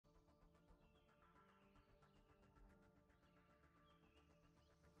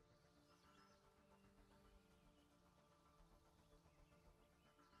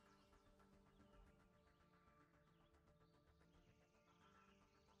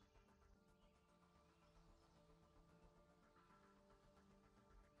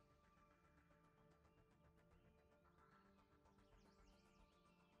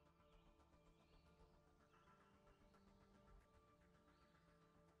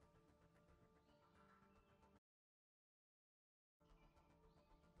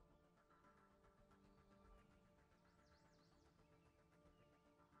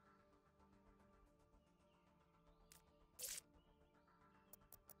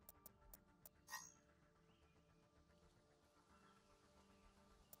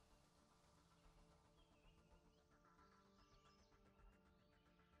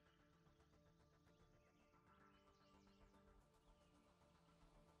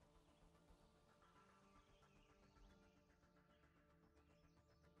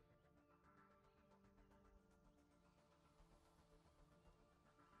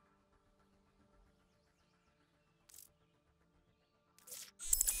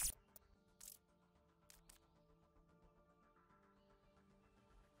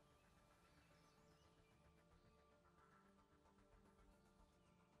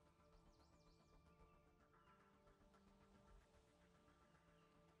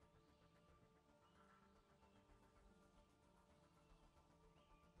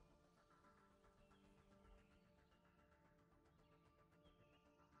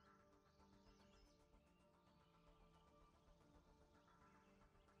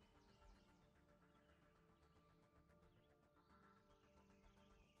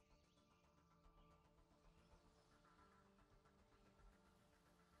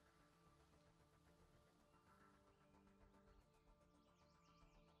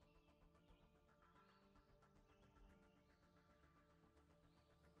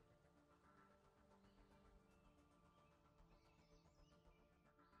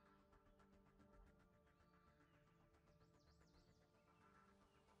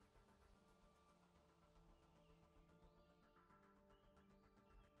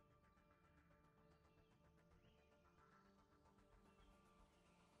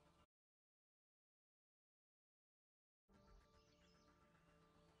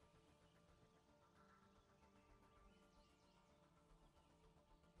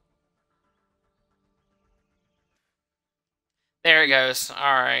There it goes.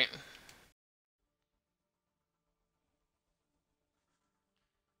 Alright.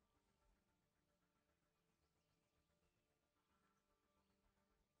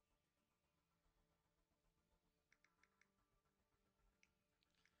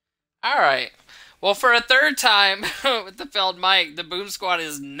 Alright. Well, for a third time with the failed mic, the Boom Squad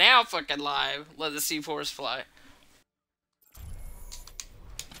is now fucking live. Let the C4s fly.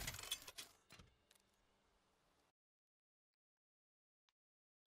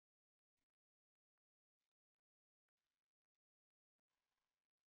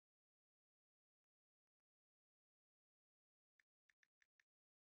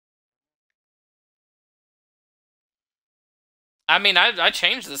 I mean, I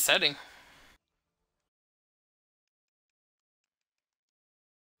changed the setting.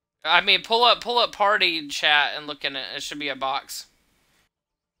 I mean, pull up party chat and look in it. It should be a box.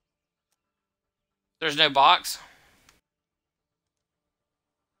 There's no box.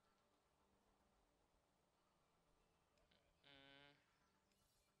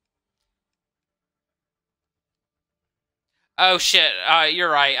 Oh shit. You're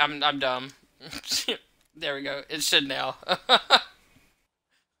right. I'm dumb. There we go. It should now.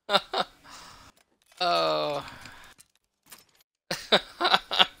 Oh.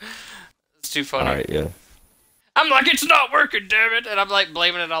 It's too funny. Alright, yeah. I'm like, it's not working, damn it, and I'm like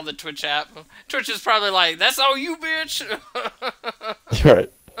blaming it on the Twitch app. Twitch is probably like, that's all you, bitch.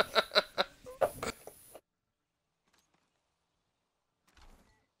 Right.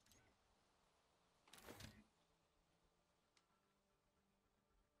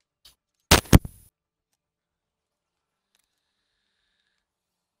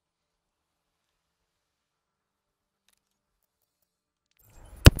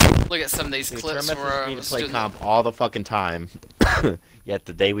 Look at some of these Dude, clips Kermit where wants I me to was play doing comp all the fucking time. Yet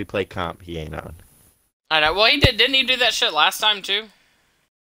the day we play comp, he ain't on. I know. Well, he did. Didn't he do that shit last time too?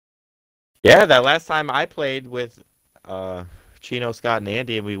 Yeah, that last time I played with Chino, Scott, and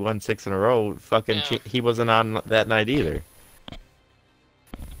Andy, and we won 6 in a row. Fucking, Yeah. he wasn't on that night either.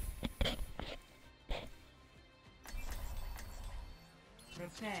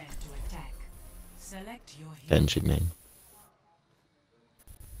 Prepare to attack. Select your hero. Benji name.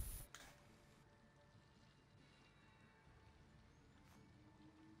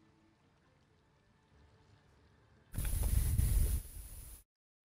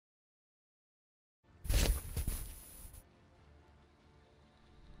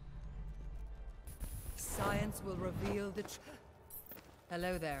 Science will reveal the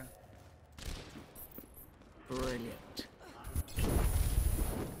Hello there. Brilliant.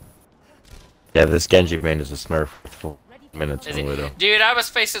 Yeah, this Genji main is a smurf for minutes Is on it- Widow. Dude, I was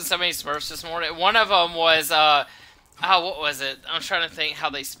facing so many Smurfs this morning. One of them was what was it? I'm trying to think how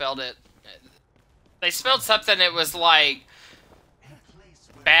they spelled it. They spelled something. It was like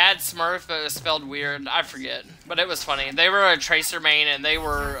bad Smurf, but it was spelled weird. I forget, but it was funny. They were a Tracer main, and they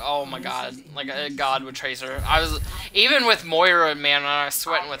were, oh my god, like a god with Tracer. I was, even with Moira, man, when I was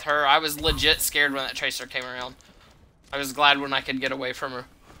sweating with her, I was legit scared when that Tracer came around. I was glad when I could get away from her.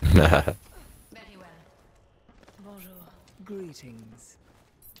 Very well. Bonjour. Greetings.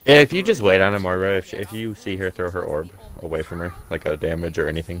 Yeah, if you just wait on him, Moira, if you see her throw her orb away from her, like a damage or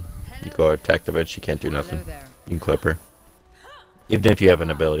anything, you go attack the bitch, she can't do nothing. Hello there. You can clip her. Even if you have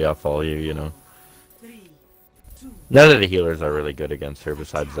an ability, I'll follow you, you know. 3, 2, None of the healers are really good against her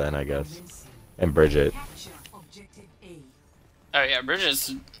besides Zen, I guess. And Bridget. capture objective A. Oh yeah,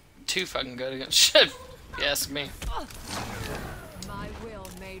 Bridget's too fucking good against shit. If you ask me. My will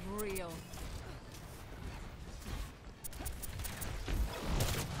made real.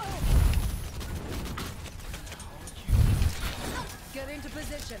 Get into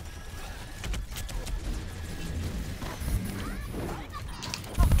position.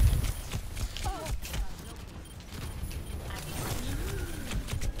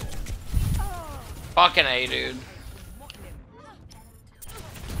 Fucking A, dude.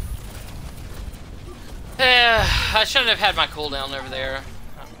 I shouldn't have had my cooldown over there.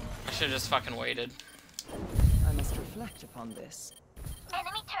 I should have just fucking waited. I must reflect upon this.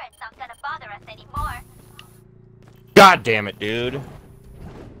 Enemy turret's not gonna bother us anymore. God damn it, dude.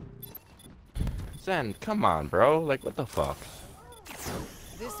 Zen, come on, bro. Like, what the fuck?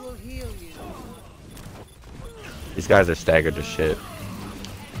 This will heal you. These guys are staggered to shit.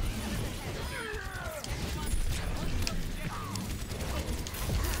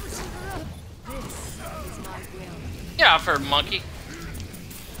 This is my will. Yeah, for monkey.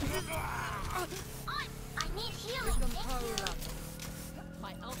 I need healing.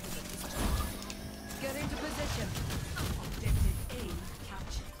 My ultimate is Get into position. Objective A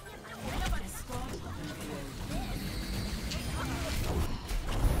captured. Escort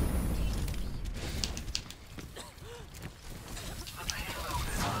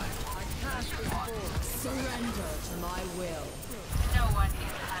Surrender to my will. No one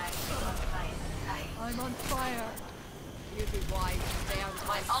can hide from my sight. I'm on fire. You'd be wise to stay out of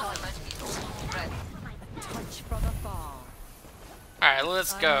my sight. Ultimate is almost ready. A touch from afar. Alright,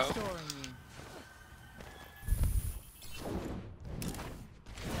 let's I'm go. restoring you.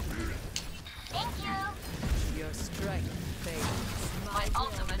 Thank you. Your strength fades. My will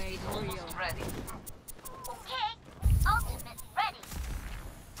ultimate made is almost real. ready. Okay. Ultimate ready.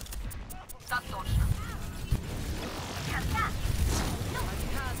 Stop torture. Come back. I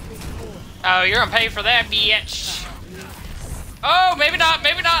cast this forth. Oh, you're gonna pay for that, bitch. Oh, maybe not,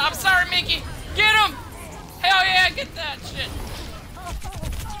 maybe not. I'm sorry, Mickey. Get him! Hell yeah, get that shit.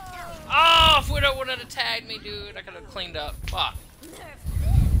 Oh, if Widow would have tagged me, dude, I could have cleaned up. Fuck.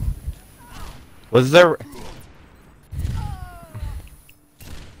 Was there?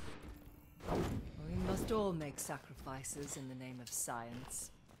 We must all make sacrifices in the name of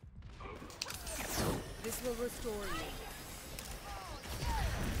science. This will restore you.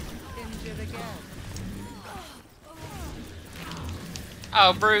 Injured again.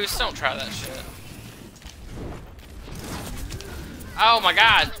 Oh, Bruce, don't try that shit. Oh my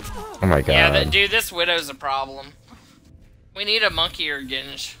god. Oh my god. Yeah, dude, this Widow's a problem. We need a monkey or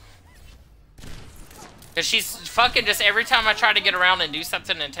Genji. Cause she's fucking just every time I try to get around and do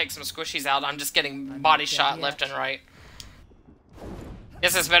something and take some squishies out, I'm just getting body shot left and right.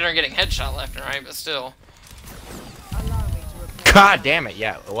 Guess it's better than getting headshot left and right, but still. Allow me to repair. God damn it!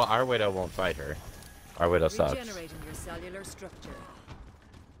 Yeah. Well, our Widow won't fight her. Our Widow sucks. Regenerating your cellular structure.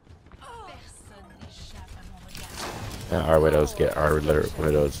 Yeah, our Widows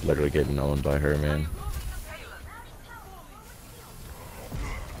literally getting owned by her, man.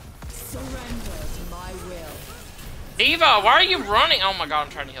 Surrender to my will. Diva, why are you running? Oh my god,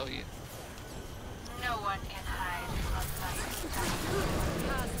 I'm trying to heal you. No one can hide from my sight.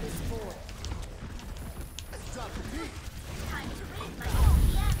 Cast this forth.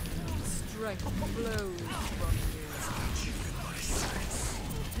 Strength flows from you.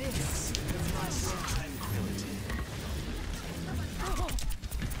 This is my will.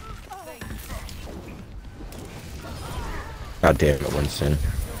 God damn it, Winston.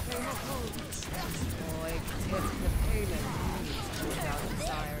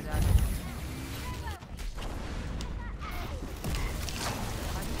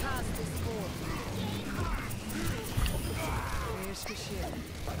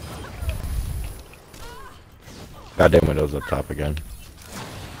 Goddamn Widow's up top again.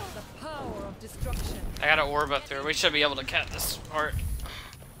 The power of destruction. I got an orb up there. We should be able to cut this part.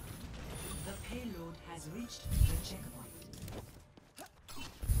 The payload has reached the checkpoint.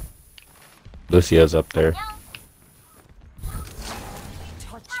 Lucia's up there.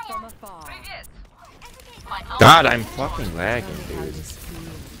 Touch from afar. Previous. My God, I'm fucking lagging, How dude. this feels.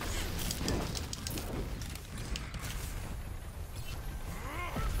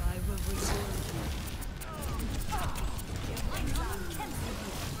 I will restore you.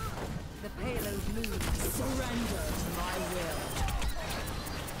 The payload moves. Surrender to my will.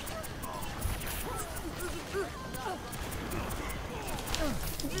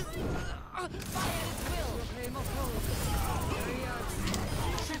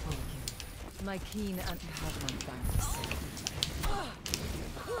 My keen and you have my thanks.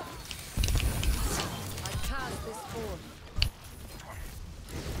 I cast this forth.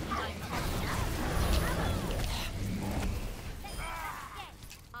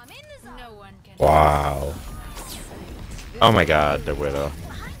 No one can. Wow. Oh my god, the Widow.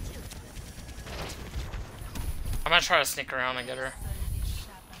 I'm gonna try to sneak around and get her.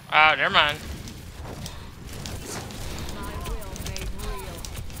 Oh, never mind. My will made real.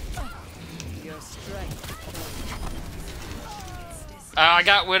 Your strength. I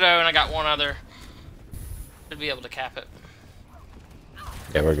got Widow and I got one other. Should be able to cap it.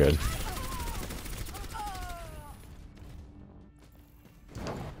 Yeah, we're good.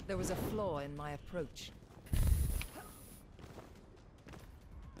 There was a flaw in my approach.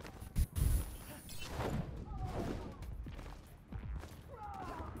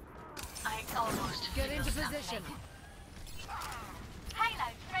 I almost Get feel into something. position.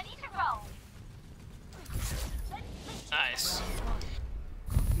 Halo, ready to roll. Nice.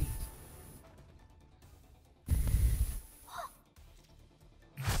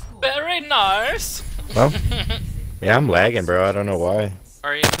 Very nice. Well, yeah, I'm lagging, bro. I don't know why.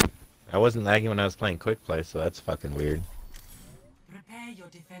 Are you? I wasn't lagging when I was playing quick play, so that's fucking weird. Prepare your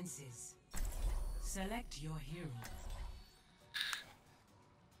defenses. Select your hero.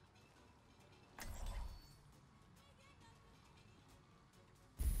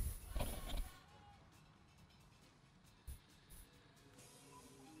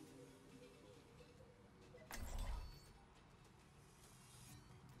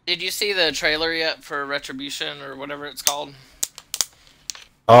 Did you see the trailer yet for Retribution or whatever it's called?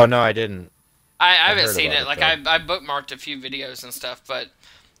 Oh no, I didn't. I haven't heard seen about it. it, Like I bookmarked a few videos and stuff, but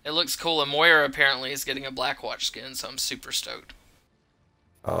it looks cool. And Moira apparently is getting a Blackwatch skin, so I'm super stoked.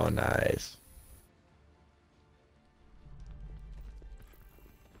 Oh, nice.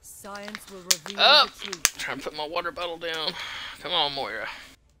 Science will reveal Oh, the truth. trying to put my water bottle down. Come on, Moira.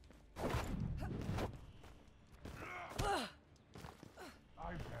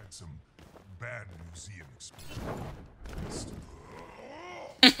 I've had some bad museum experience.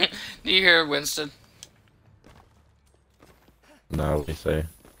 Do you hear Winston? No, what do you say?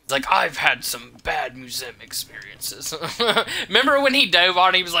 He's like, I've had some bad museum experiences. Remember when he dove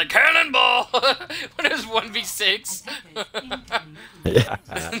on, he was like, cannonball! When it was 1v6? Yeah.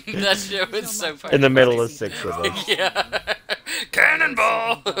 That shit was so funny. In the middle of 6 of them. Yeah.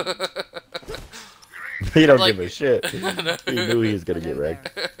 Cannonball! He don't Like- give a shit. He knew he was gonna get wrecked.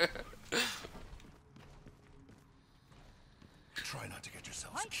 Try not to get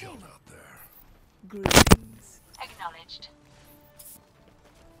yourselves killed out there. Greetings. Acknowledged.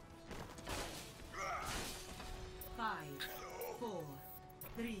 5, 4,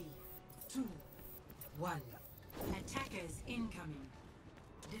 3, 2, 1. Attackers incoming.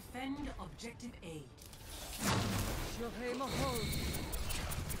 Defend objective A.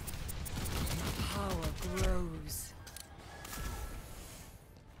 Power grows.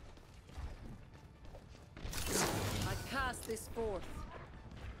 I cast this forth.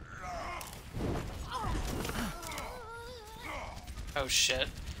 Oh shit.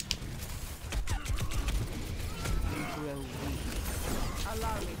 Grow weak.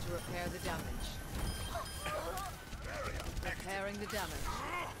 Allow me to repair the damage. Repairing the damage.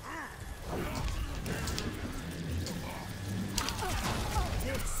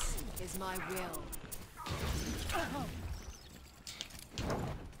 This is my will.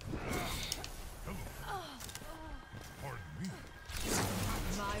 Pardon me.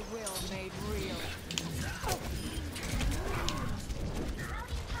 My will made real.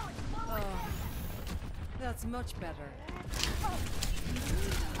 Oh, that's much better.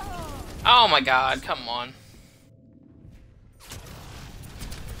 Oh my god, come on.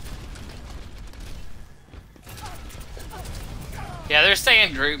 Yeah, they're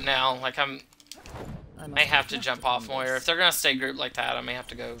staying group now. Like, I may have to jump off Moira. If they're gonna stay group like that, I may have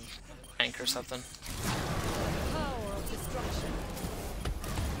to go tank or something. Power of destruction.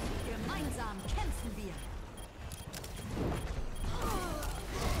 Gemeinsam kämpfen wir.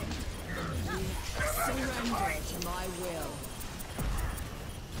 Surrender to my will.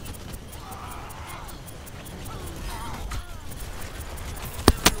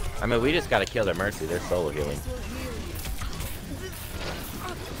 I mean, we just gotta kill their Mercy. They're solo healing. This will heal you.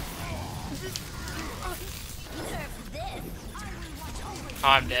 Oh,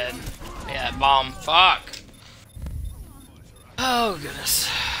 I'm dead. Yeah, bomb. Fuck. Oh, goodness.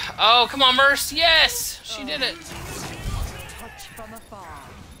 Oh, come on, Merce. Yes! She did it. Touch from afar.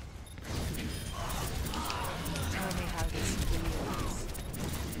 Tell me how this feels.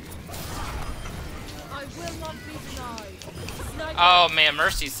 I will not be denied. Sniper. Oh, man,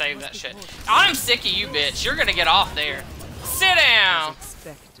 Mercy saved that shit. I'm sick of you, bitch. You're gonna get off there. Sit down.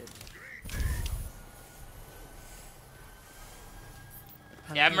 Expected.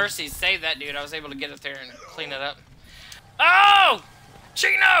 Yeah, Mercy saved that dude. I was able to get up there and clean it up. Oh!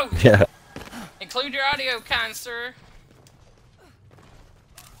 Chino! Yeah. Include your audio, kind sir.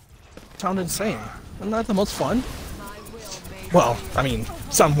 Sound insane. Isn't that the most fun? My will made Well, I mean,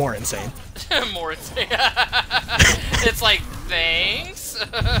 some more insane. More insane. It's like, thanks. this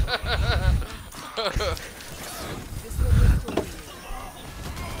will restore you.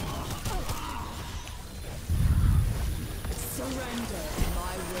 Surrender to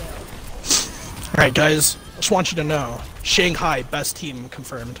my will. Alright, guys. Just want you to know. Shanghai, best team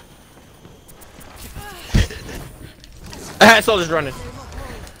confirmed. Soldier's running.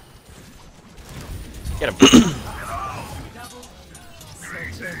 Get him. Such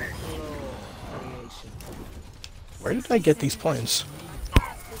a cruel creation. Where did I get these points?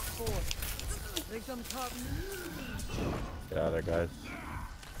 This forth. Bring them cotton. Get out of there, guys.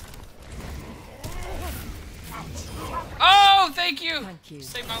 Oh, thank you. Thank you.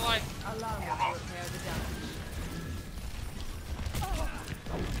 Saved my life. Allow me to repair the damage.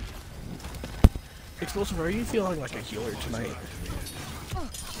 Explosive, are you feeling like a healer tonight?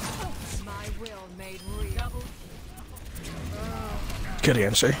 My will made real. Good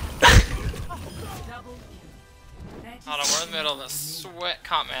answer. Hold on, we're in the middle of a sweat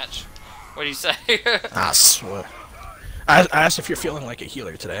comp match. What do you say? Ah, swear. I asked if you're feeling like a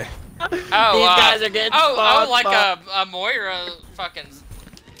healer today. Oh, These guys are getting oh, spawned, like fuck. a Moira fucking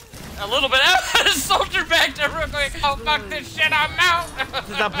A little bit. Soldier back to real quick. Oh fuck this shit! I'm out. This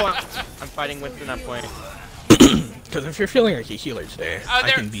is that point. I'm fighting Winston that point. Because if you're feeling like a healer today, Oh,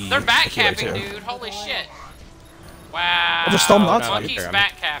 I can be they're back a healer capping, too. dude. Holy shit. Wow. I'll just tell them not to. Monkey's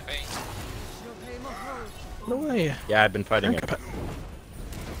back capping. No way. Yeah, I've been fighting him.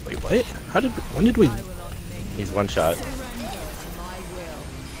 Wait, what? When did we? He's one shot.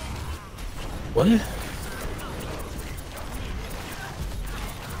 What?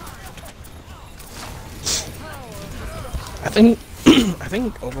 I think I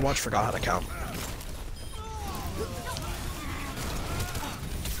think Overwatch forgot how to count.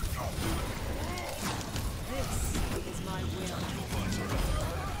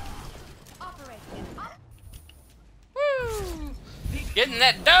 Woo! Getting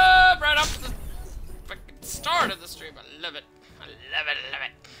that dub right off the fucking start of the stream. I love it. I love it. I love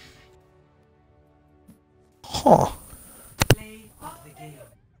it. Huh. Play of the game.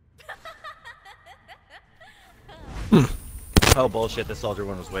 Oh bullshit, the soldier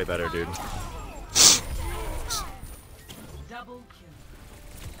one was way better, dude. Double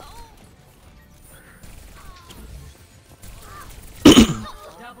kill.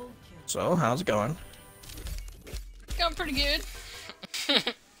 Double kill. So, how's it going? Going pretty good.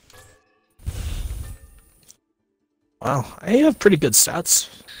 Wow, I have pretty good stats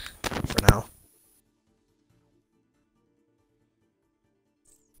for now.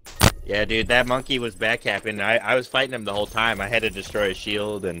 Yeah, dude, that monkey was backcapping. I was fighting him the whole time. I had to destroy his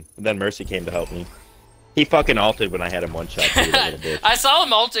shield, and then Mercy came to help me. He fucking ulted when I had him one shot. Too, that little bitch. I saw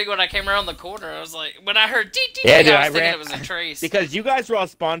him ulting when I came around the corner. I was like, when I heard dee dee, Yeah, dude, I I was thinking ran it was a trace. because you guys were all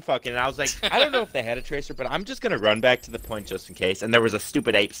spawn fucking, and I was like, I don't know if they had a tracer, but I'm just gonna run back to the point just in case. And there was a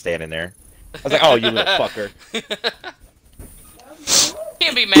stupid ape standing there. I was like, oh, you little fucker.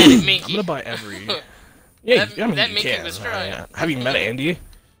 Can't be mad at Minky. I'm gonna buy every. Yeah, That- I mean, that you Mickey can. was trying. Yeah. Have you met Andy?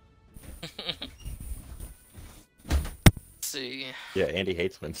 Let's see. Yeah, Andy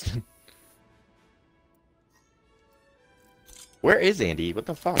hates Winston. Where is Andy? What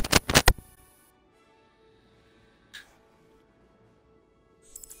the fuck?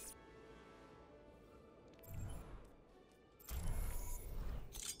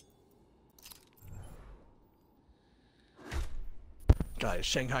 Guys,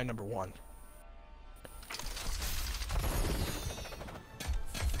 Shanghai #1.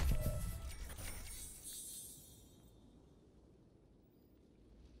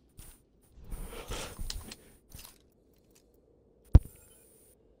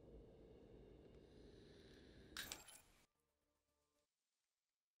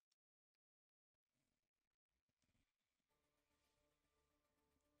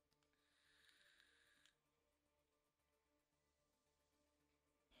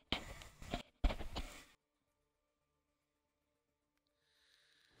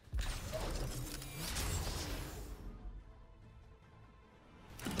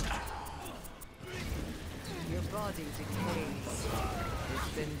 Your body decays.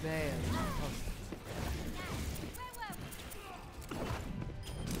 It's been veiled.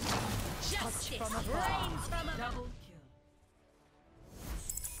 Double kill.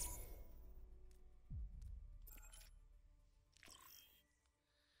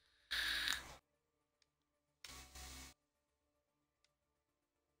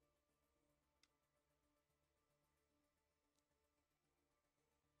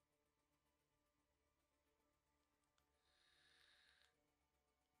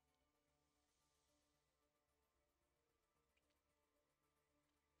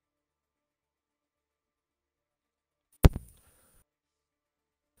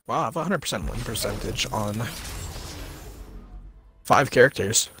 Wow, I have 100% win percentage on 5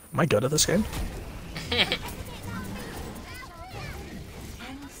 characters. Am I good at this game?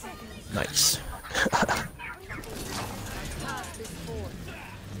 Nice.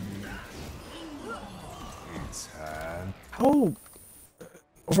 How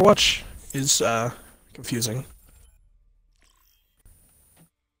Overwatch is confusing.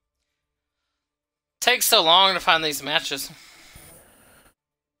 Takes so long to find these matches.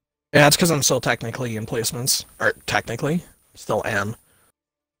 Yeah, it's because I'm still technically in placements. Or technically, still am.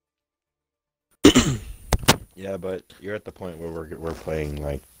 Yeah, but you're at the point where we're playing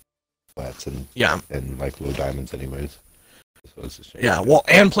like flats and Yeah. and like low diamonds anyways. So it's a shame. Yeah, well,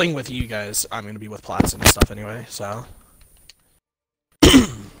 and playing with you guys, I'm gonna be with plats and stuff anyway. So,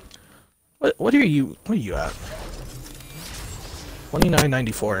 what are you at?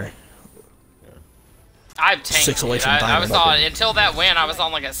 29.94. I'm tanked. 6 away Dude. from I was diamond. on until that win. I was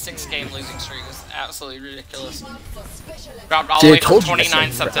on like a 6-game losing streak. It was absolutely ridiculous. Dropped all the Dude, way I from told you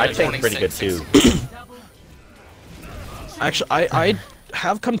 29 something I to think pretty good 26. too. Actually, I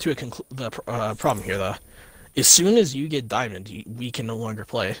have come to the problem here though. As soon as you get diamond, we can no longer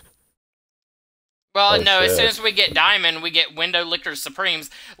play. Well, Oh, no, as shit. soon as we get diamond, we get window lickers supremes.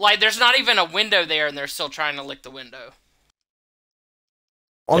 Like, there's not even a window there, and they're still trying to lick the window.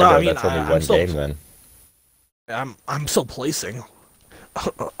 Well, Yeah, no, bro, I mean, that's only I'm one still, game then. I'm still placing.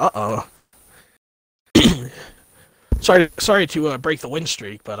 Uh-oh. sorry to break the win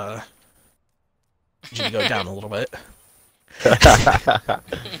streak, but need to go down a little bit.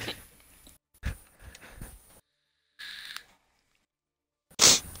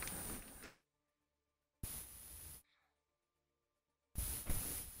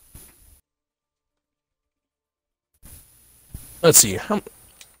 Let's see.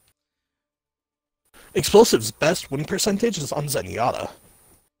 Explosive's best win percentage is on Zenyatta.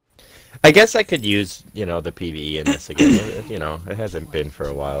 I guess I could use, the PvE in this again. It hasn't been for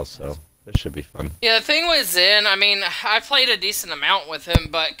a while, so it should be fun. Yeah, the thing with Zen, I mean, I played a decent amount with him,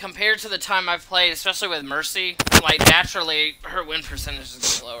 but compared to the time I've played, especially with Mercy, like, naturally, her win percentage is going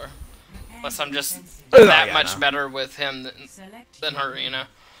to be lower. Plus, I'm just that much better with him than her, you know?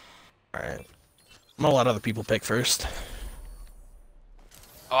 Alright. I'm gonna let other people pick first.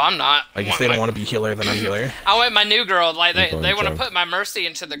 Oh, I'm not. Like, if they don't want to be healer, then I'm healer. I want my new girl, like, they going want to junk. put my Mercy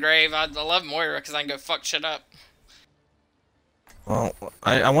into the grave. I love Moira, because I can go fuck shit up. Well,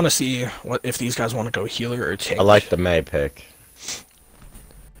 I want to see if these guys want to go healer or tank. I like the May pick.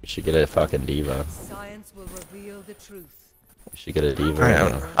 You should get a fucking diva. Science will reveal the truth. You should get a diva.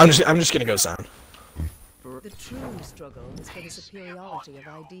 Alright, I'm just gonna go Zen. The true struggle is for the superiority of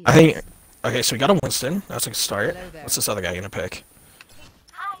ideas. I think. Okay, so we got a Winston. That's a good start. Hello there. What's this other guy gonna pick?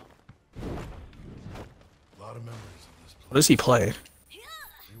 A lot of memories of this What does he play? place.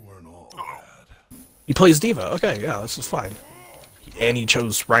 You weren't all bad. He plays Diva. Okay, yeah, this is fine. And he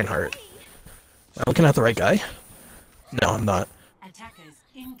chose Reinhardt. Am I looking at the right guy? No, I'm not. Attackers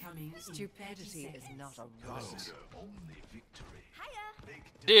incoming. Stupidity is not a right.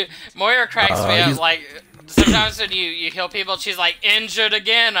 Dude, Moira cracks me up, he's- like, sometimes when you heal people, she's like, injured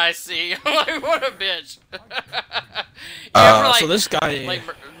again, I see. I'm like, what a bitch. You ever, like, So this guy. like,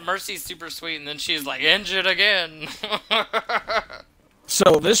 Mercy's super sweet, and then she's like, injured again.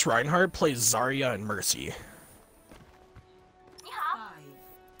 So this Reinhardt plays Zarya and Mercy. 5,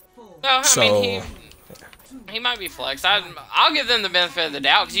 4, No, I So- mean, he might be flex. I'll give them the benefit of the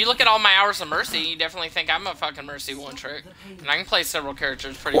doubt, because you look at all my hours of Mercy, you definitely think I'm a fucking Mercy one-trick. And I can play several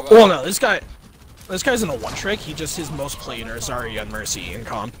characters pretty well. Well, no, this guy's in a one trick. He just his most played are Zarya and Mercy in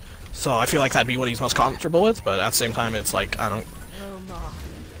comp. So I feel like that'd be what he's most comfortable with. But at the same time, it's like I don't. Roma.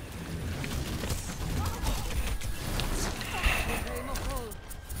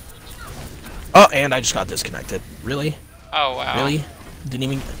 Oh, and I just got disconnected. Really? Oh, wow. Really? Didn't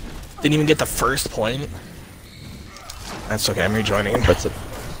even get the first point. That's okay. I'm rejoining. What's it?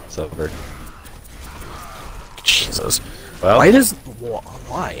 It's over. Jesus. Well,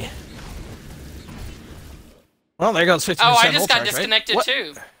 Why? Well, there goes 50%. Oh, I just ult got charge, right? disconnected, What?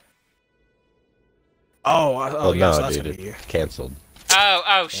 too. Oh, yeah, no, so that's dude, gonna be. canceled.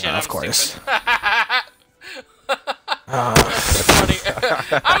 Oh, shit, Yeah, I'm of course. stupid. That's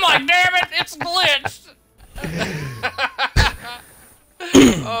funny. I'm like, damn it, it's glitched.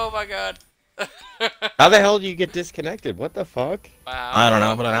 Oh my god. How the hell do you get disconnected? What the fuck? Wow. I don't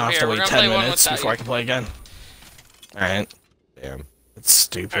know, but I now have Here, to we're wait gonna 10 play one minutes without before I you. can play again. Alright, Damn. it's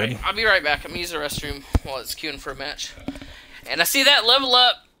stupid. Alright, I'll be right back. I'm using the restroom while it's queuing for a match. And I see that level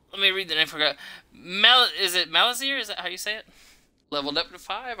up. Let me read the name. I forgot. Is it Malazir? Is that how you say it? Leveled up to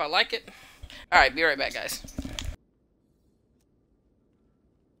 5. I like it. Alright, be right back, guys.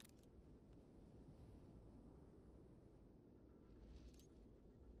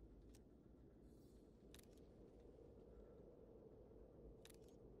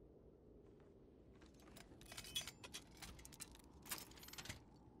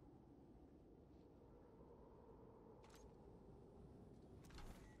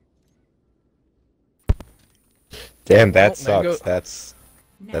 Damn, that Oh, there you sucks.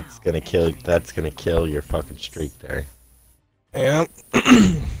 go. That's gonna kill your fucking streak there. Yeah.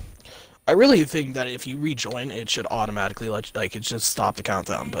 I really think that if you rejoin, it should automatically it just stop the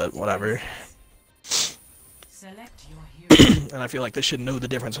countdown, but whatever. select your hero. And I feel like they should know the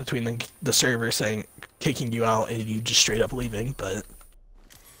difference between the server saying kicking you out and you just straight up leaving, but...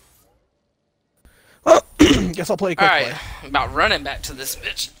 Well, guess I'll play a quick Alright, play. I'm about running back to this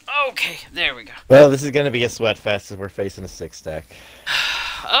bitch. Okay, there we go. Well, this is gonna be a sweat fest as we're facing a 6-stack.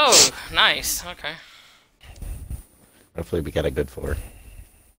 Oh, nice. Okay. Hopefully we got a good 4.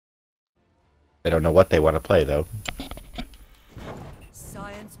 I don't know what they want to play though.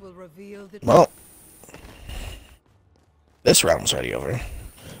 Science will reveal the Well, This round's already over.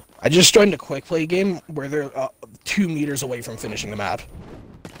 I just joined a quick play game where they're 2 meters away from finishing the map.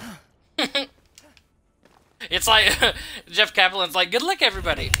 It's like Jeff Kaplan's like, good luck,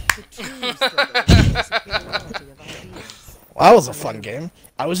 everybody. Well, that was a fun game.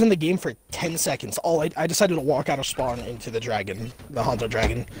 I was in the game for 10 seconds. I decided to walk out of spawn into the dragon, the Hunter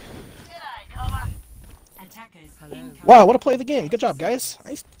dragon. Wow, what a play of the game. Good job, guys.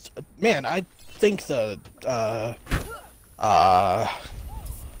 Man, I think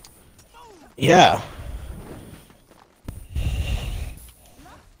yeah.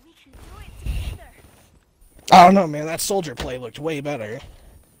 I don't know, man. That soldier play looked way better.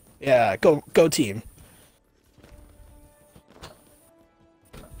 Yeah, go team.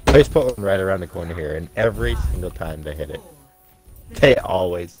 I just put one right around the corner here, and every single time they hit it, they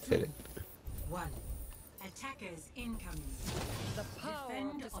always hit it. Attackers incoming.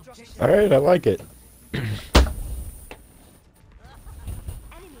 Defend objective. Alright, I like it.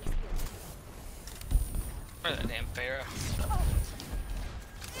 Where's that damn Pharaoh?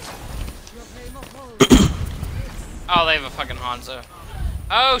 Oh, they have a fucking Hanzo.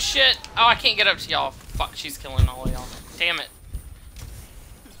 Oh shit! Oh, I can't get up to y'all. Fuck, she's killing all of y'all. Damn it.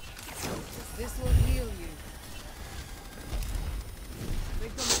 This will heal you.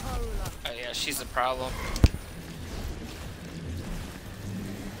 Oh yeah, she's a problem.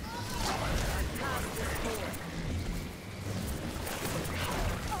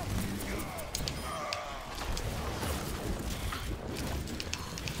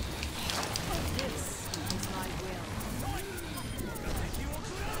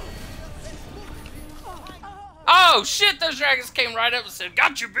 Oh shit, those dragons came right up and said,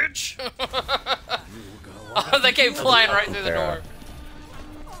 got you, bitch! Oh, they came flying right through the door.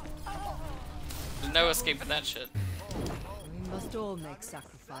 There's no escaping that shit. We must all make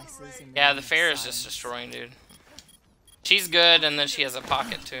sacrifices. Yeah, the fair is just destroying, dude. She's good, and then she has a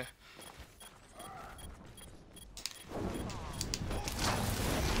pocket, too.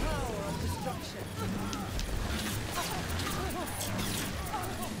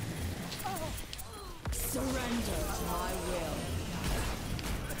 Surrender to my will.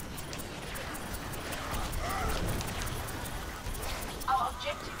 Our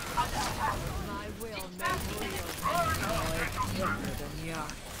objective under attack. My will made real. Younger than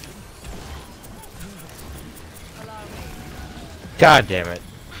young. Allow me. God damn it.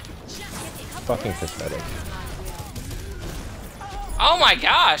 Fucking pathetic. Oh my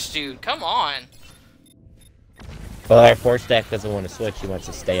gosh, dude, come on. Well, our 4-stack doesn't want to switch, he wants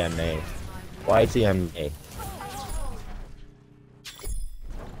to stay on May. Why is he on May?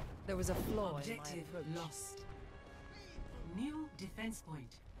 There was a flaw in my Objective approach. lost. New defense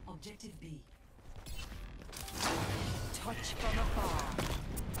point. Objective B. Touch from afar.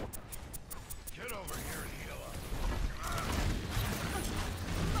 Get over here and heal up.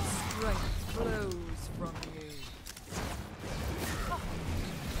 Strength flows from you.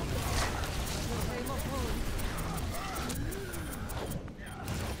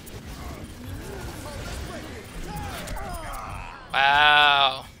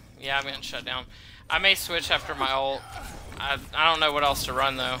 Wow. Yeah, I'm getting shut down. I may switch after my ult. I don't know what else to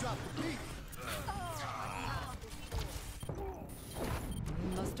run, though. We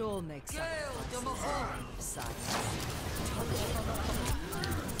must all make sacrifices in the name of science.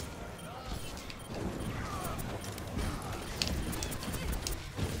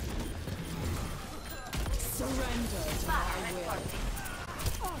 Surrender to my will.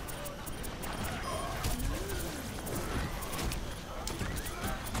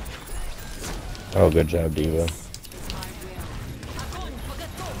 Oh, good job, Diva.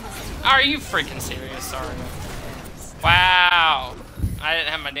 Are you freaking serious? Sorry. Wow. I didn't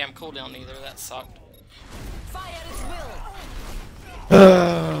have my damn cooldown either. That sucked.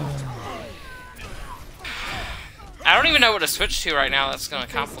 I don't even know what to switch to right now that's going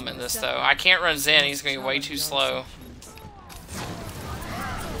to complement this, though. I can't run Zen. He's going to be way too slow.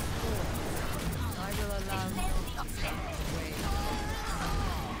 I will allow you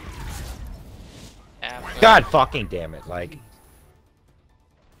Yeah, but- God fucking damn it, like...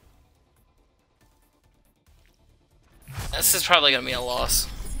 This is probably going to be a loss.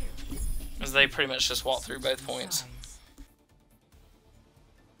 Because they pretty much just walk through both points.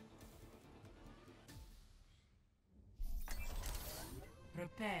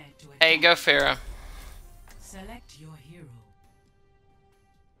 Prepare to attack. Hey, go Pharah. Select your hero.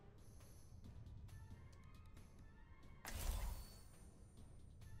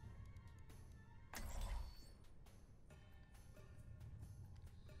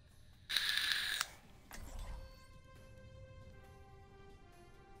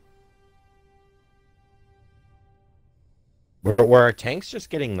 Were our tanks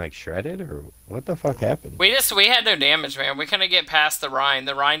just getting like shredded, or what the fuck happened? We had no damage, man. We couldn't get past the Rhine.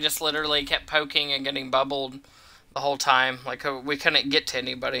 The Rhine just literally kept poking and getting bubbled the whole time. Like, we couldn't get to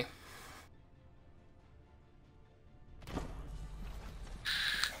anybody.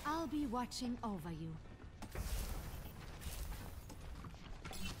 I'll be watching over you.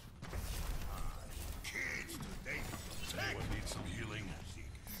 Kids today. Anyone need some healing?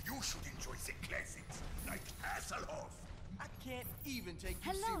 You should enjoy the classics, like Hasselhoff. I can't even take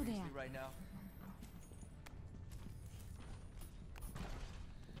you Hello seriously there. right now.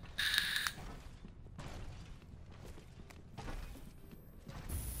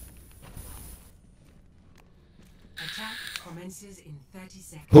 Attack commences in 30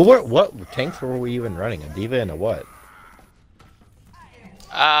 seconds. What tanks were we even running? A D.Va and a what?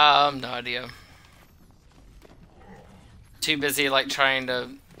 No idea. Too busy, like, trying to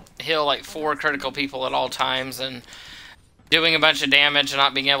heal, like, 4 critical people at all times and doing a bunch of damage and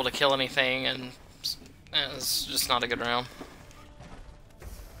not being able to kill anything, and it's just not a good round.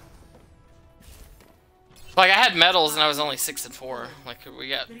 Like, I had medals and I was only 6 and 4. Like, we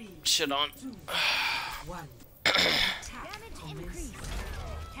got shit on. 1. Damage increase.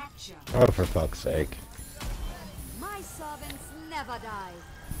 Capture. Oh, for fuck's sake. My servants never die.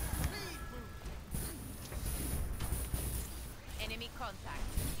 Enemy contact.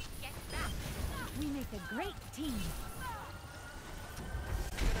 Get back. We make a great team.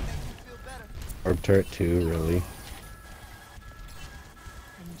 Orb turret 2, really?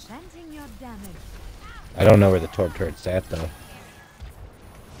 Enchanting your damage. I don't know where the Torb turret's at, though.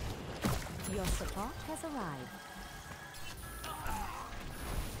 Your support has arrived.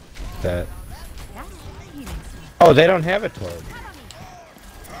 That. That's the healing spell. Oh, they don't have a Torb.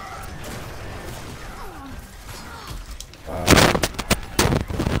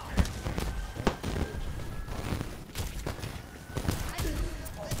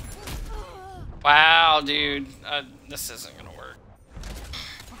 Wow, dude. This isn't gonna work.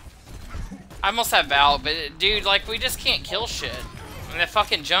 I almost have Val, but dude, like, we just can't kill shit. And the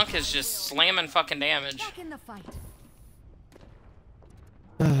fucking junk is just slamming fucking damage. Back in the fight.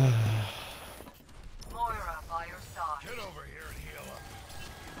 Moira by your side. Get over here and heal up.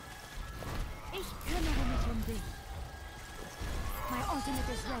 Ich kümmere mich um dich. My ultimate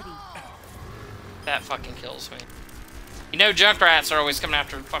is ready. That fucking kills me. You know Junkrats are always coming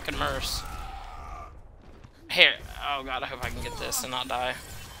after fucking Merce. Here. Oh god, I hope I can get this and not die.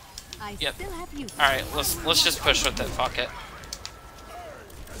 I Yep. still have you. Alright, let's just push with it, fuck it.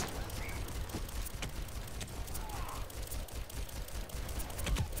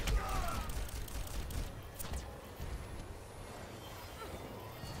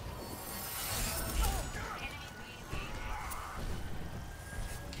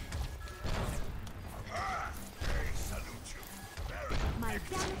 My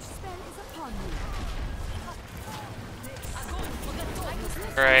damage spell is upon you.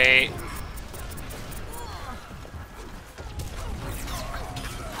 Great.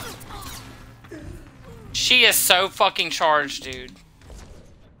 She is so fucking charged, dude.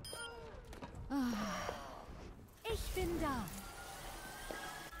 Ich bin da.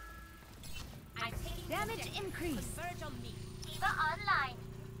 Damage increase. Eva online.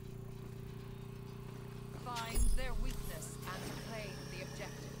 Find their weakness and claim the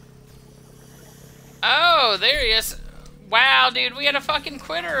objective. Oh, there he is. Wow, dude, we had a fucking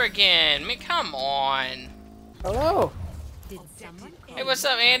quitter again. I mean, come on. Hello. Did someone? Hey, what's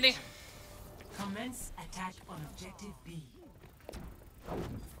up, Andy? Commence attack on objective B.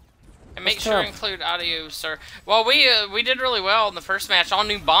 And make sure to include audio, sir. Well, we did really well in the first match. All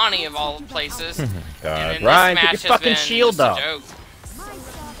new Bonnie of all places. And God, then Ryan, this put match your has fucking been shield just a up. joke. My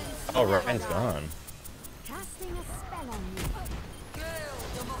servants Oh, never Ryan's die. gone. Casting a spell on you.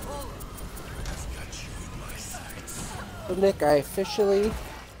 So Nick, I officially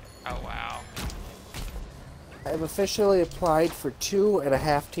Oh, wow. have officially applied for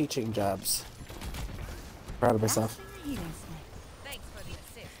 2.5 teaching jobs. Proud of myself. Casting a healing spell. Thanks for the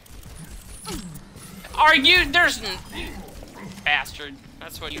assist. Are you? There's. Bastard.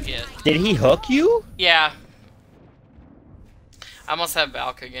 That's what you get. Did he hook you? Yeah. I almost have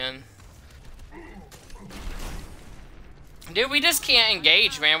Valk again. Dude, we just can't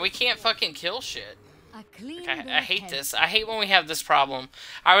engage, man. We can't fucking kill shit. A clean I hate this. I hate when we have this problem.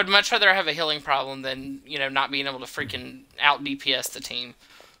 I would much rather have a healing problem than, you know, not being able to freaking out DPS the team.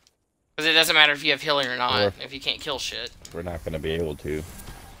 Because it doesn't matter if you have healing or not, Or- if you can't kill shit. We're not gonna be able to.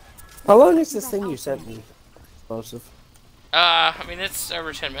 How long is this thing you sent me, Explosive? I mean, it's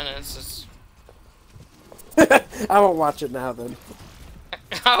over 10 minutes. It's... I won't watch it now then.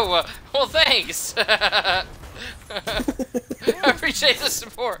 Oh, well, thanks. I appreciate the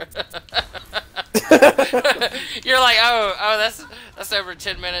support. You're like, oh, that's over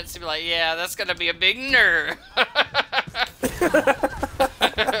 10 minutes. To be like, yeah, that's gonna be a big nerve.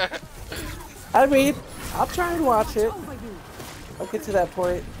 I mean, I'll try and watch it. I'll get to that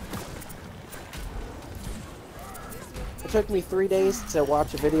point. It took me 3 days to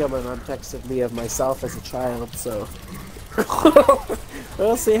watch a video my mom texted me of myself as a child, so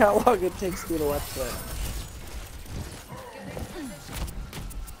we'll see how long it takes me to watch that.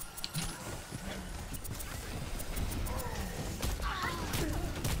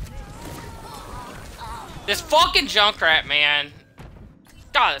 This fucking Junkrat, man.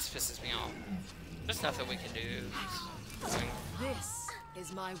 God, this pisses me off. There's nothing we can do. This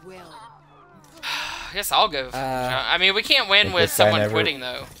is my will. I guess I'll go. I mean, we can't win with someone quitting,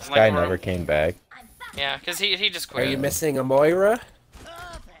 though. This guy never came back. Yeah, because he just quit. Are you missing a Moira?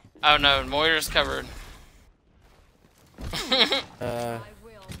 Oh no, Moira's covered.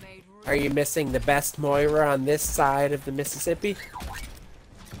 Are you missing the best Moira on this side of the Mississippi?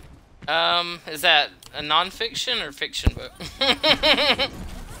 Is that a non-fiction or fiction book?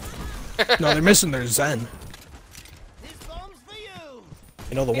 No, they're missing their Zen.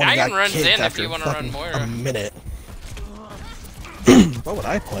 You know, the one I that can run got kicked Zen if after you want to run fucking Moira. a minute. What would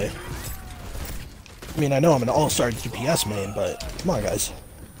I play? I mean, I know I'm an all-star DPS main, but come on, guys.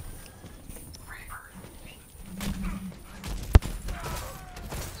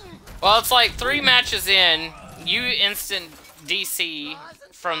 Well, it's like 3 matches in, you instant DC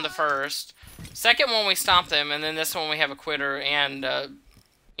from the first. Second one we stomp them, and then this one we have a quitter and,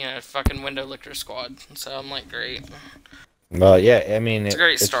 you know, fucking window licker squad. So I'm like, great. Well, yeah, I mean, It's a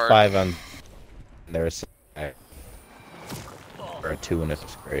great start. 5 on. There's or a 2 and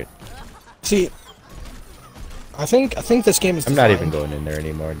it's great. See, I think this game is. I'm not even going in there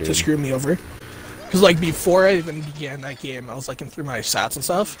anymore, dude. To screw me over. Because, like, before I even began that game, I was looking through my stats and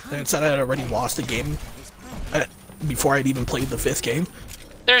stuff, and it said I had already lost a game before I'd even played the 5th game.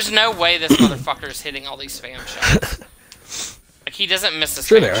 There's no way this motherfucker's hitting all these spam shots. Like, he doesn't miss a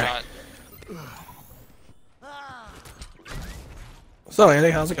Sure spam they are. shot. So,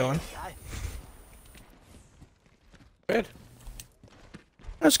 Andy, how's it going? Good.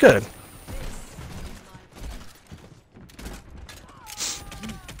 That's good.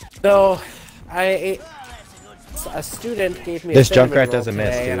 No, a student gave me This a cinnamon Junkrat roll doesn't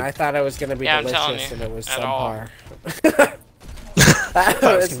miss, today, and dude. I thought it was gonna be Yeah, I'm telling delicious, you, and it was at all. subpar. That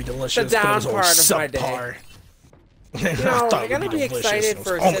was gonna be delicious, the but it down was part always of my day. subpar. You know, I gotta be excited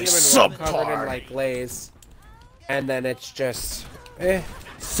for a only cinnamon roll covered in subpar. like glaze, and then it's just, eh.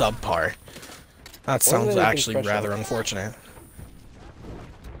 Subpar. That sounds anything actually special. rather unfortunate.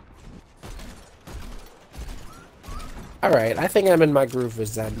 Alright, I think I'm in my groove with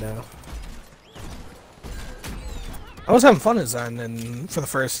Zen now. I was having fun as Zen, and for the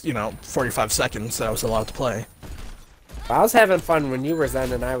first, 45 seconds that I was allowed to play. I was having fun when you were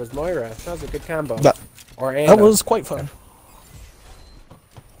Zen and I was Moira. That was a good combo. Or Anna. That was quite fun.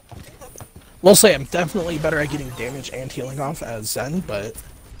 We'll say I'm definitely better at getting damage and healing off as Zen, but...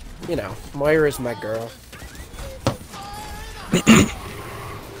 You know, Moira's my girl.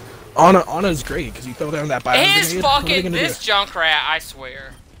 Anna's great, because you throw down that bio His grenade, what are they fucking, gonna this Junkrat, I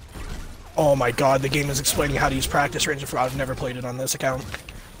swear. Oh my god, the game is explaining how to use practice range. I've never played it on this account.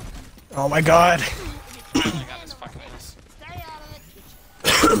 Oh my god. Oh my god, this fucking is.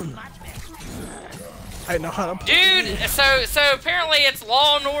 I know how to play. Dude, so apparently it's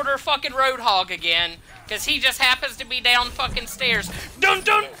Law and Order fucking Roadhog again, because he just happens to be down fucking stairs. Dun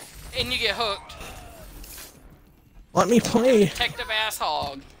dun! And you get hooked. Let me play. Detective ass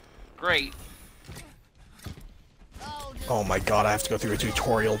hog. Great. Oh my god, I have to go through a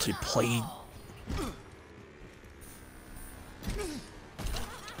tutorial to play.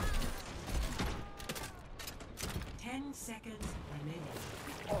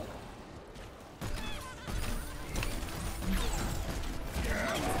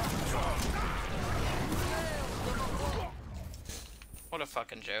 What a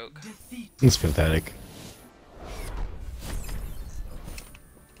fucking joke. It's pathetic.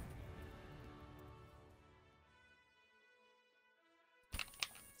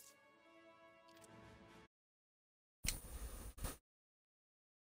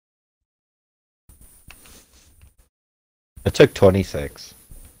 It took 26.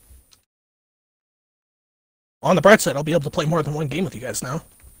 On the bright side, I'll be able to play more than one game with you guys now.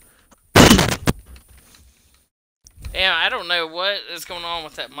 Yeah, I don't know what is going on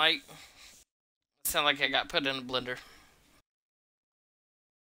with that mic. It sounded like I got put in a blender.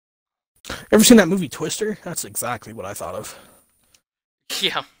 Ever seen that movie Twister? That's exactly what I thought of.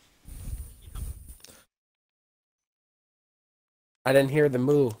 Yeah. I didn't hear the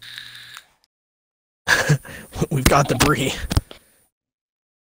moo. We've got debris.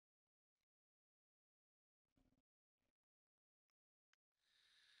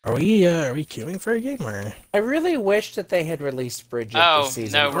 Are we queuing for a game or? I really wish that they had released Bridget Oh, this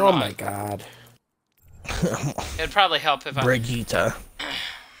season. no, we're oh not. my god. It'd probably help if I. Brigitte.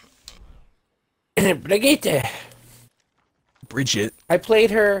 Brigitte. Bridget. I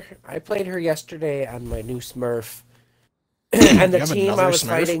played her yesterday on my new Smurf. And the You have team another I was Smurf?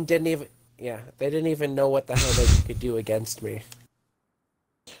 fighting didn't even they didn't even know what the hell they could do against me.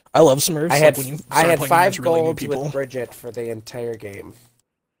 I love Smurfs. I had like, when you I start had playing 5 against really new golds people. with Bridget for the entire game.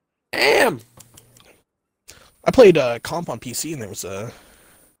 Damn! I played comp on PC and there was a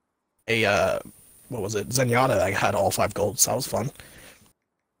what was it, Zenyatta that had all 5 golds. That was fun.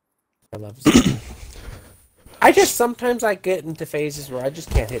 I love Zeke. I just sometimes I get into phases where I just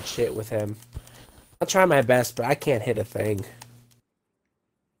can't hit shit with him. I'll try my best, but I can't hit a thing.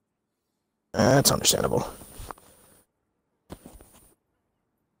 That's understandable.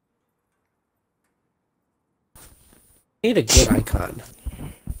 Need a good icon.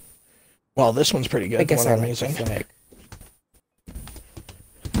 Well, this one's pretty good. I guess one I I'm like using. the flag.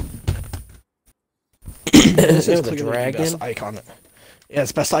 This You is know, the clearly the dragon. best icon. Yeah,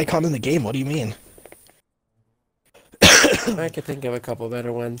 it's best icon in the game. What do you mean? I could think of a couple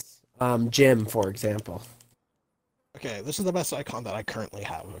better ones. Jim, for example. Okay, this is the best icon that I currently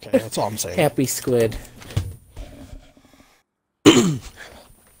have. Okay, that's all I'm saying. Happy Squid. I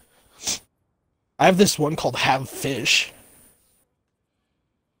have this one called Have Fish.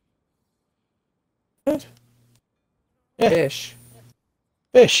 What? Yeah. Fish.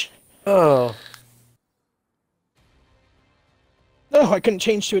 Fish. Oh. No, I couldn't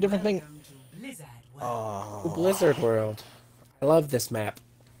change to a different thing. Welcome to Blizzard World. Oh. Blizzard World. I love this map.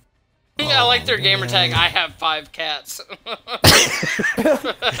 I like their gamer tag. I have 5 cats.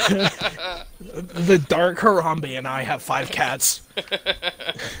 The Dark Harambe and I have 5 cats.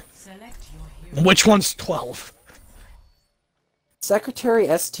 Select your hero. Which one's 12? Secretary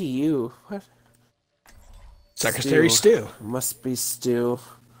STU. What? Secretary Stu. Must be Stu.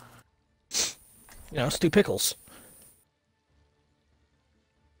 You know, Stu Pickles.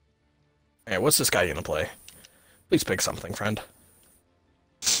 Hey, what's this guy gonna play? Please pick something, friend.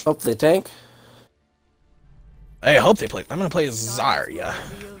 Hope they tank. Hey, I hope they play. I'm gonna play Zarya.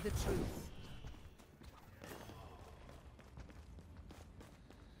 Reveal the truth.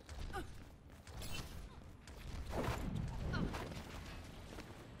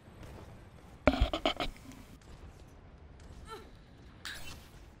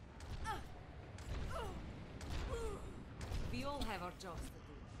 We all have our jobs to do.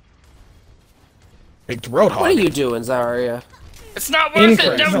 Picked Roadhog. What are you doing, Zarya? It's not worth it.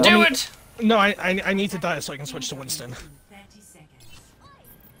 Incorrect. Don't No, do let me- it. No, I need to die so I can switch to Winston. 30 seconds.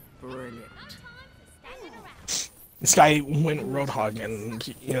 Brilliant. This guy went Roadhog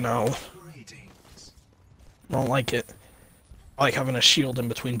and, you know, I don't like it. I like having a shield in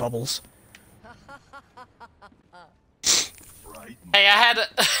between bubbles. Hey, I had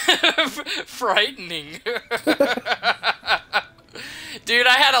a frightening. Dude,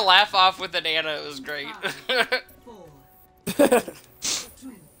 I had a laugh off with an Anna. It was great. 4,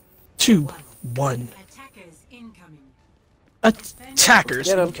 2, 1. attackers incoming. Attackers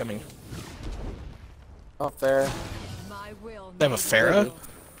Get 'em. incoming. Oh, fair. My will. They have a Pharah?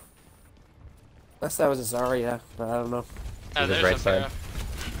 Unless that was a Zarya, but I don't know. Oh, To the there's right a side. Pharah.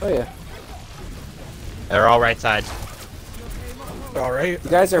 Oh yeah. They're all right side. Alright. You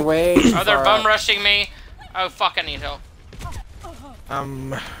guys are way too Oh, they're far bum up. rushing me. Oh, fuck, I need help.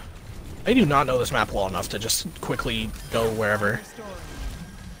 I do not know this map well enough to just quickly go wherever.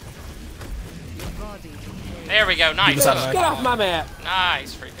 There we go. Nice. Beavis out of Get off my map!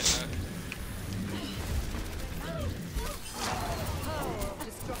 Nice freaking.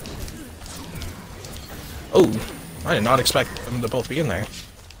 Oh, I did not expect them to both be in there.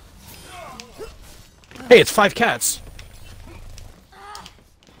 Hey, it's 5 cats.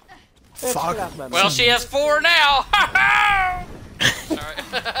 Get Fuck. off my Well, map. she has 4 now. Sorry.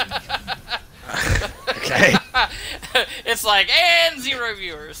 Okay. It's like, and 0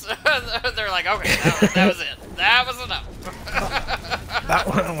 viewers. They're like, okay, that was it. That was enough.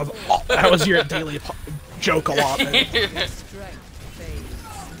 That was your daily joke allotment.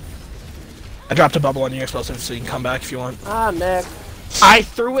 I dropped a bubble on your explosive so you can come back if you want. Ah, Nick. I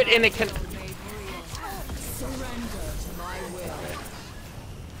threw it in a can.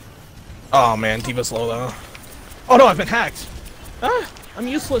 Oh man, Diva's low though. Oh no, I've been hacked. Ah, I'm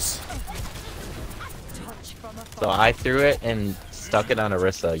useless. So I threw it and stuck it on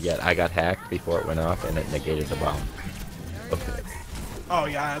Orisa, yet I got hacked before it went off and it negated the bomb. Okay. Oh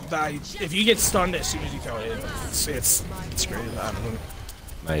yeah, if you get stunned as soon as you throw it, it's great. I don't know.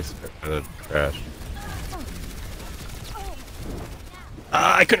 Nice. Crash.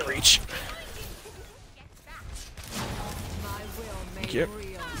 I couldn't reach. Thank you.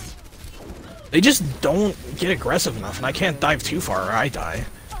 They just don't get aggressive enough, and I can't dive too far or I die.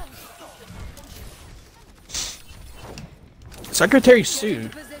 Secretary Sue.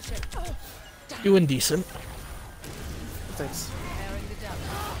 Doing decent. Thanks.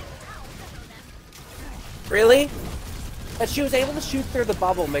 Really? That she was able to shoot through the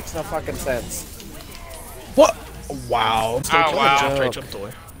bubble makes no fucking sense. What? Wow. Oh, wow. Jumped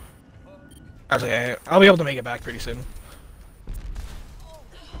away. Actually, I'll be able to make it back pretty soon.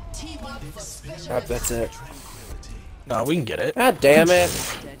 Yep, that's it. No, we can get it. God damn it.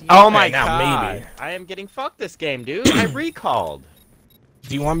 Oh my now, god. maybe. I am getting fucked this game, dude. I recalled.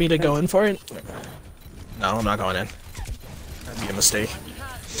 Do you want me to go in for it? No, I'm not going in. That'd be a mistake.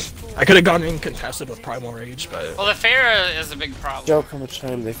 I could have gone in contested with Primal Rage, but... Well, the Pharah is a big problem. Joke how much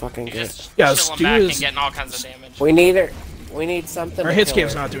time they fucking You're get. just Yeah, chilling Stu back is- and getting all kinds of damage. We need it. We need something. Our to hit kill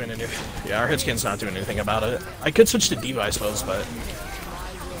scan's her. not doing anything. Yeah, our hit scan's not doing anything about it. I could switch to D.Va, I suppose, but...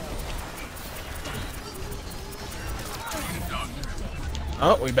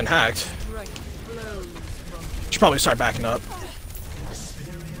 Oh, we've been hacked. Should probably start backing up.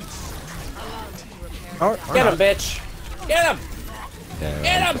 Or Get not. him, bitch! Get him! Yeah,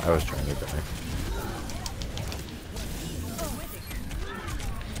 Get him! I was trying to die.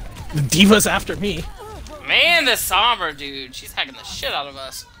 The D.Va's after me. Man, this Sombra dude, she's hacking the shit out of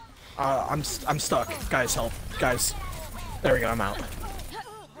us. I'm stuck. Guys, help. Guys. There we go, I'm out.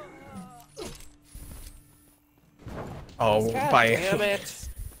 Oh, God bye. damn it.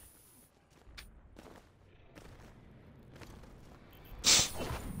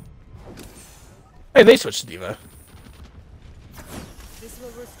 Hey, they switched to D.Va. This will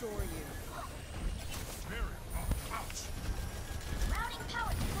restore you.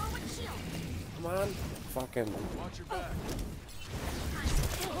 Come on. Fucking.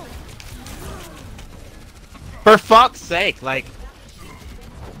 For fuck's sake, like...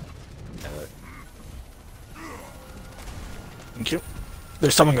 Thank you.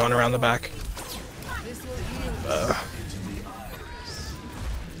 There's someone going around the back.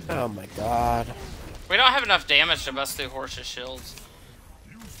 Oh my god. We don't have enough damage to bust through Horse's shields.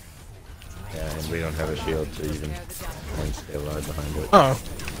 Yeah, and we don't have a shield to even stay alive behind it. Oh.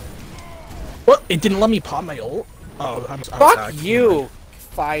 What? It didn't let me pop my ult? Oh, I'm Fuck back. you!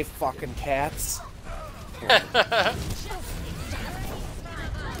 5 fucking cats. You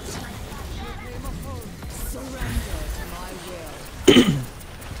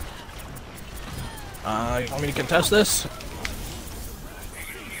want me to contest this?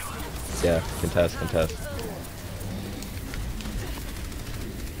 Yeah, contest.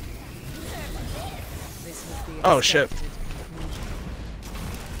 Oh shit.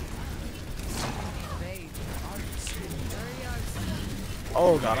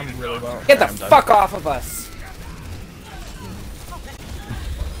 Oh god, I'm really low. Get the I'm done. fuck off of us!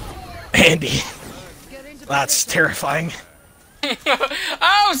 Andy. That's terrifying.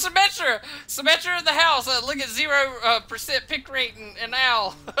 Oh, Symmetra! Symmetra in the house. Look at 0% pick rate and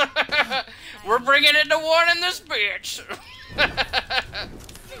Al. We're bringing it to 1 in this bitch.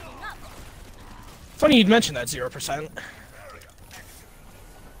 Funny you'd mention that 0%.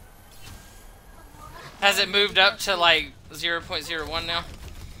 Has it moved up to like 0.01 now?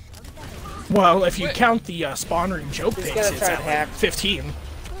 Well, if you count the spawn room joke He's picks, gonna it's try at to like hack. 15.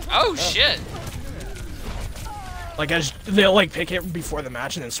 Oh shit! Like, as they'll like pick it before the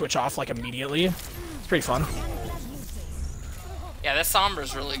match and then switch off like immediately. It's pretty fun. Yeah, this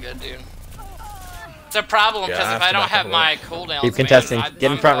Sombra's really good, dude. It's a problem because Yeah, if I don't after have that my cooldowns, Keep contesting. man,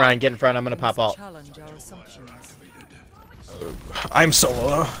 Get in front, Ryan. Get in front. I'm gonna pop alt. Challenge our assumptions. I'm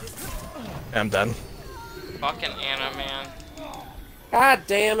solo though. I'm done. Fucking Anna, man. God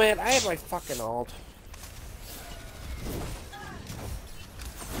damn it, I have my fucking ult.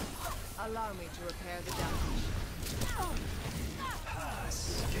 Allow me to repair the damage.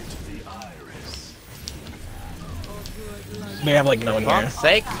 They have like no one here. Fuck's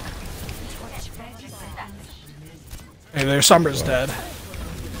sake. Hey, their Sombra's dead.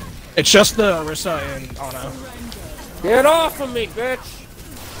 It's just the Orisa and Ana. Get off of me, bitch!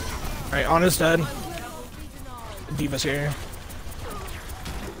 Alright, Ana's dead. D.Va's here.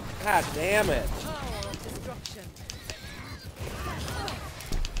 God damn it.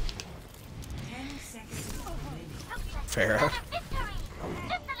 Farah.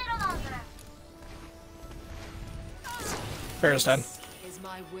 Farah's dead. Is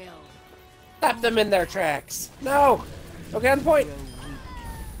my will. Stop them in their tracks. No! Okay, on point.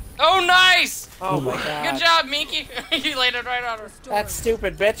 Oh, nice! Oh my god. Good job, Minky. You laid it right on her. That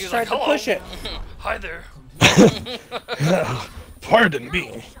stupid bitch He was tried like, to push it. Hi there. Pardon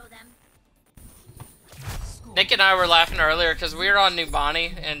me. Nick and I were laughing earlier because we were on New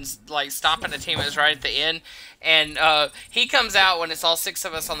Bonnie and like stopping the team. It was right at the end, and he comes out when it's all 6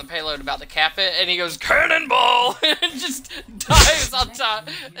 of us on the payload about to cap it, and he goes cannonball and just dives on top.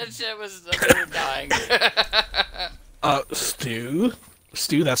 That shit was we were dying.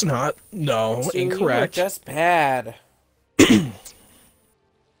 Stu, that's not. No, Stu, you were incorrect. just bad. He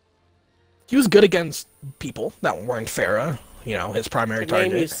was good against people that weren't Farah. You know, his primary The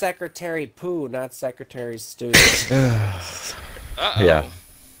name target. is Secretary Pooh, not Secretary Stu. Uh-oh. Yeah.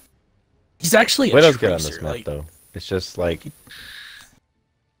 He's actually a Widow's good on tracer, this map, like- though. It's just like, Am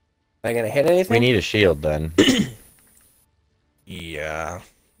I gonna hit anything? we need a shield then. Yeah.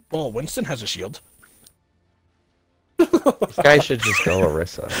 Well, Winston has a shield. This guy should just go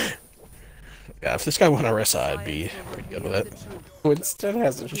Orisa. Yeah, if this guy won Orisa, I'd be pretty good with it. Winston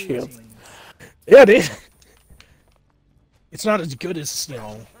has a shield. Yeah, dude. It's not as good as, you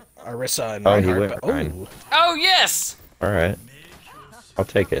know, Orisa and Oh, he Reinhardt, went but Rein. Oh yes. Alright. I'll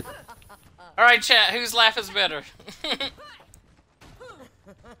take it. All right, chat. Whose laugh is better?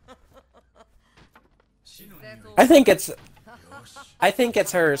 I think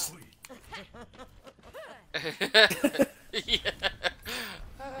it's hers.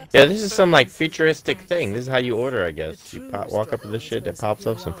 Yeah, this is some like futuristic thing. This is how you order, I guess. You walk up to this shit that pops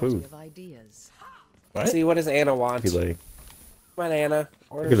up some food. What? See, what does Anna want? Be like, Come on, Anna.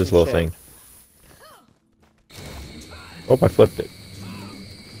 Order look at this some little shit. thing. Oh, I flipped it.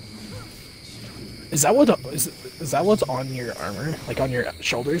 Is that what is that what's on your armor? Like on your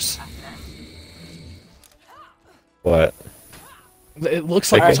shoulders? What? It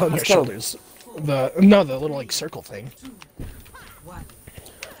looks like Okay. it's on your Let's go. shoulders. The little like circle thing.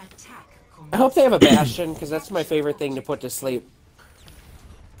 I hope they have a bastion, because that's my favorite thing to put to sleep.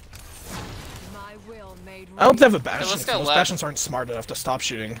 My will made I hope they have a let's bastion. go Most left. bastions aren't smart enough to stop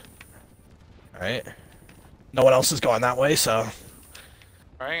shooting. Alright. No one else is going that way, so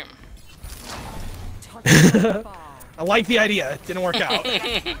Right. I like the idea. It didn't work out.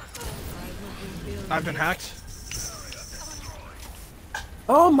 I've been hacked.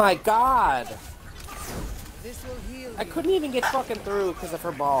 Oh my god! This will heal I couldn't even get fucking through because of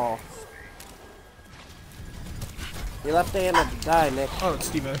her ball. You left Anna to die, Nick. Oh, it's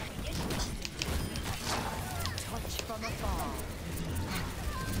Steven.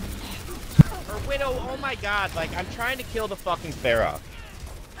 Her Widow, oh my god, like, I'm trying to kill the fucking Pharah.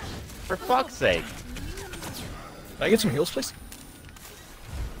 For fuck's sake. Did I get some heals, please?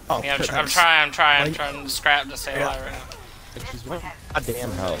 Oh, Yeah, shit, I'm thanks. trying to scrap to stay alive right now. She's one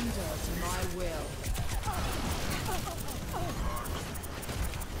goddamn health. my will.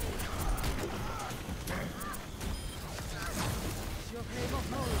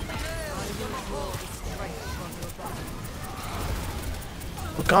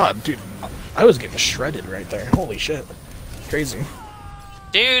 Oh god, dude. I was getting shredded right there. Holy shit. Crazy.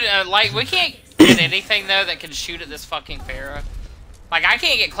 Dude, like, we can't get anything, though, that can shoot at this fucking Pharah. Like, I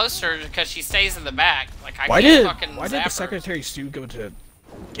can't get closer because she stays in the back. Like, I can't fucking why did zap the her. Secretary Stu go to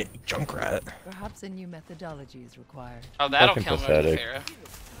get Junkrat? Perhaps a new methodology is required. Oh, that'll Fucking kill me with the pathetic. Pharah.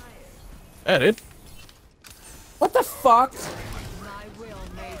 Yeah, dude. What the fuck? My will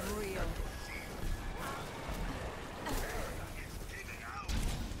made real.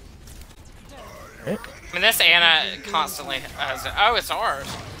 Right? I mean, this Anna constantly has... Oh, it's ours.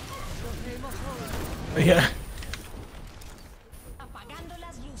 Yeah.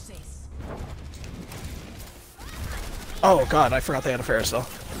 Oh god, I forgot they had a Ferris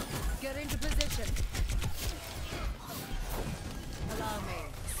Get into position. Allow me.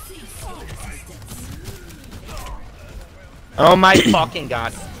 Oh my fucking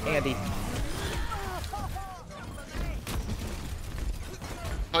god. Andy.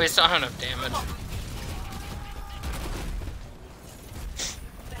 Oh, we still have enough damage.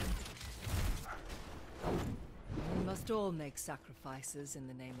 We must all make sacrifices in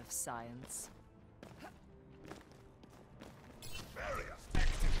the name of science.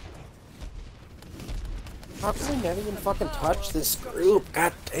 How can we never even fucking touch this group?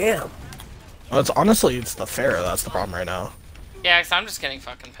 God damn. Well, it's the Farah that's the problem right now. Yeah, because I'm just getting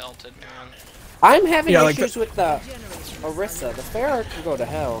fucking pelted, man. I'm having Yeah, like issues with the Orisa. The Farah can go to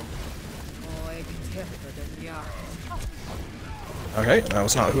hell. Okay, that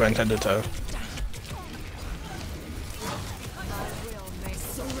was not who I intended to.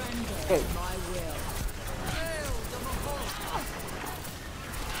 Hey,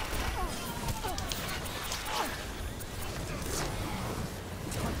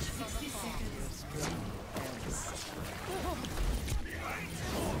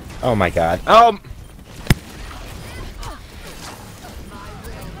 Oh my god. Oh!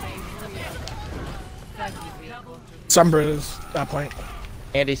 Sombra is that point.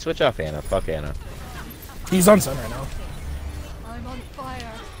 Andy, switch off Anna. Fuck Anna. He's on sun right now. I'm on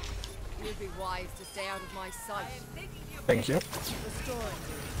fire. You'd be wise to stay out of my sight. Thank you.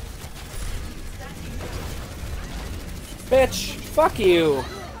 Bitch, fuck you.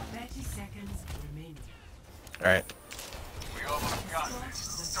 30 seconds remaining. Alright. We almost got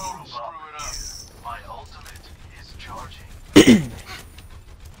this. Don't screw it up. My ultimate is charging.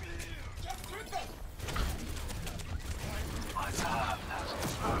 My path has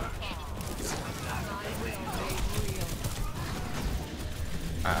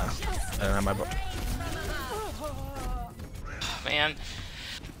I don't have my book. Man.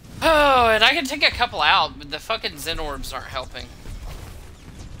 Oh, and I can take a couple out, but the fucking Zen orbs aren't helping.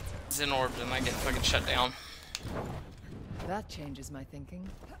 Zen orbs and I get fucking shut down. That changes my thinking.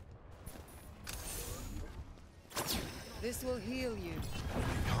 This will heal you.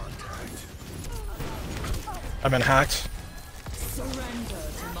 I've been hacked. Surrender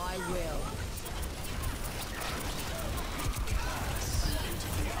to my will.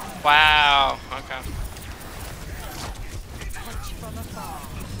 Wow. Okay. Touch from afar.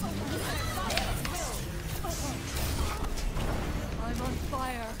 I'm on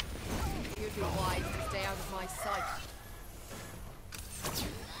fire. You'd be wise to stay out of my sight.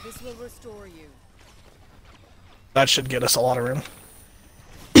 This will restore you. That should get us a lot of room.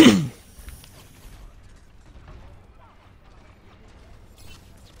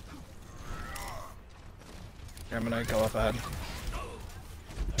 I'm gonna go up ahead.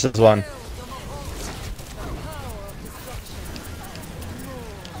 This is one.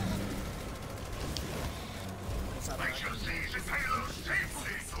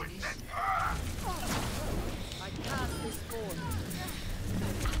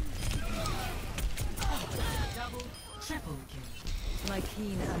 Triple kill. My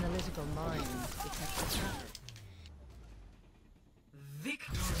keen analytical mind detects a trap.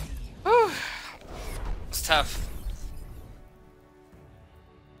 Victory. It's tough.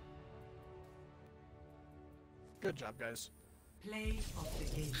 Good job, guys. Play of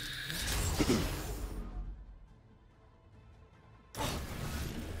the game.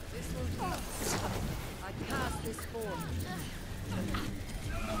 This will do. I cast this form.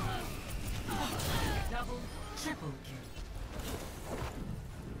 Double, triple kill.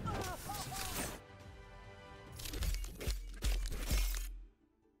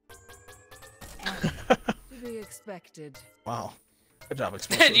 To be expected. Wow. Good job, Did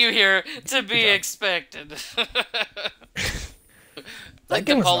explosive. you hear? To be expected. Like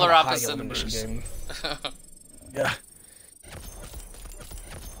the game was polar not a high opposite of elimination Bruce. game. Yeah.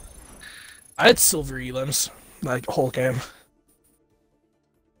 I had silver elims, like whole game.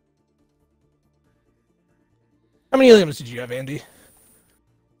 How many elims did you have, Andy?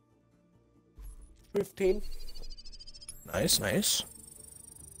 15. Nice, nice.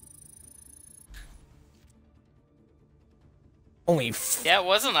 Only Yeah, it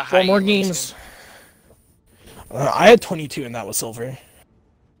wasn't a high. four more elimination. games. I had 22 and that was silver.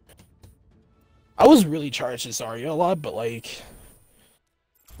 I was really charged as Zarya a lot, but like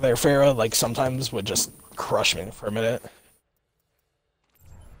their Pharah like sometimes would just crush me for a minute.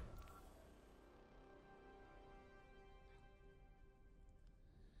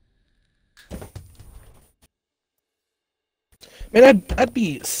 Man, I'd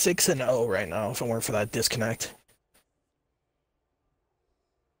be 6-0 right now if it weren't for that disconnect.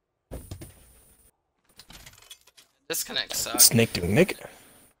 Disconnect sucks. It's Nick, dude. Nick,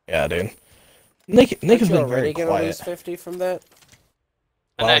 yeah, dude. Nick has Aren't you been already very gonna quiet. lose 50 from that?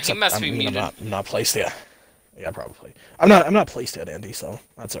 I know, he except must be muted. I'm not placed yet. Yeah, probably. I'm not placed yet, Andy. So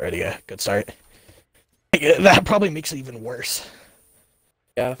that's already a good start. That probably makes it even worse.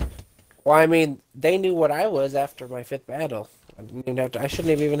 Yeah. Well, I mean, they knew what I was after my 5th battle. I didn't even have to. I shouldn't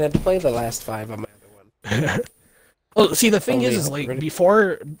have even had to play the last 5 on my other one. Well, see, the thing Only is like already-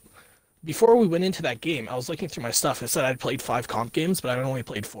 before we went into that game, I was looking through my stuff. It said I'd played 5 comp games, but I only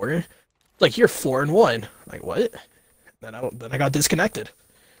played 4. Like you're 4-1. Like what? Then I got disconnected.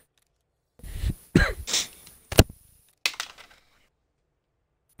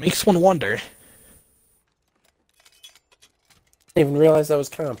 Makes one wonder. Didn't even realize that was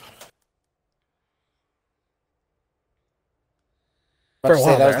comp. For a Say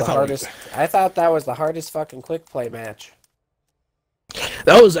while that there, was the hardest. I thought that was the hardest fucking quick play match.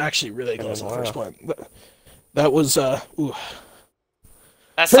 That was actually really close Oh, on the first wow. one. That was ooh.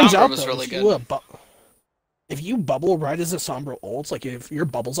 That Turns Sombra out was though, really if good. you, if you bubble right as a Sombra ults, like if your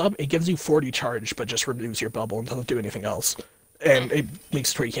bubble's up, it gives you 40 charge, but just removes your bubble and doesn't do anything else. and it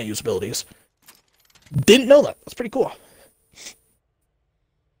makes it where you can't use abilities. Didn't know that. That's pretty cool.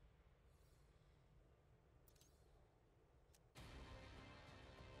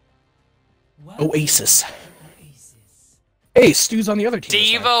 Oasis. Hey, Stu's on the other team.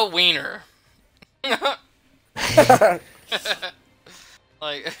 Diva Wiener.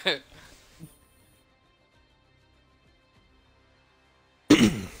 Like.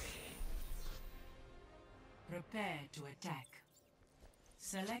 Prepare to attack.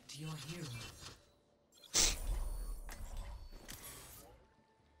 Select your hero.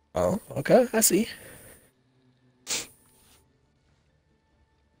 Oh, okay, I see.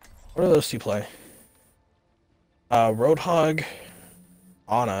 What do those two play? Roadhog,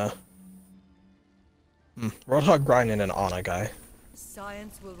 Ana. Roadhog, grinding an Ana guy.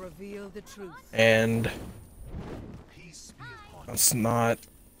 Science will reveal the truth. And that's not.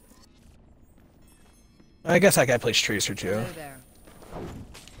 I guess that guy plays Tracer too. Hello there.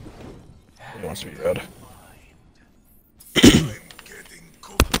 He wants to be good.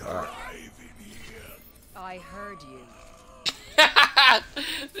 I heard you.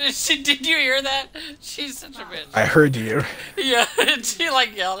 Did you hear that? She's such a bitch. I heard you. Yeah, she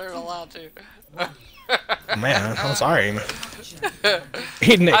like yelled her aloud too. Man, I'm sorry.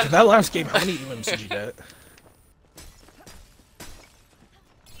 Hey Nick, that last game, how many elims did you get?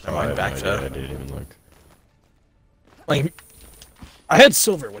 I'm back to. I didn't even look. Like, I had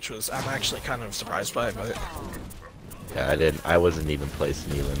silver, which was I'm actually kind of surprised by, but Yeah, I wasn't even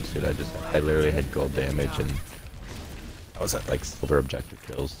placing elims, dude. I literally had gold damage and I was at like silver objective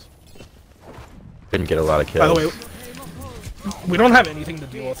kills. Didn't get a lot of kills. By the way, we don't have anything to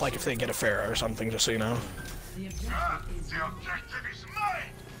deal with, like if they get a Pharah or something, just so you know. The objective is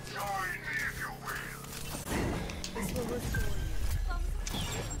mine. Join me if you will.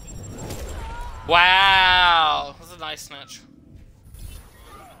 Wow, that was a nice snatch.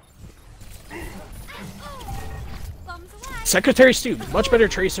 Secretary Stu, much better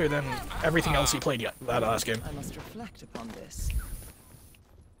Tracer than everything else he played yet that last game. I must reflect upon this.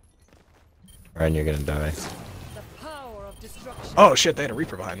 Ryan, you're gonna die. The power of destruction. Oh shit, they had a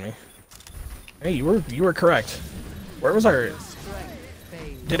Reaper behind me. Hey, you were correct. Where was our?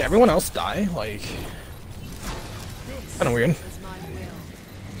 Did everyone else die? Like, kind of weird.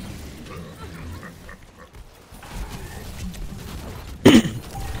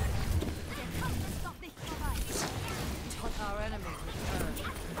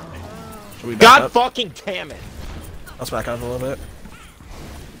 Should we back God up? fucking damn it! Let's back up a little bit.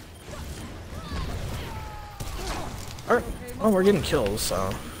 Alright. Well, we're getting kills,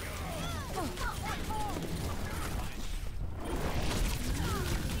 so.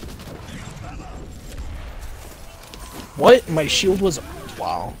 What? My shield was.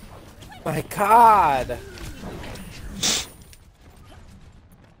 Wow. My God. Get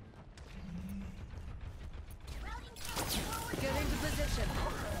into position.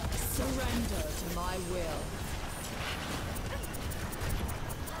 Surrender to my will.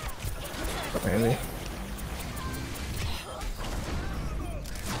 Maybe.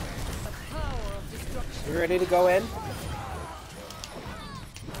 The power of destruction. You ready to go in?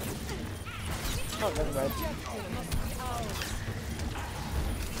 Oh, never mind.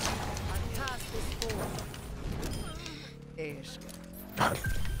 Hello.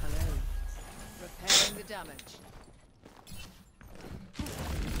 Repairing the damage.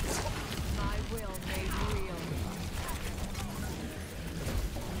 My will made real.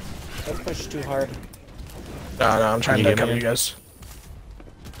 Don't push too hard. No, I'm trying to cover you guys.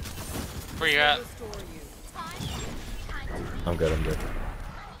 Where you at? I'm good, I'm good.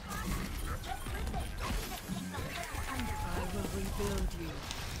 I will rebuild you.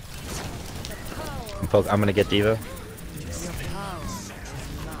 The power I'm gonna get Diva. of your power is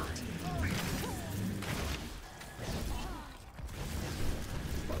mine.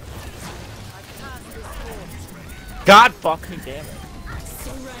 I cast this forth. God fucking damn it!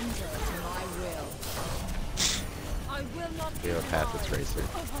 Surrender to my will. I will not be Diva passed its Tracer.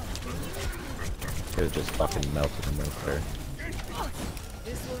 It was just fucking melted him right there.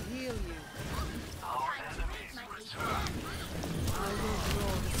 This will heal you. I will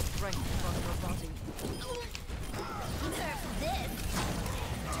draw the strength from your body.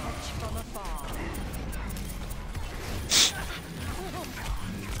 Touch from afar.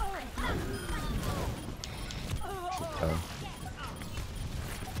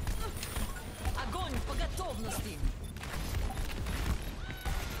 Огонь по готовности.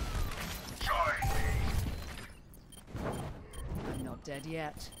 I'm not dead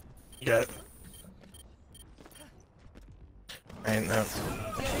yet. Yeah. Right now.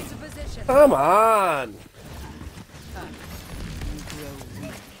 Get into position. Come on.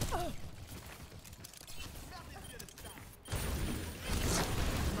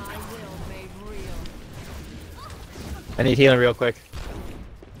 I need healing real quick.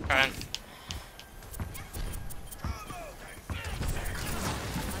 Okay.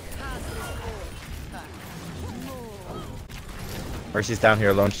 Mercy's down here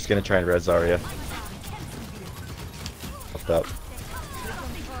alone. She's gonna try and res Zarya. Fucked up.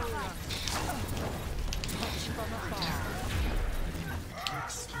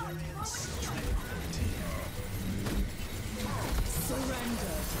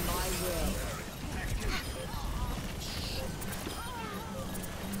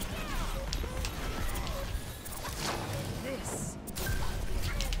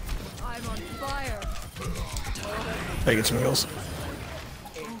 I'm on fire. I get some heals.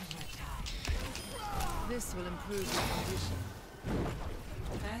 This will improve your condition.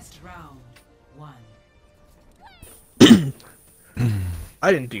 First round, 1.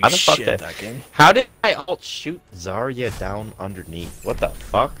 I didn't do How the fuck shit that- that game. How did I ult shoot Zarya down underneath? What the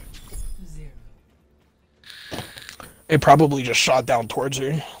fuck? 0. It probably just shot down towards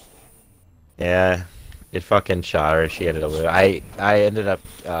her. Yeah, it fucking shot her. She ended up. I ended up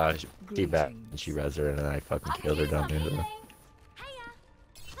deback and she res her and then I fucking killed her down there.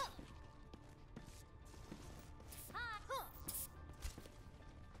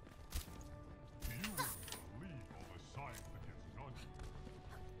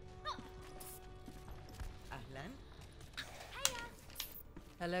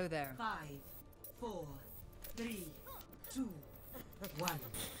 Hello there. 5, 4, 3, 2, 1.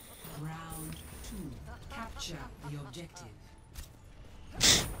 Round 2. Capture the objective.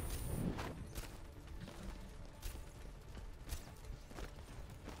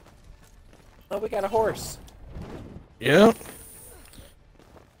 Oh, we got a horse. Yeah.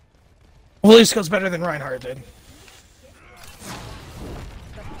 Well, at least goes better than Reinhardt did.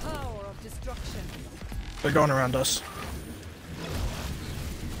 The power of destruction. They're going around us.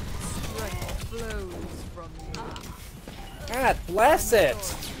 Strength flows from you. God bless it.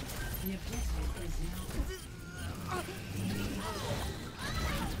 The objective is now.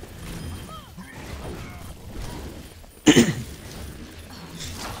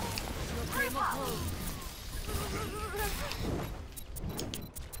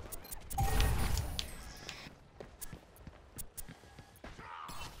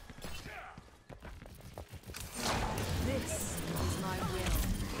 This is my will.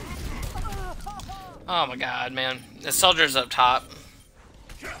 Oh my god, man. The soldier's up top.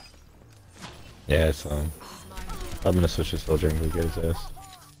 Yeah, it's I'm gonna switch to soldier and go get his ass.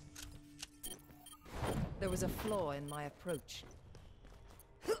 There was a flaw in my approach.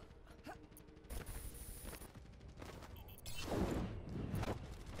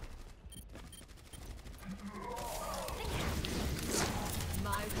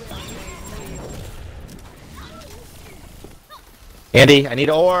 My will made real. Andy, I need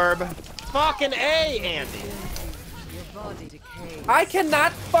an orb. Fucking A, Andy. Your body decays. I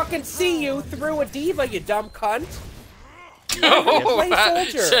cannot fucking see you through a diva, you dumb cunt. Oh, play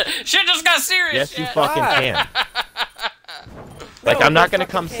soldier. Shit just got serious. Yes, you shit. fucking can. Like, No, I'm not you gonna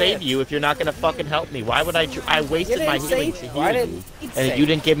fucking come save can't. you if you're not gonna fucking help me. Why would I? I wasted You my didn't healing save to me. heal I you, didn't need and save. you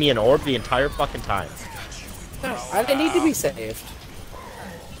didn't give me an orb the entire fucking time. No, I didn't need to be saved.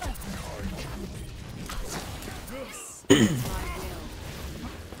 This is my will.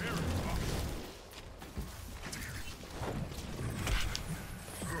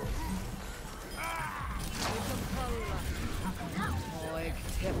 Moig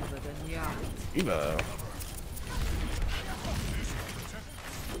tempered and young. Eva.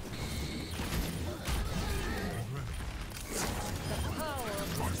 The power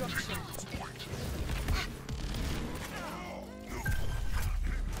of destruction.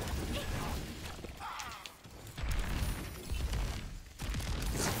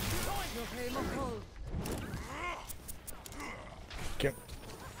 Your pay my call. Okay.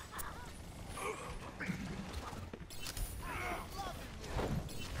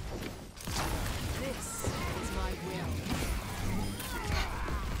 This is my will.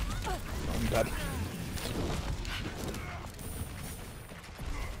 I'm dead.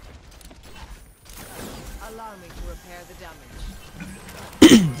 Allow me to repair the damage.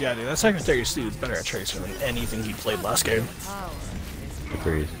 Yeah, dude, that Secretary Stu is better at Tracer than anything he played last game. Power is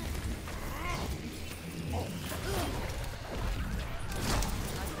Agreed. I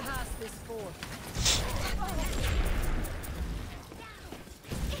pass this forth.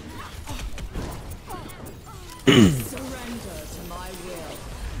 Surrender to my will.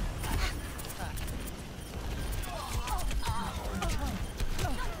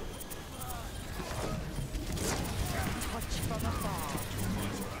 Touch from afar.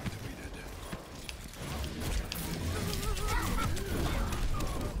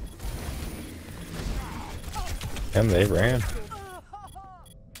 And they ran.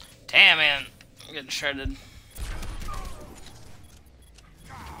 Damn, man. I'm getting shredded.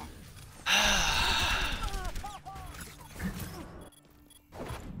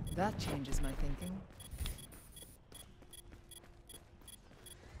 That changes my thinking.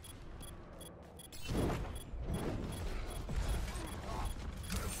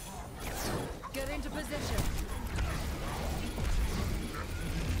 Get into position.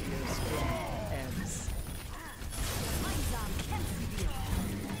 Ends.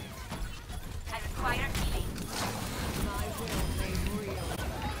 I require healing. My will made real.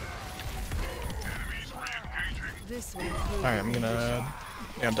 This will include Alright, I'm gonna...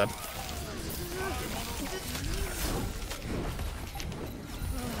 Yeah, I'm done.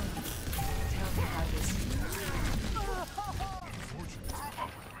 tell me how this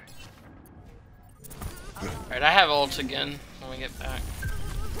Alright, I have ult again when we get back.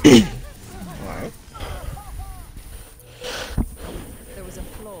 Alright. There was a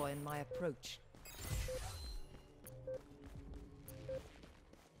flaw in my approach.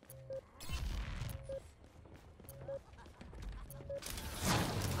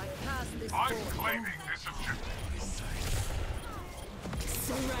 I cast this I'm forth. claiming this objective.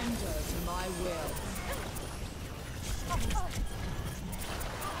 Surrender to my will.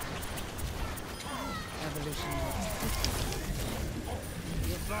 Evolution.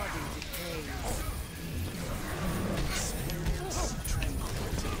 Your body decays.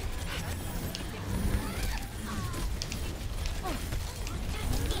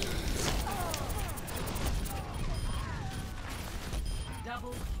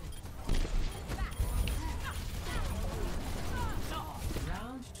 Double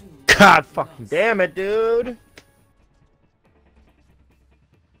round 2. God fucking damn it, dude.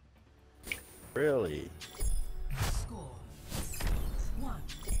 Really? Score 1-1.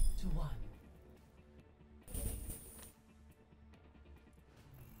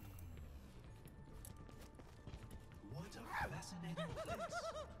 What a fascinating place.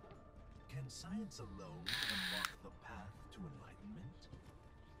 Can science alone unlock the path to enlightenment?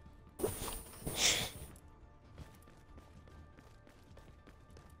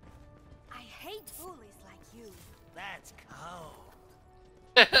 I hate foolies like you. That's cold.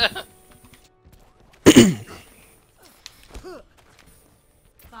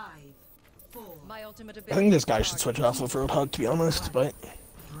 5, 4. My ultimate I ability. think this guy should switch off of Roadhog, to be honest, but...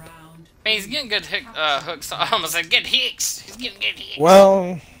 Round. I mean, he's getting good hooks. I almost said good hicks. He's getting good hicks.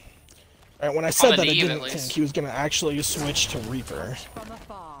 Well... Alright, when I said the that, I Eve, at didn't least. think he was gonna actually switch to Reaper. From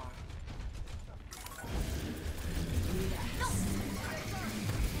afar.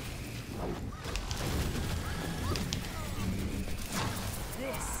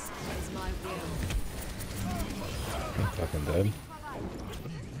 This is my will. I'm fucking dead.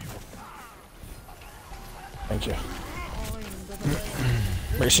 Thank you.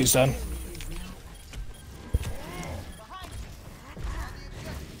 Mercy's done.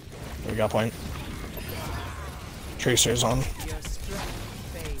 We got point. Tracer's on. Your strength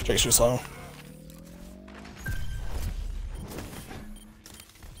fades. Tracer's low.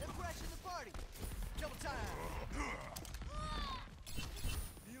 Crash in the party. Double time.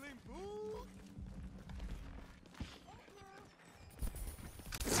 Healing fool.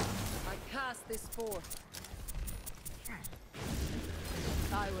 I cast this forth.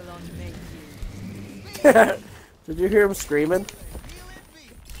 I will unmake you. Did you hear him screaming?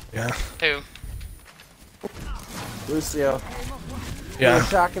 Yeah. Who? Lucio. You Yeah. were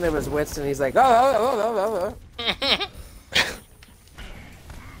shocking him his wits, and he's like, oh.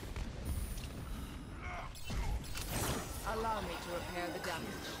 Allow me to repair the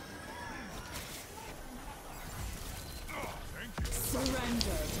damage.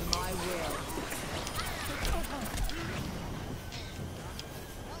 Surrender to my will.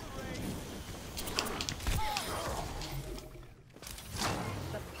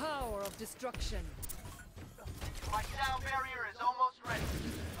 The power of destruction. My sound barrier is almost ready.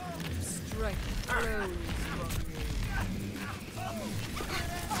 Strength flows from you.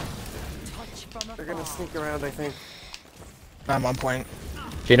 Touch from afar. They're gonna sneak around, I think. I'm on point.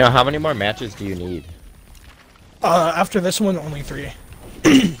 Gino, how many more matches do you need? After this one, only 3.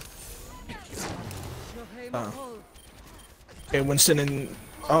 Okay, Winston and...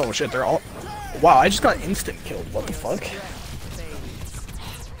 Oh shit, they're all... Wow, I just got instant killed. What the fuck?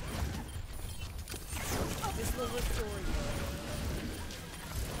 This will restore you.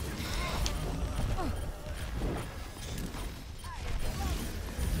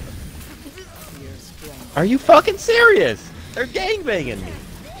 Your strength. Are you fucking serious? They're gangbanging me.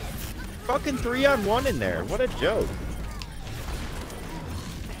 Fucking 3-on-1 in there. What a joke.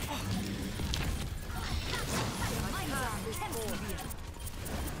 I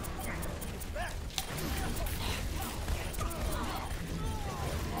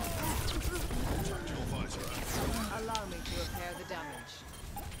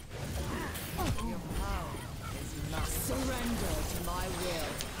Surrender to my will.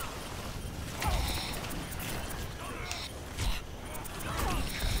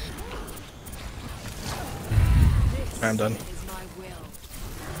 I'm done. Is my will.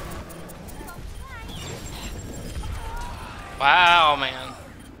 Wow, man.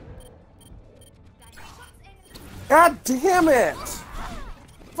 God damn it!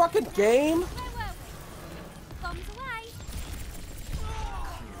 Fucking game! Bombs away.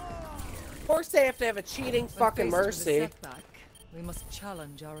 Of course they have to have a cheating When fucking faced with a Mercy. setback, we must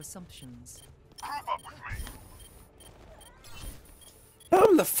challenge our assumptions. Group up with me.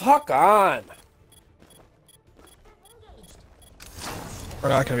 Come the fuck on! We're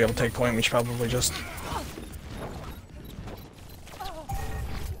not gonna be able to take point. We should probably just.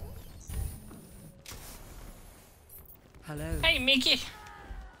 Hello. Hey, Mickey.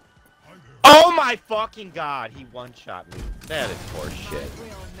 Oh my fucking god, he one-shot me. That is horse shit. My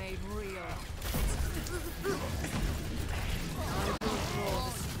will made real. I will draw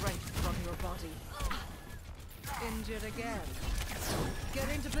the strength from your body. Injured again. Get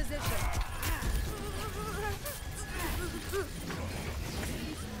into position.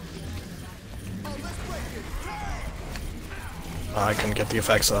 I couldn't get the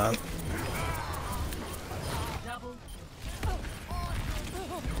effects of that.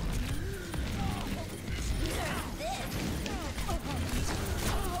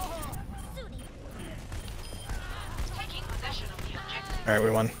 Taking possession of the objective. Alright, we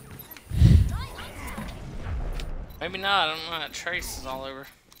won. Maybe not. I don't know. That Trace is all over.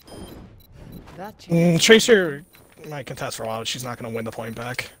 That Tracer might contest for a while. She's not gonna win the point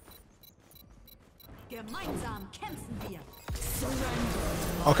back. Gemeinsam kämpfen wir.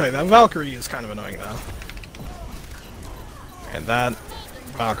 Okay, that Valkyrie is kind of annoying though. And that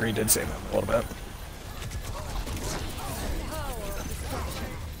Valkyrie did save him a little bit.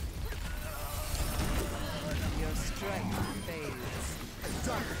 Your strength fades.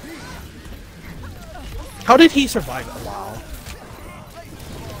 How did he survive that? Wow.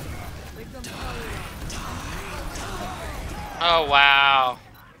 Oh, wow.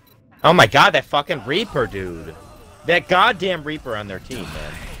 Oh my god, that fucking Reaper, dude. That goddamn Reaper on their team,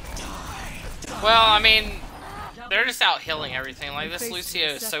 man. Well, I mean, they're just out healing everything. Like, this Lucio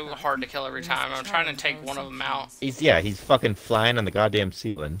is so hard to kill every time. I'm trying to take one of them out. He's fucking flying on the goddamn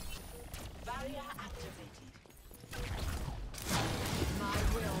ceiling.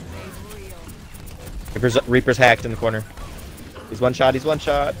 Reaper's hacked in the corner. He's one shot,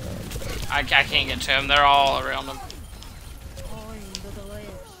 I can't get to him. They're all around him.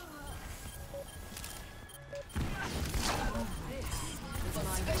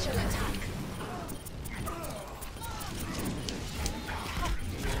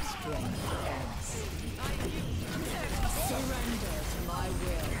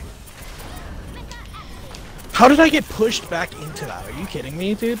 How did I get pushed back into that? Are you kidding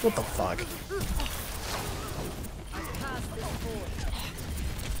me, dude? What the fuck?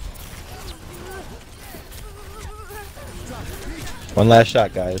 One last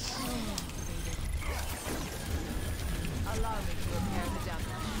shot, guys.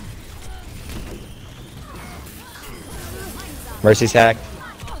 Mercy's hacked.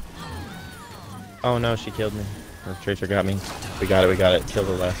 Oh no, she killed me. Or Tracer got me. We got it. Kill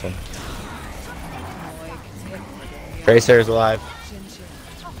the last one. Tracer is alive.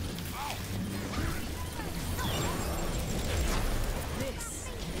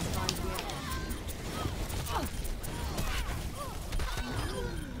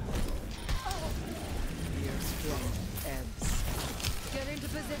 Get into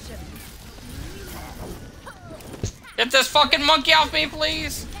position. Get this fucking monkey off me,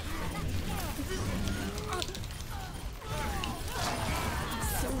 please!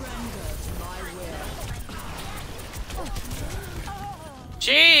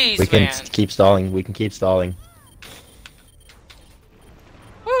 Jeez, We can man. keep stalling. We can keep stalling.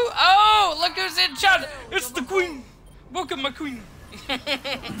 Woo! Oh, look who's in chat! It's the queen! Welcome, my queen!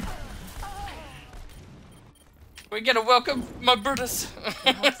 We gotta welcome my Brutus.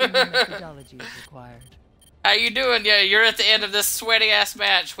 Methodology is required. How you doing? Yeah, you're at the end of this sweaty ass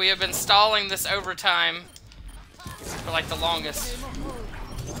match. We have been stalling this overtime for like the longest.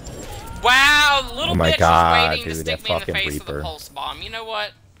 Wow, the little Oh my bitch God, was waiting to dude, stick that me in the fucking face with Reaper. a pulse bomb. You know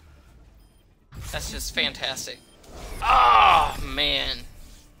what? That's just fantastic. Oh man.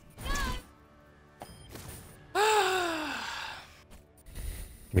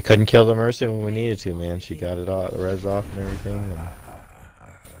 We couldn't kill the Mercy when we needed to, man. She got it all, the res off and everything. And...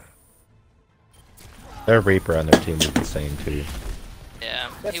 Their Reaper on their team was insane too. Yeah,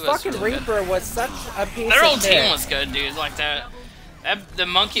 That he was fucking really good. Reaper was such a piece Their of whole team shit. was good, dude. Like that the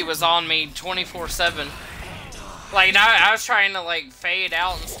monkey was on me 24/7. Like, I was trying to, like, fade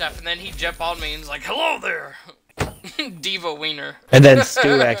out and stuff, and then he'd jump on me and he's like, hello there! Diva wiener. And then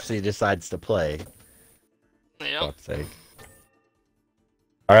Stu actually decides to play. Yep. Fuck's sake.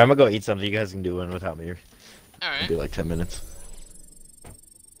 Alright, I'm gonna go eat something. You guys can do one without me. Alright. Do like 10 minutes.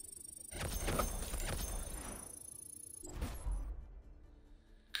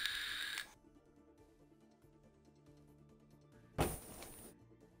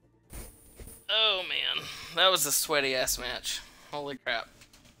 Oh, man. That was a sweaty-ass match. Holy crap.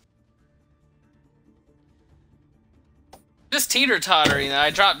 Just teeter-totter, you know. I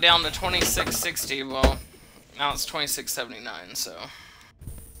dropped down to 2660. Well, now it's 2679, so...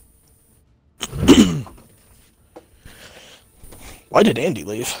 Why did Andy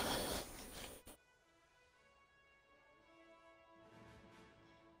leave?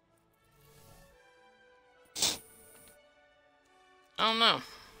 I don't know.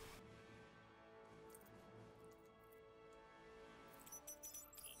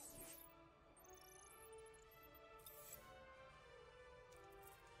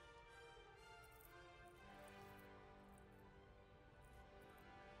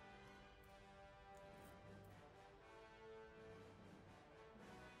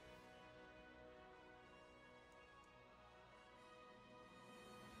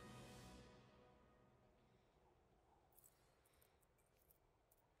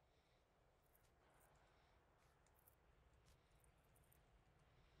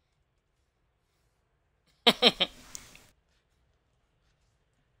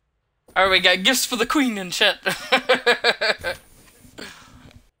 Alright, we got gifts for the queen and shit.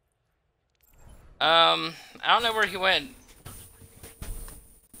 I don't know where he went.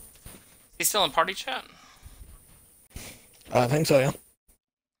 He's still in party chat? I think so, yeah.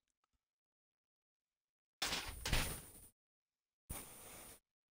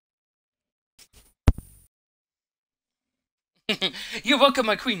 You're welcome,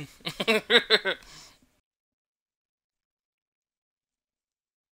 my queen.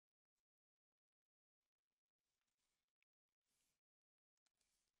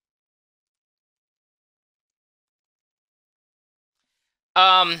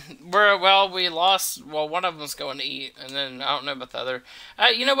 we lost, well, one of them's going to eat, and then I don't know about the other.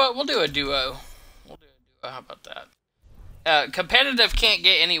 You know what, we'll do a duo. How about that? Competitive can't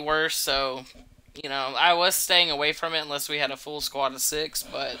get any worse, so, you know, I was staying away from it unless we had a full squad of 6,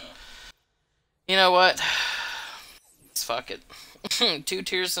 but, you know what? Let's fuck it. 2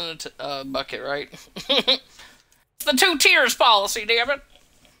 tiers in a bucket, right? It's the 2 tiers policy, damn it!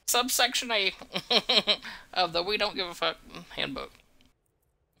 Subsection A of the We Don't Give a Fuck handbook.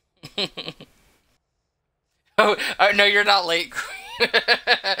 Oh, no, you're not late.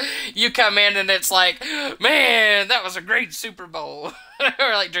 You come in and it's like, man, that was a great Super Bowl.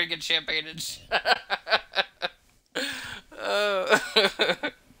 Or like drinking champagne and shit.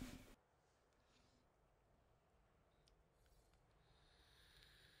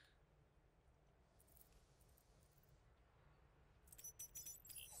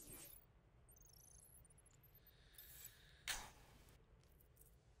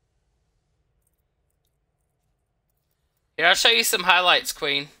 Yeah, I'll show you some highlights,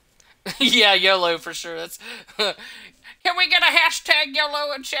 Queen. Yeah, YOLO for sure. That's. Can we get a hashtag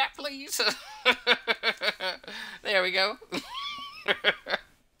YOLO in chat, please? There we go.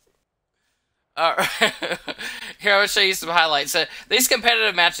 Alright. Here, I'll show you some highlights. These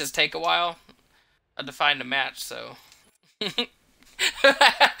competitive matches take a while to find a match, so.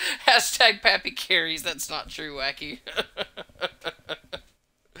 Hashtag Pappy carries. That's not true, Wacky.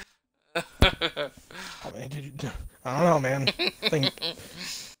 I don't know, man.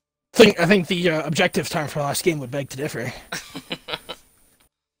 I think the objective time for the last game would beg to differ.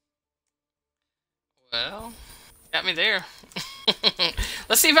 Well, got me there.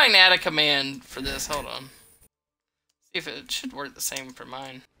 Let's see if I can add a command for this. Hold on. See if it should work the same for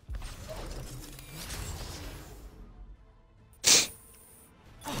mine.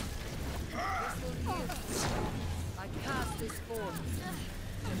 I cast this form.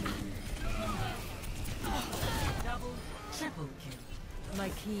 Double, triple kill. My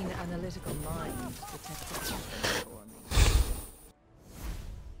keen analytical mind detects the pattern for me.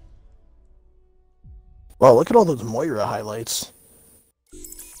 Wow, look at all those Moira highlights.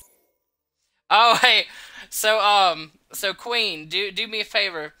 Oh, hey. So Queen, do me a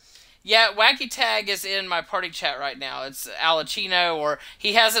favor. Yeah, Wacky Tag is in my party chat right now. It's Alachino, or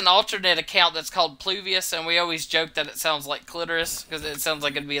he has an alternate account that's called Pluvius, and we always joke that it sounds like clitoris, because it sounds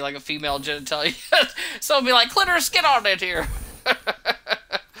like it'd be like a female genitalia. So it'll be like, clitoris, get on it here.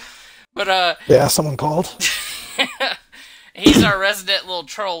 But, yeah, someone called. He's our resident little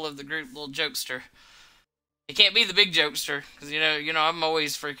troll of the group, little jokester. You can't be the big jokester, because, you know, I'm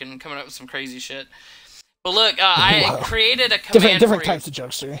always freaking coming up with some crazy shit. But look, I Wow. created a command Different for you. types of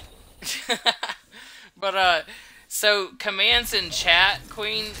jokester. But, so, commands in chat,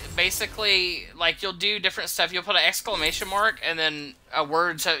 Queen, basically, like, you'll do different stuff. You'll put an exclamation mark and then a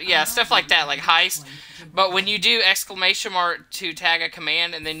word, so, yeah, stuff like that, like heist. But when you do exclamation mark to tag a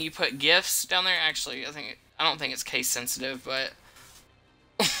command and then you put GIFs down there, actually, I don't think it's case sensitive, but...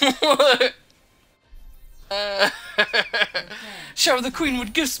 shower the Queen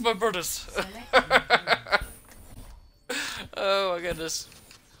with gifts, my brothers. Oh my goodness.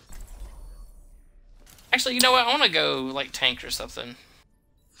 Actually, you know what? I want to go, like, tank or something.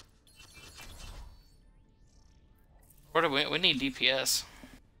 Where do we need DPS?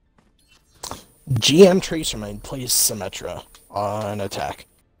 GM Tracerman plays Symmetra on attack.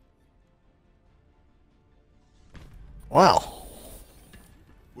 Wow.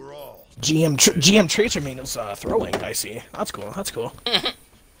 We're all GM Tracerman is throwing, I see. That's cool, that's cool. All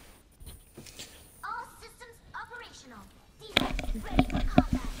systems operational. Defense ready for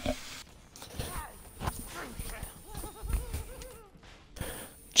combat.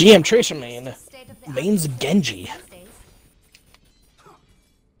 GM Tracerman State of the mains Genji. days.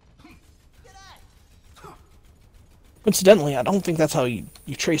 Coincidentally, I don't think that's how you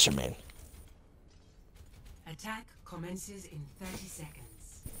Tracerman. Attack commences in 30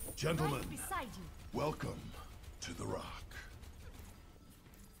 seconds. gentlemen. Right beside you. Welcome to the Rock.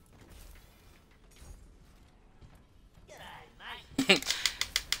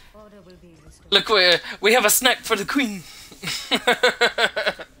 Order will be restored. Look, we have a snack for the Queen.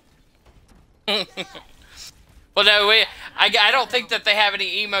 Well, no, I don't think that they have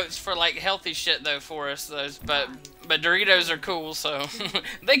any emotes for, like, healthy shit, though, for us, those, but Doritos are cool, so,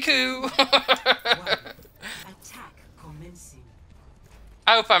 they cool. Attack commencing.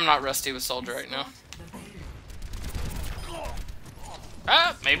 I hope I'm not rusty with Soldier right now.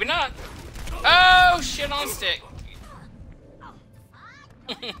 Ah, maybe not. Oh, shit on stick.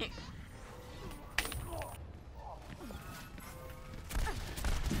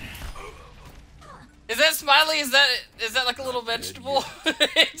 Is that Smiley? Is that like a little vegetable?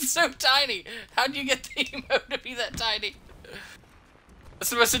 It's so tiny. How'd you get the emote to be that tiny?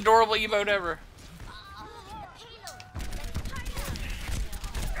 That's the most adorable emote ever.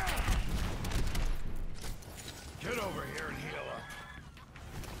 Get over here and heal up.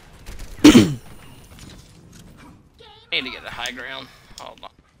 I need to get a high ground. Hold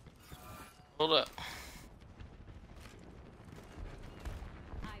on. Hold up.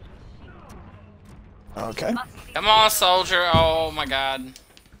 Okay. Come on, Soldier. Oh my god.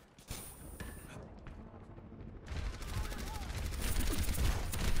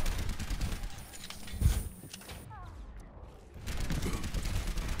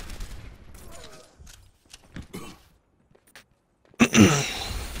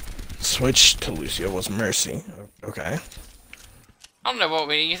 Switch to Lucio was Mercy. Okay. I don't know what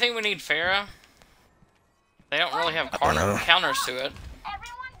we need. You think we need Pharah? They don't really have don't know. counters to it.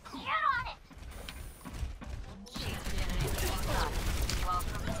 Everyone, get on it.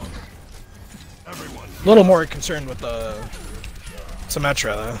 Everyone. A little more concerned with the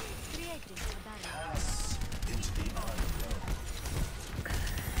Symmetra, though. Creating a battle. Into the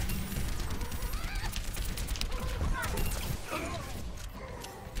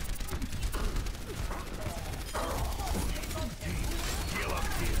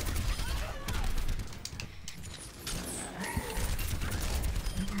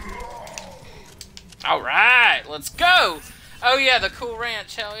Alright, let's go! Oh yeah, the cool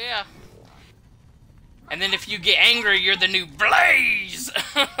ranch, hell yeah. And then if you get angry, you're the new Blaze!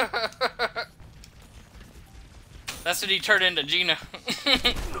 That's what he turned into, Gina.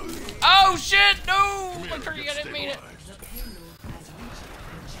 Oh shit, no! Look, I didn't mean it.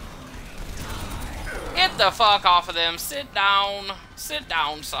 Get the fuck off of them. Sit down. Sit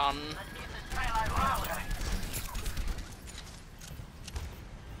down, son.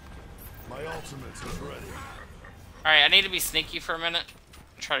 My ultimate is ready. Alright, I need to be sneaky for a minute.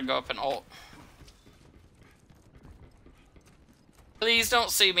 Try to go up and ult. Please don't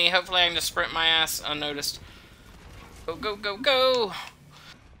see me. Hopefully I can just sprint my ass unnoticed. Go, go, go, go!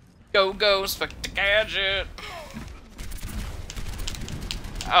 Go, go, Spectre Gadget!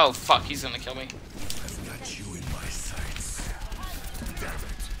 Oh, fuck, he's gonna kill me. I've got you in my sights. Damn it.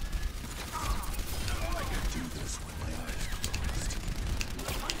 I can do this with my eyes closed.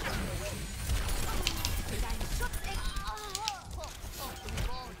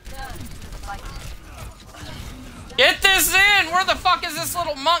 Get this in! Where the fuck is this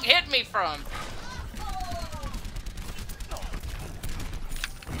little monk hit me from?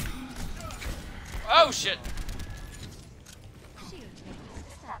 Oh shit.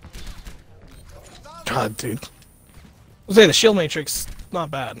 God, dude. I'll say the shield matrix, not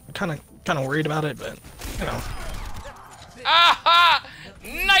bad. Kind of worried about it, but you know. Aha!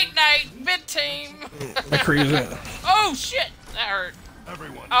 Night, mid team. McCree's Oh shit, that hurt.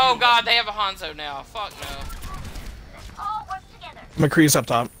 Oh god, they have a Hanzo now. Fuck no. All work together. McCree's up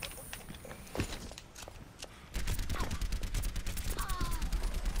top.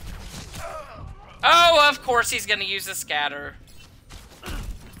 Oh, of course he's gonna use the scatter.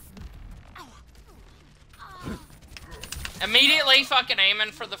 Immediately fucking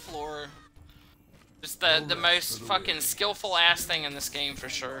aiming for the floor. Just the most fucking skillful ass thing in this game for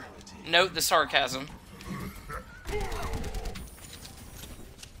sure. Note the sarcasm.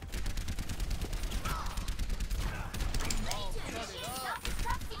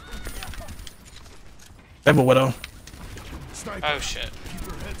 I have a Widow. Oh shit.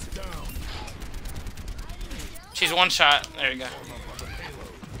 She's one shot. There you go.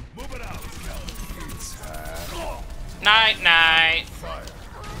 Night, night.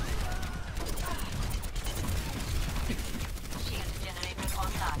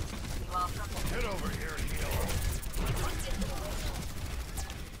 Get over here and heal.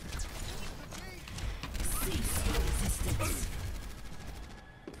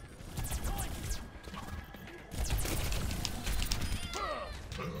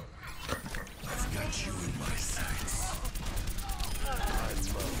 I've got you in my sights. I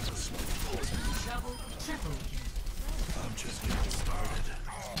love the smoke. I'm just getting started.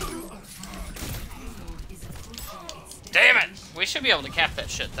 Damn it! We should be able to cap that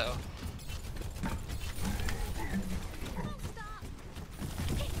shit though.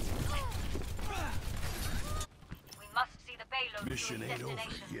 We must see the payload to Mission its ain't over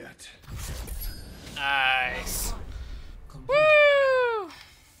destination. yet. Nice. Woo!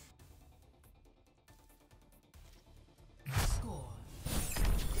 Score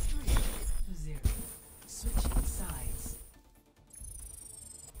 3-0. Switching sides.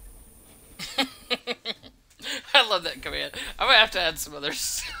 I love that command. I'm gonna have to add some other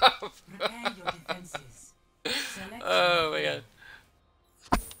stuff. Prepare your defenses. Select Oh my god.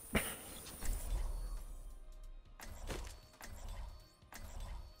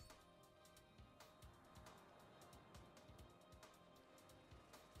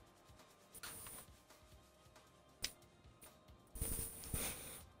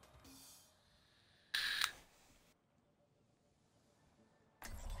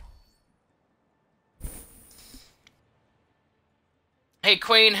 Hey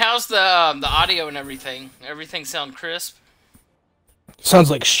Queen, how's the audio and everything? Everything sound crisp? Sounds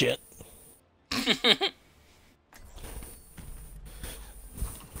like shit.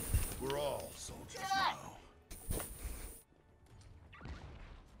 We're all soldiers now.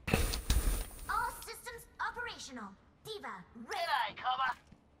 All systems operational. Diva, ready. G'day, cover.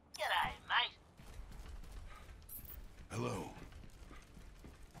 G'day, mate. Hello.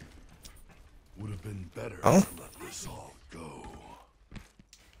 Would have been better Oh? to let this all go.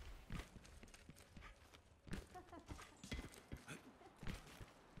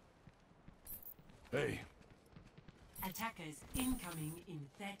 Hey, attackers incoming in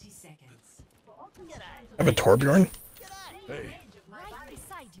 30 seconds. I have a Torbjorn. hey. Right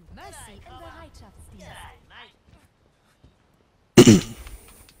beside you. Mercy and Bereitschaftsdienst. G'day, mate.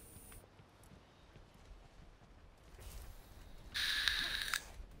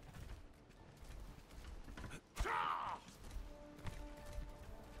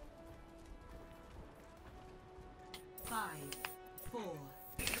 Five, 4,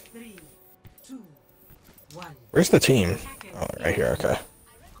 3, 2, 1. Where's the team? Oh, right here. Okay.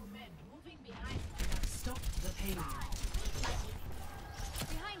 Stop the payload.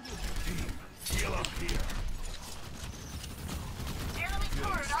 Behind you. Heal up here. Enemy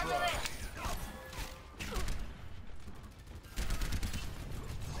turret on the left.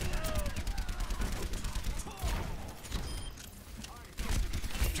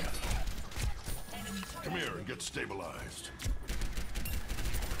 Come here and get stabilized.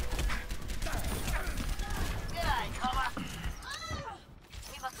 G'day, cover.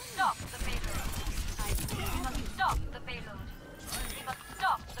 We must stop the payload. We must stop the payload. We must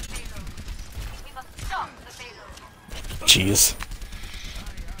stop the payload. We must stop the payload. Jeez.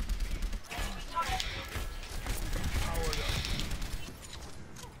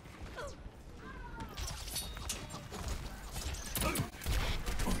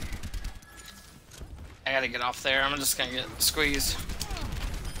 I gotta get off there. I'm just gonna get squeezed.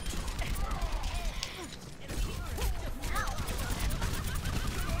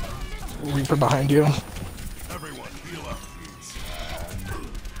 Reaper behind you. Everyone, heal up.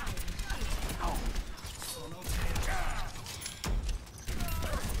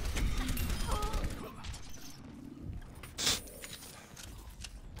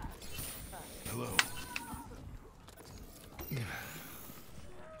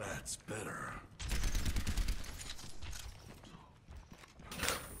 That's better.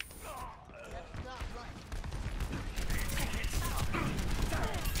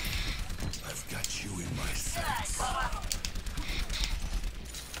 I've got you in my sights.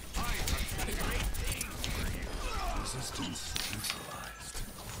 Resistance neutralized.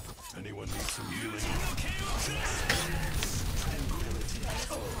 Anyone need some healing?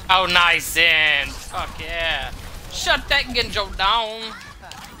 Oh, nice in. Fuck yeah. Shut that Genjo down.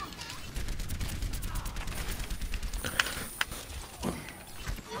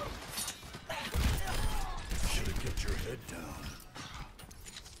 Should have kept your head down.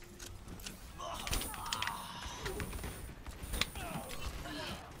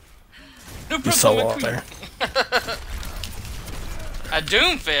 No He's so problem, out queen. there. A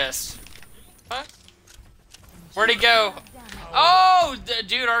Doomfist. What? Where'd he go? Oh,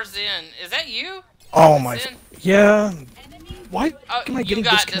 dude, our Zen. Is that you? Oh my. Zen? Yeah. Why Oh, am I you getting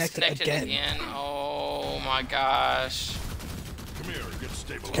got disconnected again? Oh my gosh. Come here, get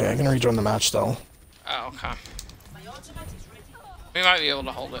stabilized. Okay, I can rejoin the match though. Oh, okay. We might be able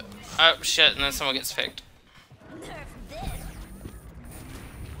to hold it. Oh shit, and then someone gets picked.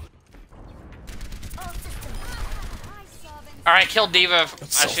 Alright, kill Diva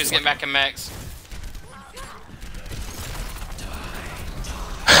as so she was getting back in mechs.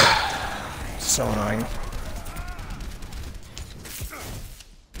 So annoying.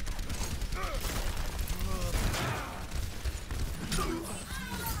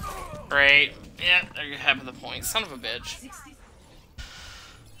 Great. Yeah, there you have the point. Son of a bitch.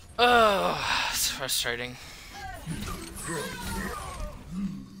 Oh, it's frustrating.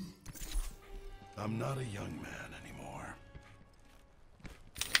 I'm not a young man anymore.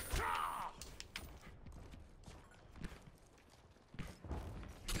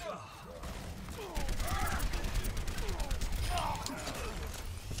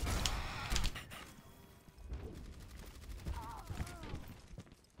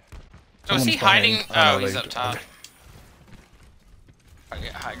 So is he Someone's hiding? behind. Oh, no, he's they- up top. I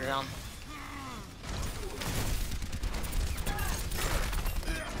get high ground.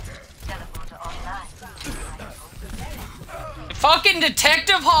 Fucking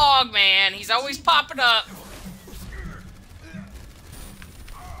Detective Hog, man! He's always popping up.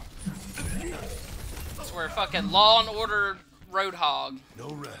 I swear, fucking Law and Order Roadhog. No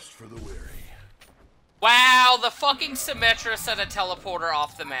rest for the weary. Wow, the fucking Symmetra set a teleporter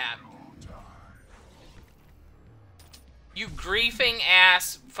off the map. You griefing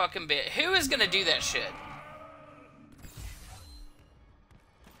ass fucking bit. Who is gonna do that shit?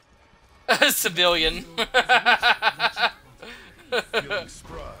 A civilian. Feeling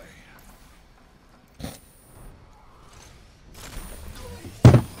spry.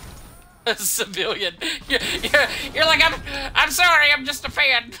 A civilian. You're like, I'm sorry, I'm just a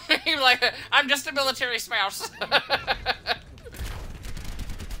fan. You're like, I'm just a military spouse.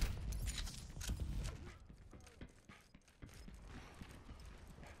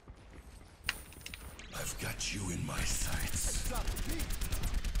 I've got you in my sights.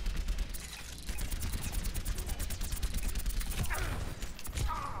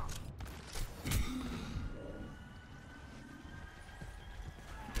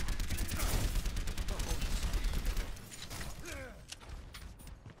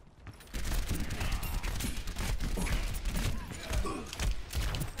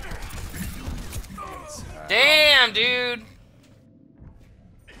 Damn, dude.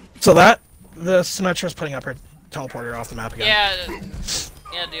 So the Symmetra's putting up her teleporter off the map again.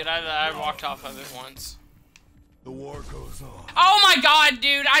 Yeah, dude, I walked off of it once. The war goes on. Oh my god,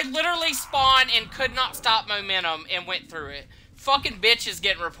 dude, I literally spawned and could not stop momentum and went through it. Fucking bitch is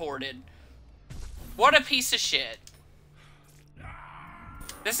getting reported. What a piece of shit.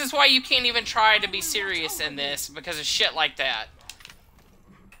 This is why you can't even try to be serious in this, because of shit like that.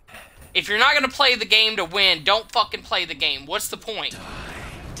 If you're not gonna play the game to win, don't fucking play the game. What's the point?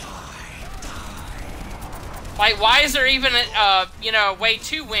 Like, why is there even a way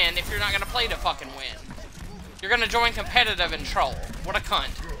to win if you're not gonna play to fucking win? You're gonna join competitive and troll. What a cunt.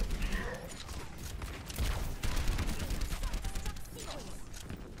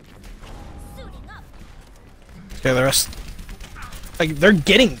 Okay, the rest, like, they're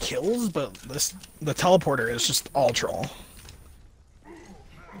getting kills, but the teleporter is just all troll.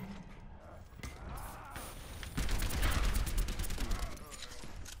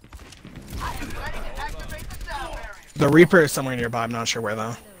 The Reaper is somewhere nearby, I'm not sure where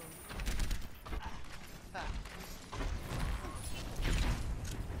though.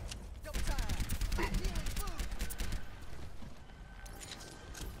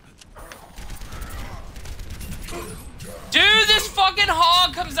 Dude, this fucking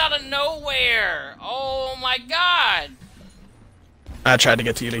hog comes out of nowhere. Oh my god. I tried to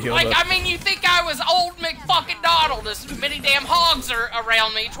get to you to heal. Like, but... I mean, you think I was old McFucking Donald? As many damn hogs are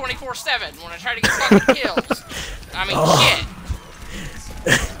around me 24/7 when I try to get fucking kills. I mean, shit.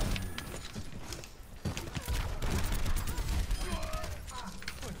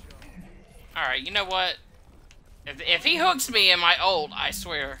 Alright, you know what? If he hooks me in my ult, I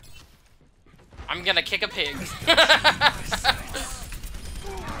swear, I'm gonna kick a pig.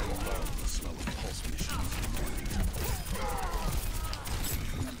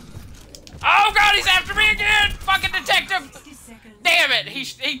 Oh god, he's after me again! Fucking detective! Damn it,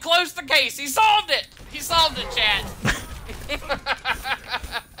 he closed the case. He solved it! He solved it, chat.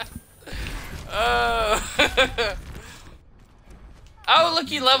 Oh,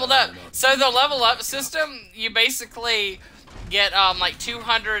 look, you leveled up. So the level up system, you basically get like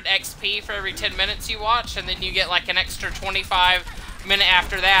 200 XP for every 10 minutes you watch, and then you get like an extra 25 minute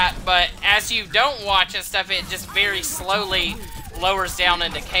after that. But as you don't watch and stuff, it just very slowly lowers down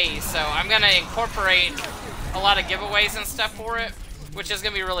into K. So I'm gonna incorporate a lot of giveaways and stuff for it, which is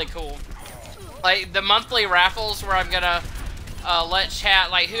gonna be really cool. Like the monthly raffles where I'm gonna let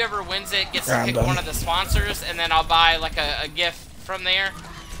chat, like whoever wins it gets to pick one of the sponsors, and then I'll buy like a gift from there.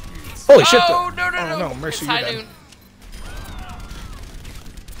 Holy shit! Oh no, Mercy, it's you're High dead. Noon.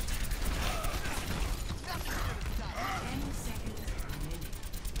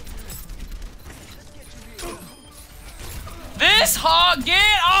 This hog,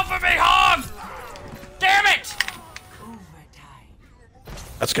 get off of me, hog! Damn it!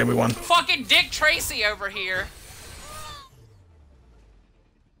 That's gonna be one. Fucking Dick Tracy over here.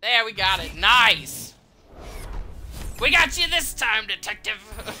 There, we got it. Nice. We got you this time, detective.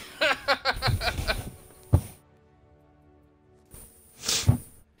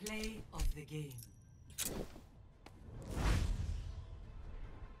 Play of the game.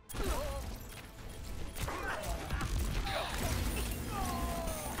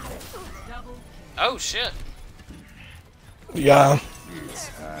 Oh shit. Yeah.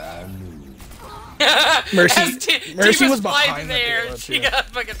 Mercy was behind the there. payload, She too. got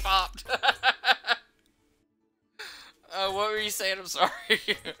fucking popped. What were you saying? I'm sorry.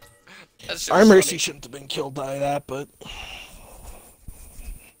 Our Mercy shouldn't have been killed by that, but I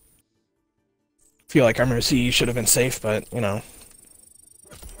feel like our Mercy should have been safe, but you know.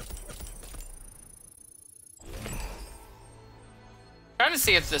 Trying to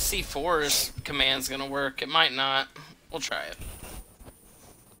see if the C4's command's gonna work. It might not. We'll try it.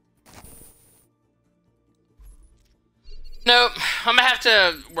 Nope. I'm gonna have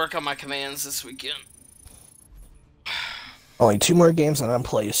to work on my commands this weekend. Only 2 more games and I'm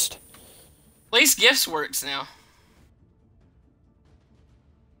placed. At least Gifts works now.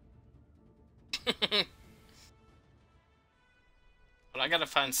 But I gotta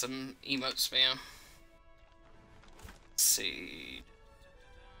find some emote spam. Let's see.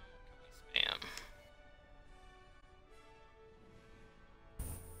 Spam.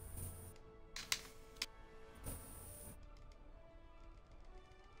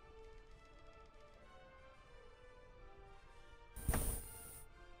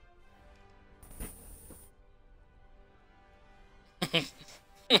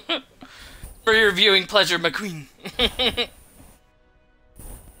 For your viewing pleasure, McQueen.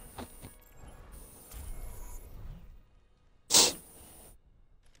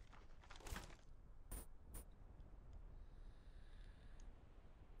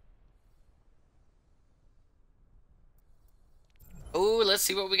 Oh, let's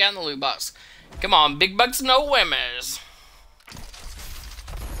see what we got in the loot box. Come on, big bucks, no wimmers.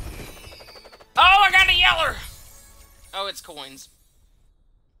 Oh, I got a yeller! Oh, it's coins.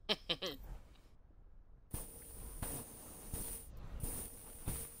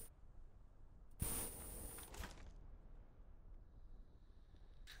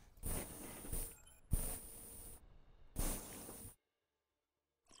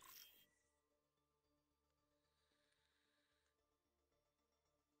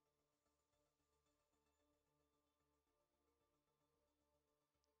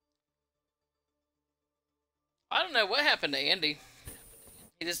 I don't know what happened to Andy.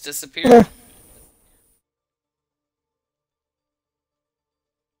 He just disappeared.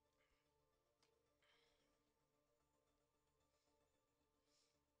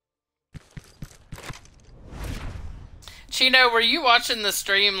 Chino, were you watching the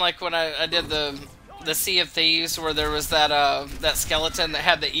stream like when I did the Sea of Thieves where there was that that skeleton that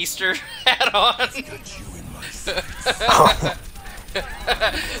had the Easter hat on?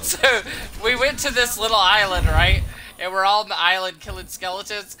 So we went to this little island, right? and we're all on the island killing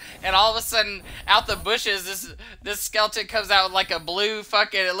skeletons, and all of a sudden, out the bushes, this skeleton comes out with like a blue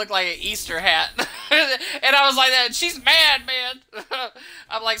fucking, it looked like an Easter hat. And I was like, she's mad, man.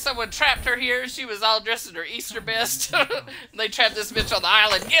 I'm like, someone trapped her here, she was all dressed in her Easter best. They trapped this bitch on the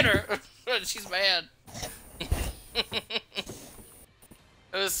island, get her. She's mad.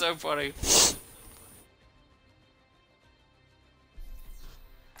 It was so funny.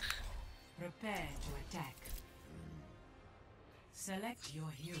 Prepare to attack. Select your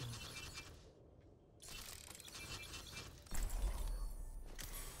hero.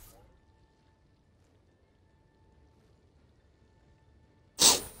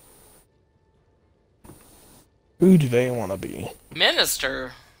 Who do they want to be?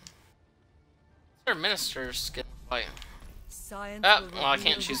 Minister? What's their minister's skin like? Science Oh, will well, I reveal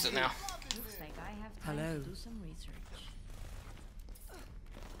can't the choose it now. Looks like I have time Hello. to do some research.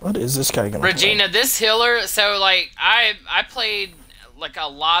 What is this guy gonna Regina, this healer, so like I played like a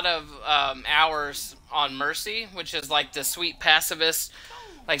lot of hours on Mercy, which is like the sweet pacifist,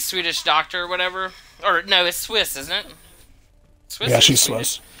 like Swedish doctor or whatever. Or no, it's Swiss, isn't it? Swiss. Yeah, or she's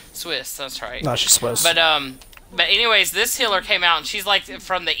Swedish? Swiss. Swiss, that's right. No, she's Swiss. But anyways, this healer came out and she's like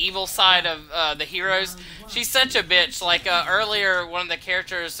from the evil side of the heroes. She's such a bitch. Like earlier, one of the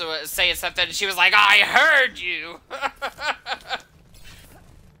characters was saying something and she was like, "I heard you."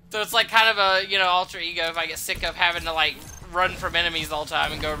 So it's like kind of a, you know, alter ego if I get sick of having to like run from enemies all the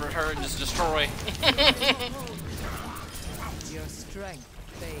time and go over to her and just destroy. Your strength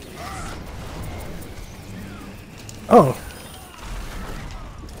fades. Oh.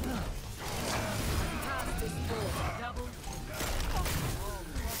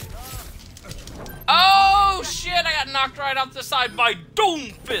 Oh shit, I got knocked right off the side by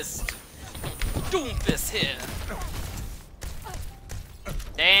Doomfist. Doomfist here.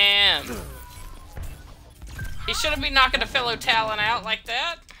 Damn. He shouldn't be knocking a fellow Talon out like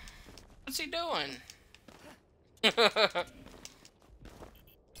that. What's he doing?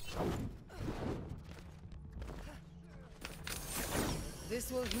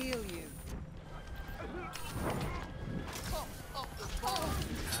 This will heal you.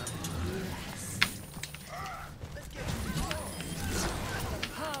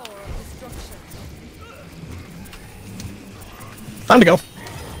 Power of destruction. Time to go. A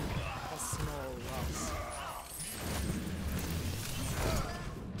small loss.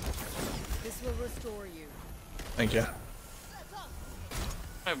 This will restore you. Thank you.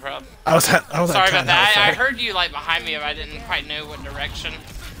 No problem. I was at Sorry 10 about that. health I there. heard you like behind me, but I didn't quite know what direction.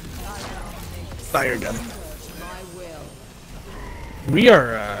 No, you're good. My will. We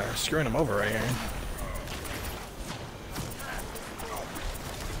are screwing him over right here.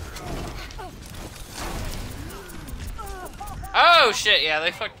 Oh shit, yeah,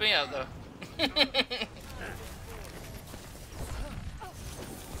 they fucked me up though.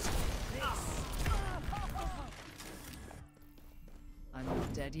 I'm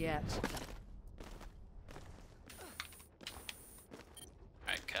not dead yet.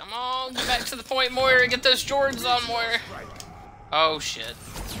 Alright, come on, get back to the point, Moira. Get those Jordans on, Moira. Oh shit.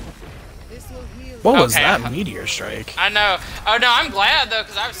 This will heal. What was Okay. that meteor strike? I know. Oh no, I'm glad though,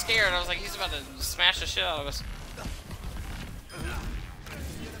 because I was scared. I was like, he's about to smash the shit out of us.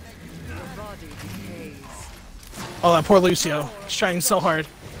 Your body decays. Oh, that poor Lucio. He's trying so hard.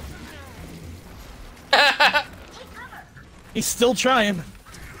 He's still trying.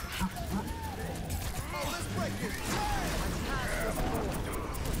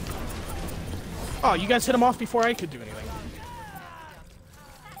 Oh, you guys hit him off before I could do anything.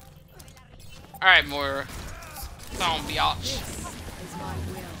 Alright, Moira. It's on, biatch. Is my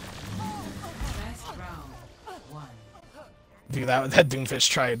will. First round. 1. Dude, that Doomfist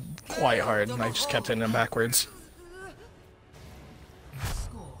tried quite hard, and I just kept hitting him backwards.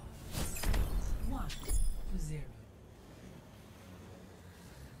 Score 1-0.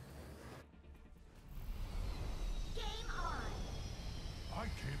 I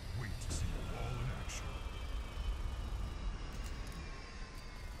can't wait to see you all in action.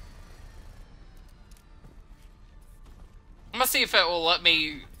 I'm gonna see if it will let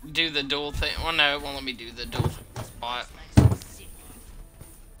me do the dual thing. Well, no, it won't let me do the dual spot.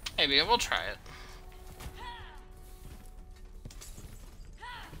 Maybe we'll try it.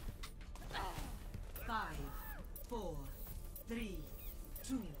 Five, 4, 3,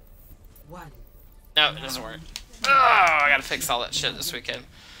 2, 1. No, it doesn't work. Oh, I gotta fix all that shit this weekend.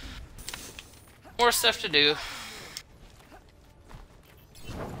 More stuff to do.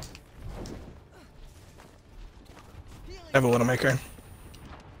 Have a Widowmaker.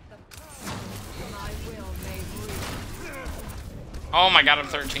 My will may breathe. Oh my god, I'm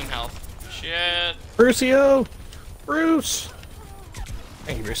 13 health. Shit. Lucio! Bruce!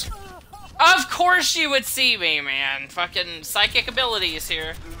 Thank you, Bruce. Of course you would see me, man. Fucking psychic abilities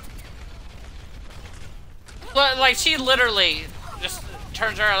here. But, like, she literally just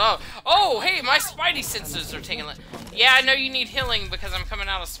turns around. Oh, hey, my spidey senses are tingling. Yeah, I know you need healing because I'm coming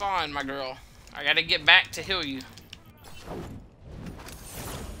out of spawn, my girl. I gotta get back to heal you.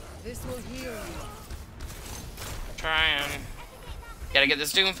 This will heal you. Trying. Gotta get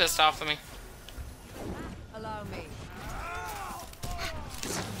this Doomfist off of me. Allow me. The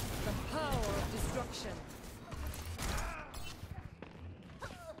power of destruction.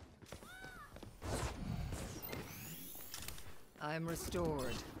 I'm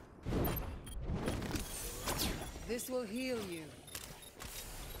restored. This will heal you.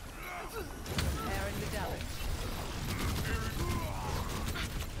 Repairing the damage.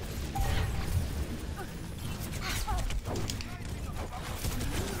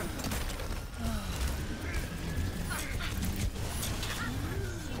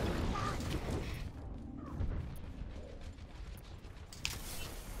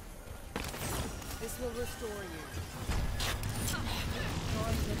 This will restore you.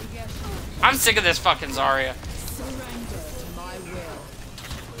 I'm sick of this fucking Zarya. Surrender to my will.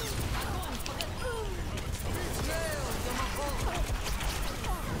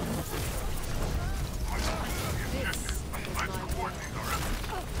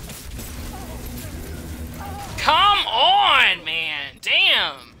 Come on, man.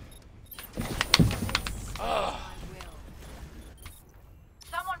 Damn. Ugh.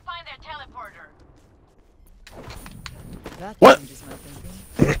 Someone find their teleporter. That What? changes my thinking.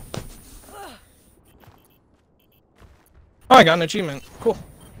 Oh, I got an achievement. Cool.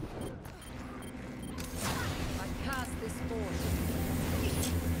 I cast this force.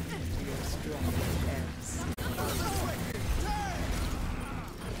 Your strength ends.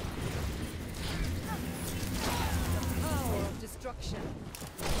 The power of destruction.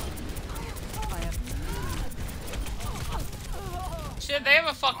 I have Shit, they have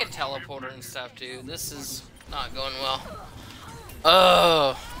a fucking teleporter and stuff, dude. This is not going well.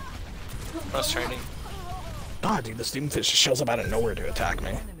 Oh. Frustrating. God, dude, this Doomfist just shows up out of nowhere to attack me.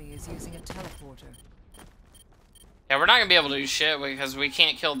 enemy is using a teleporter. Yeah, we're not gonna be able to do shit because we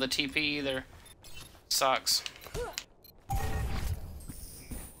can't kill the TP either. Sucks.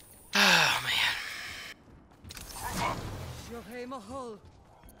 Oh, man. Shohei Mahal.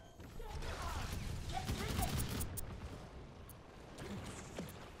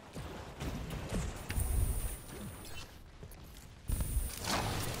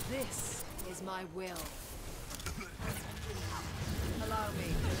 This is my will. Allow me.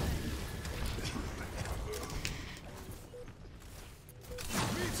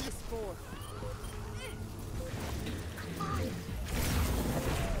 This forth.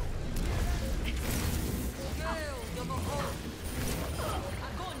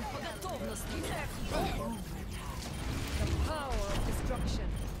 The power of destruction.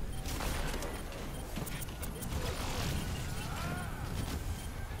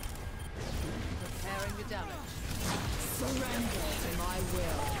 Repairing the damage. Surrender to my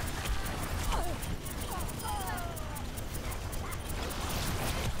will.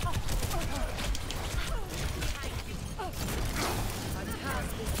 I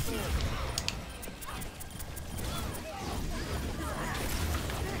cast this sword.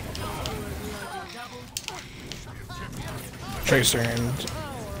 Tracer and...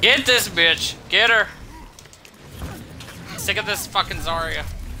 Get this bitch. Get her. Sick of this fucking Zarya. Get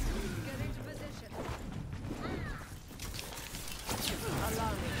into position.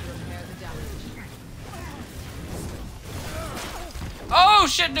 Allow me to repair the damage. Oh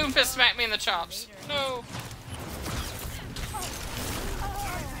shit, Doomfist smacked me in the chops. No.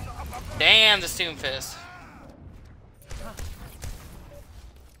 Damn, this Doomfist.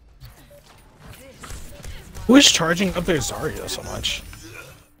 Who is charging up their Zarya so much?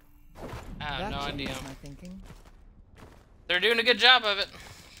 I have no idea. My thinking. They're doing a good job of it.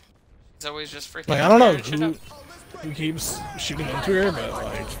 It's always just freaking. Like, I don't know tearing shit who keeps shooting into her, but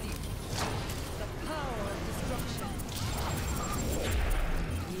like... The power of destruction.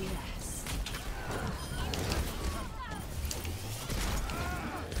 Yes.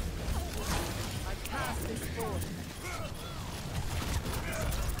 I cast this forth.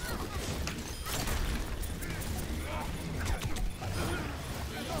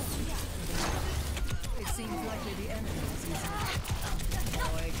 It seems likely the enemy is using it.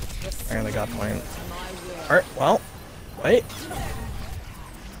 I only got point. My will. Alright, well, wait.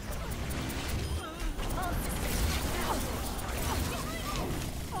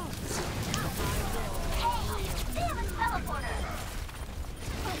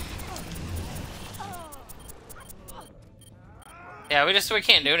 Yeah, we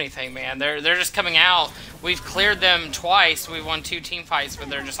can't do anything, man. They're just coming out. We've cleared them twice. We've won 2 team fights, but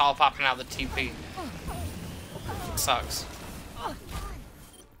they're just all popping out of the TP. Sucks.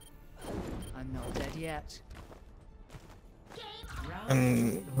 I'm not dead yet.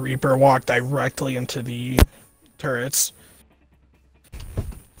 And Reaper walked directly into the turrets.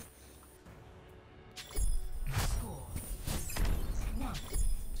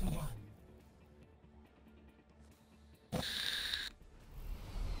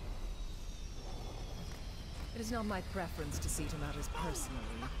 It is not my preference to see to matters personally,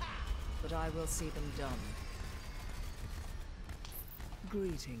 but I will see them done.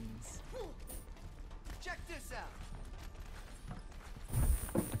 Greetings. Check this out.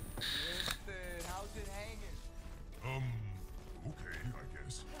 How's it hanging? Okay, I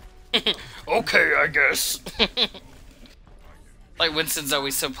guess. Okay, I guess. Like Winston's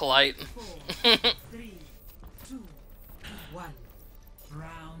always so polite. 4, 3, 2, 1.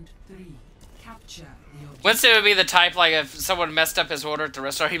 Round 3. Capture the objective. Winston would be the type, like, if someone messed up his order at the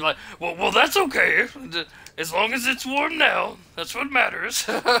restaurant, he'd be like, well, that's okay. As long as it's warm now, that's what matters.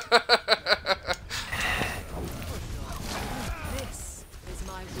 This is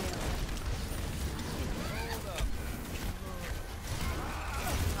my will.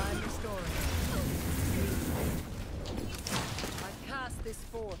 I'm restoring. I cast this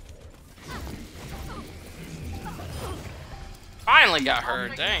forth. Finally got her,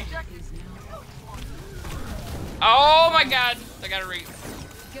 dang. Oh my god, I gotta read.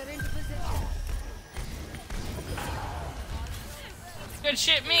 Get into position. Good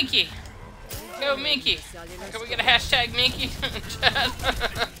shit, Minky. Go, Minky. Can we get a hashtag Minky?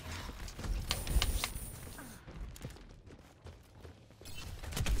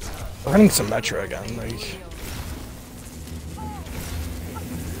 Running some Metro again, like.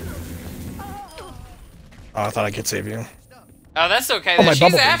 Oh, I thought I could save you. Oh, that's okay. Oh, my She's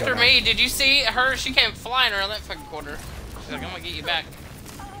bubble thing after got me. Did you see her? She came flying around that fucking corner. She's like, I'm gonna get you back.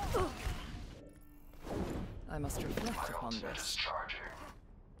 I must reflect upon this.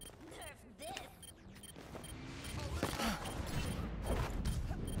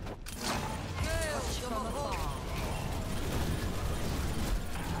 From afar.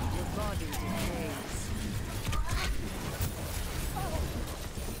 Your body decays.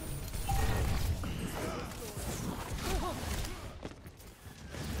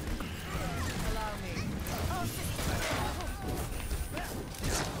 Allow me.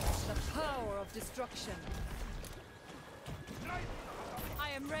 The power of destruction. I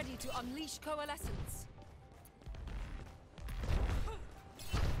am ready to unleash coalescence.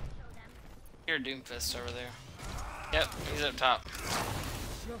 Here, Doomfist over there. Yep, he's up top.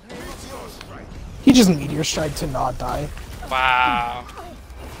 He just meteor strike to not die. Wow.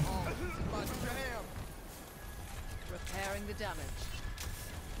 Repairing the damage.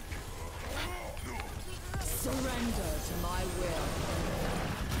 Surrender to my will.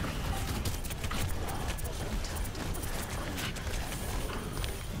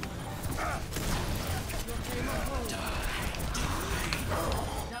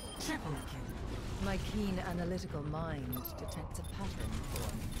 Triple kill. My keen analytical mind detects a pattern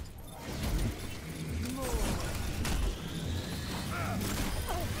formed.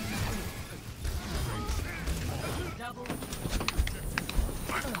 Double.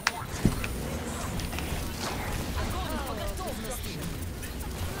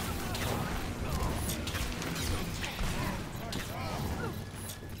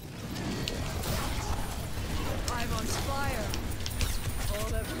 I'm on fire.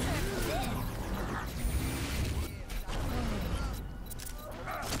 All of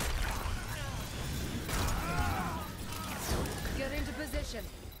Get into position.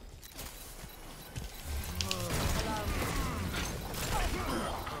 Allow me.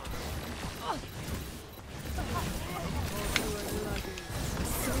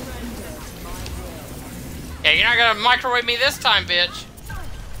 Surrender to my will. Yeah, you're not gonna microwave me this time, bitch.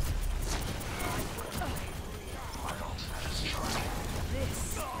 This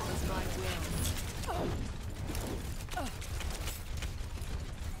is my will.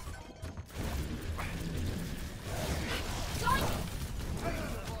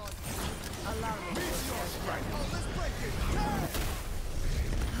 Allow me to my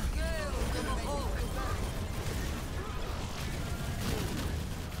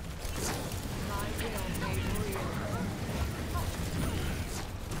will made real.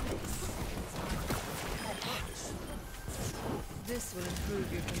 This will improve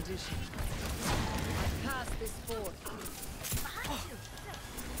your condition. I pass this forth.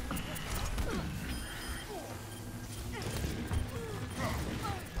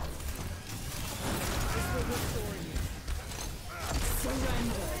 This will restore you.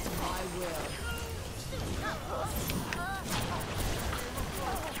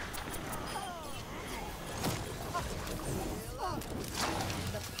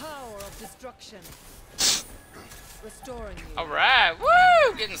 destruction. Restoring you. Alright,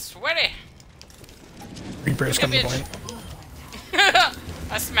 woo! Getting sweaty. Reaper's Come coming in. point.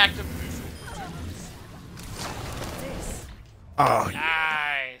 I smacked him. Oh,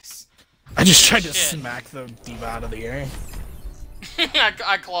 Nice. I just tried to Shit. smack the diva out of the air.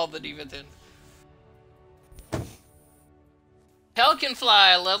 I clawed the diva then. Pelican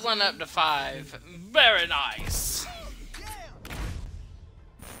Fly leveling up to 5. Very nice.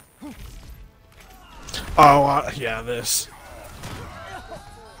 Oh, yeah, this.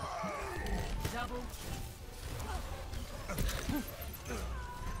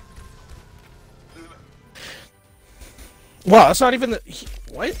 Wow, that's not even the...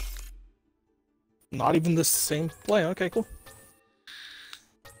 What? Not even the same play. Okay, cool.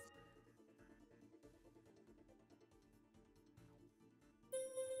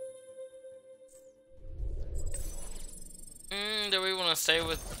 Do we want to stay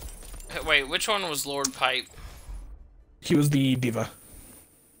with... Wait, which one was Lord Pipe? He was the diva.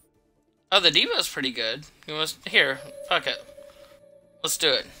 Oh, the diva's pretty good. You must... Here, fuck it. Let's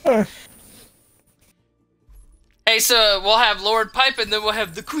do it. Hey, so we'll have Lord Pipe and then we'll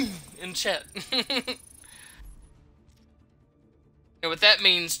have the Queen in chat. Yeah, what that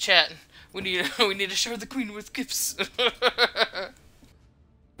means, chat, we need to show the Queen with gifts.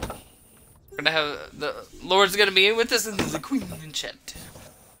 We're gonna have the Lord's gonna be in with us and then the Queen in chat.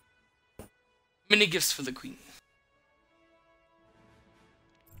 Many gifts for the Queen.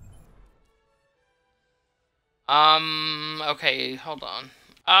 Okay, hold on.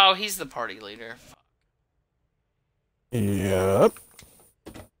 Oh, he's the party leader. Fuck. Yep.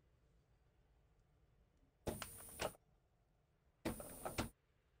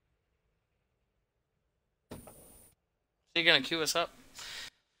 Is he gonna queue us up?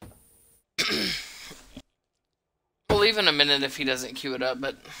 We'll leave in a minute if he doesn't queue it up,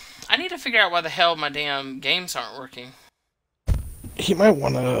 but I need to figure out why the hell my damn games aren't working. He might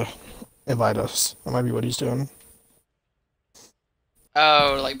want to invite us. That might be what he's doing.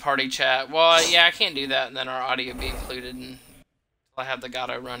 Oh, like party chat. Well, yeah, I can't do that, and then our audio be included, and I have the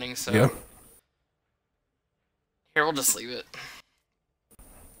Gato running, so... Yeah. Here, we'll just leave it.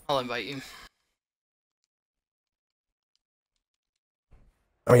 I'll invite you.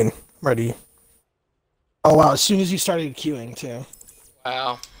 I mean, ready. Oh wow, as soon as you started queuing, too.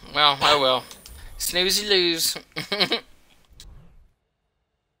 Wow. Well, oh well. Snooze, you lose.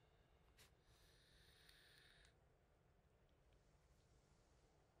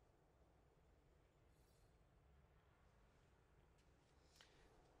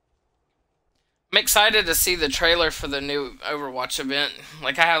 I'm excited to see the trailer for the new Overwatch event.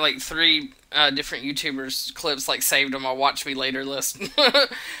 Like, I have like 3 different YouTubers clips like saved on my Watch Me Later list.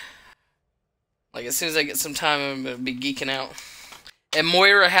 Like, as soon as I get some time, I'm gonna be geeking out. And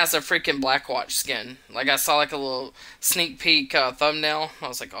Moira has a freaking Blackwatch skin. Like, I saw like a little sneak peek thumbnail. I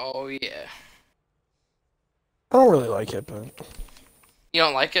was like, oh yeah. I don't really like it, but... You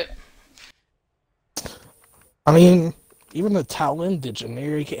don't like it? I mean, even the Talon, the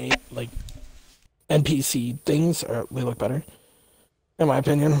generic, like, NPC things, they look better. In my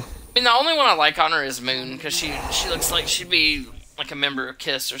opinion. I mean, the only one I like on her is Moon, because she looks like she'd be like a member of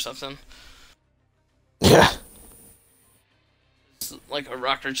KISS or something. Yeah. It's like a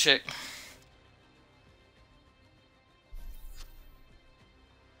rocker chick.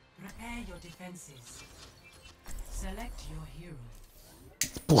 Prepare your defenses. Select your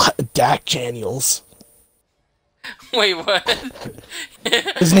hero. Dak Daniels. Wait, what?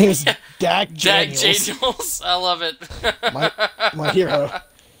 His name is Dak Daniels. Dak Daniels. I love it. my hero.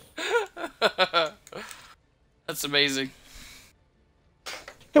 That's amazing.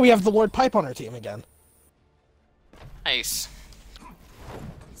 Yeah, we have the Lord Pipe on our team again. Nice.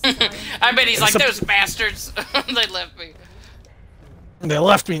 I bet he's like, those bastards. They left me. They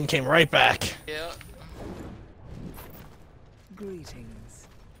left me and came right back. Yeah. Greetings.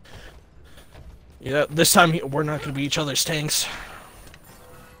 Yeah, this time we're not going to be each other's tanks.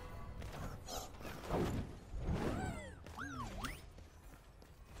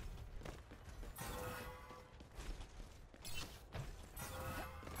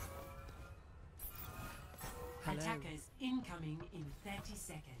 Attackers incoming in 30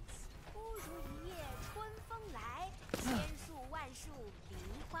 seconds.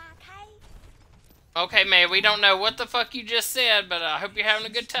 Okay, May, we don't know what the fuck you just said, but I hope you're having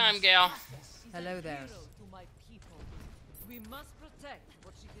a good time, gal. Hello there. To my people. We must protect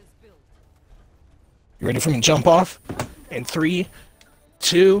what she has built. You ready for me to jump off? In 3,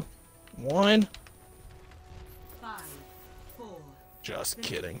 2, 1. 5, 4, Just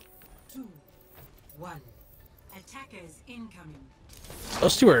kidding. 2, 1. Attackers incoming.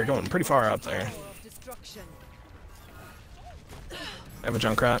 Those two are going pretty far up there. Power of destruction. I have a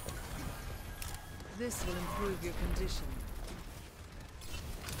Junkrat. This will improve your condition.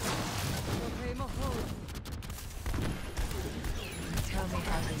 Okay, Mahone. Tell me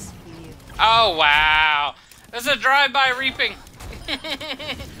how this feels. Oh, wow. There's a drive-by reaping.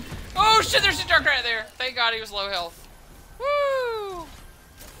 Oh, shit, there's a Junkrat there. Thank God he was low health. Woo!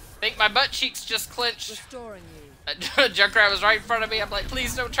 Think my butt cheeks just clenched. Restoring you. Junkrat was right in front of me. I'm like,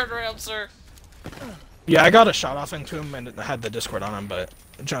 please don't turn around, sir. Yeah, I got a shot off into him and I had the Discord on him, but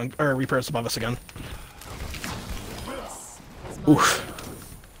Reaper's above us again. Oof.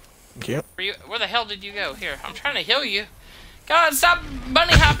 Thank you. Where the hell did you go? Here, I'm trying to heal you. God, stop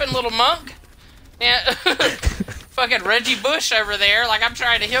bunny hopping, little monk. Yeah. Fucking Reggie Bush over there, like I'm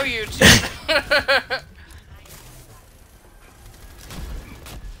trying to heal you too.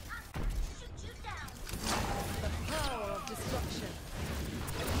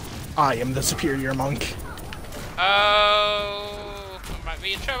 I am the superior monk. Oh, might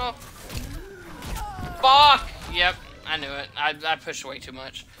be in trouble. Fuck! Yep, I knew it. I pushed way too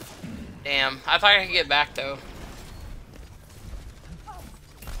much. Damn, I thought I could get back though.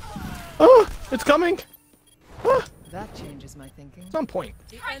 Oh, it's coming! Ah, That changes my thinking. some point.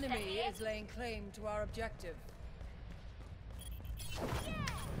 The enemy is laying claim to our objective.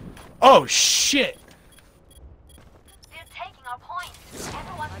 Oh shit! They're taking our point.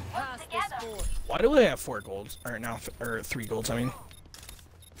 Everyone I work passed together. this board. Why do they have 4 golds? Or now, or 3 golds, I mean.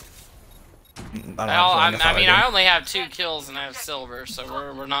 I only have 2 kills and I have silver, so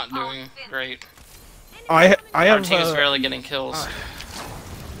we're not doing great. I Our have team is barely getting kills.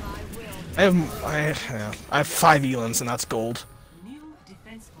 I have 5 Elans and that's gold. New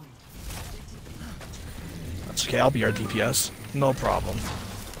defense point. That's okay, I'll be our DPS. No problem.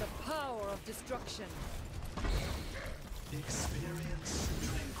 The power of destruction. Experience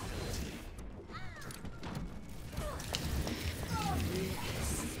tranquility.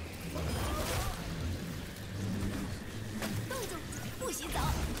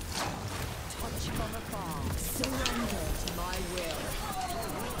 Touch from afar. Surrender to my will.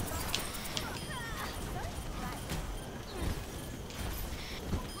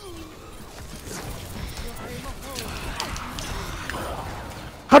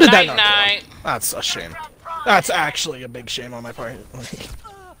 How did that not go? Night. That's a shame. That's actually a big shame on my part.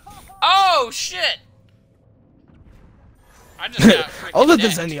 Oh shit! I just got freaking All of the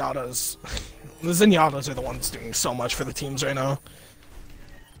decked. Zenyatas. The Zenyatas are the ones doing so much for the teams right now.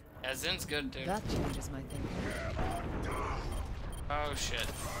 Yeah, Zen's good, dude. That changes my thinking. Oh shit.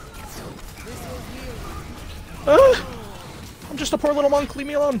 This will heal you. I'm just a poor little monk, leave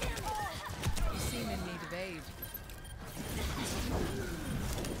me alone. You seem in need of aid.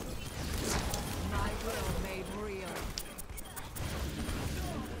 My will made real.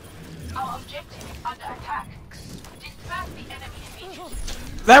 Our objective is under attack. Disperse the enemy immediately.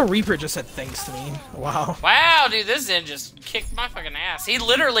 That Reaper just said thanks to me. Wow. Wow, dude, this Zen just kicked my fucking ass. He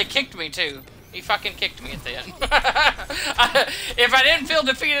literally kicked me too. He fucking kicked me at the end. If I didn't feel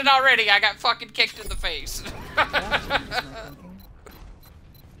defeated already, I got fucking kicked in the face. That changes my thinking.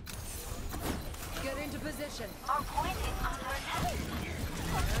 Get into position. Our point is under attack.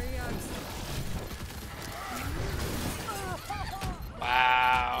 There he is.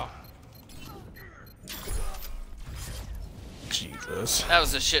 Wow. Jesus. That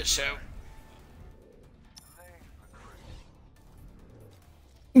was a shit show.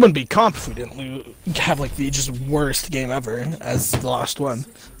 Wouldn't be comp if we didn't have like the just worst game ever as the last one.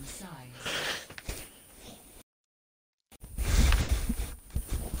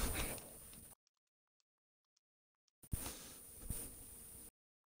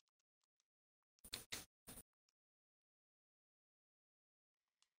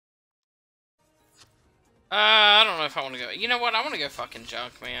 I don't know if I want to go. You know what? I want to go fucking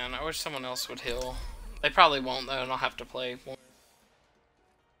junk, man. I wish someone else would heal. They probably won't though, and I'll have to play more.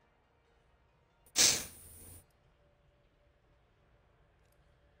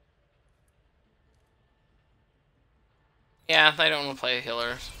 Yeah, they don't want to play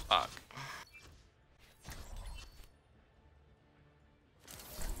healers. Fuck.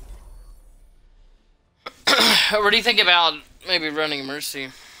 What do you think about maybe running Mercy?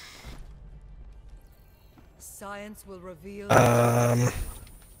 Science will reveal. Well,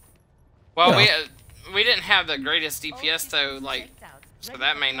 Yeah. we didn't have the greatest DPS though, like, so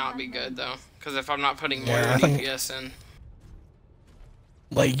that may not be good though. Because if I'm not putting more Yeah, I think- DPS in,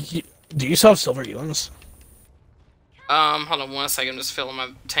 Like, do you still have silver Elans? hold on 1 second, I'm just filling my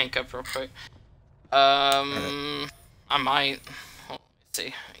tank up real quick. I might. Hold on.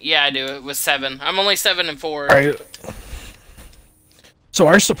 see. Yeah, I do. It was 7. I'm only 7 and 4. Alright. So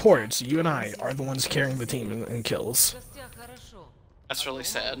our supports, you and I, are the ones carrying the team in kills. That's really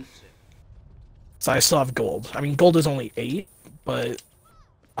sad. So I still have gold. I mean, gold is only 8, but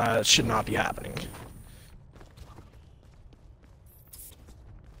it should not be happening.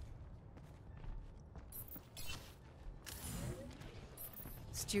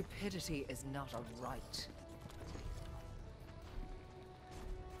 Stupidity is not a right.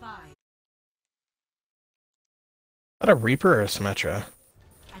 5. Is that a Reaper or a Symmetra?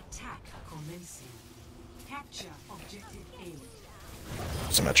 Attack commencing. Capture objective A.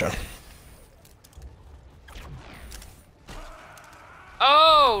 Symmetra.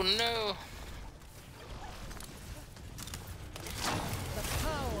 Oh no! The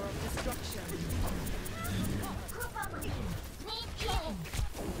power of destruction.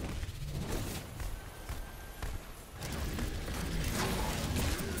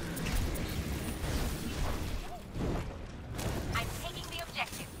 I'm taking the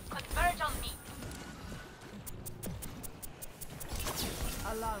objective. Converge on me.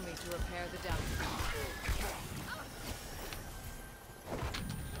 Allow me to repair the damage.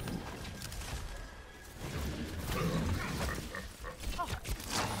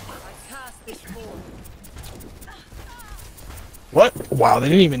 I cast this forth. What? Wow, they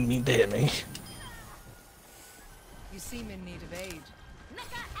didn't even need to hit me. You seem in need of aid.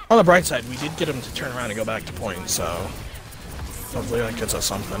 On the bright side, we did get him to turn around and go back to point, so hopefully that gets us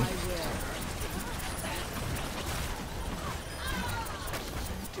something.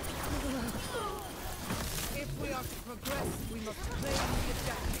 If we are to progress, we must claim the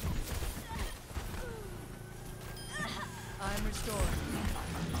objective. I'm restored.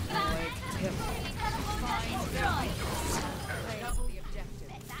 Wait, Tim. Claim the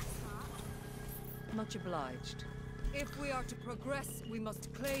objective. Much obliged. If we are to progress, we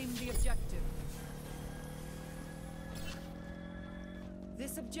must claim the objective.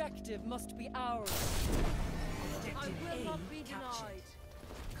 This objective must be ours. I Objective will A not be captured. denied.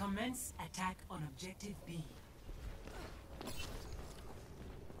 Commence attack on objective B.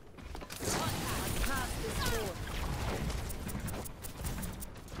 I cast this forth.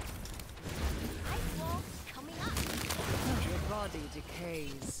 Your body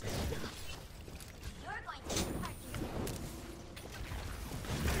decays.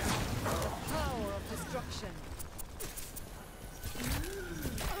 The power of destruction.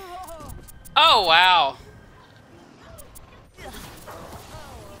 Oh wow!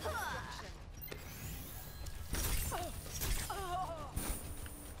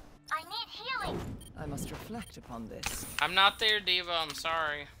 I need healing. I must reflect upon this. I'm not there, Diva. I'm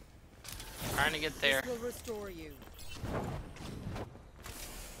sorry. Trying to get there. This will restore you.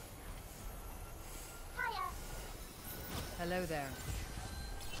 Hello there.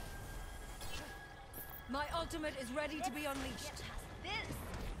 My ultimate is ready to be unleashed.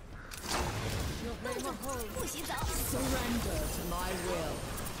 Surrender to my will.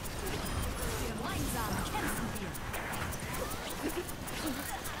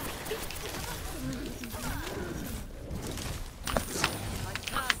 I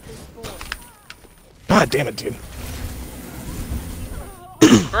cast this forth. God damn it, dude.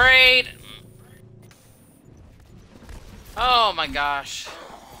 Great! Oh my gosh.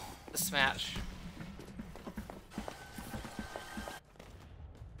 This match.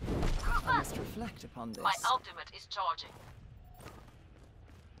 I must reflect upon this. My ultimate is charging.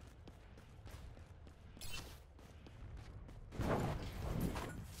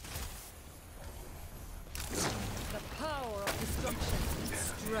 The power of destruction.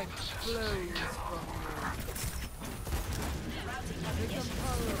 Strength flows from you.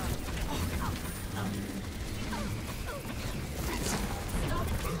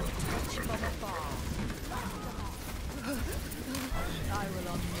 Touch from afar. I will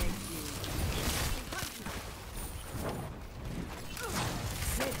unmake you.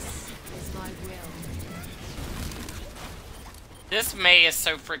 This is my will. This Mei is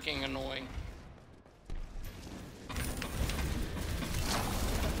so freaking annoying.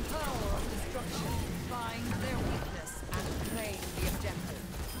 Power of destruction. Find their weakness and claim the objective.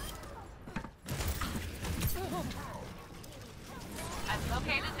 I've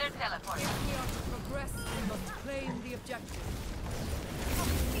located their teleport. If we are to progress, we must claim the objective.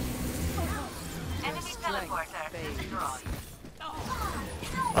 Enemy teleporter destroyed.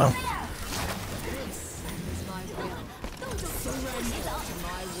 Oh. This is my will. Surrender to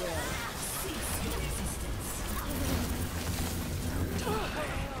my will.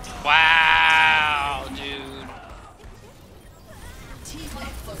 Wow, dude. Team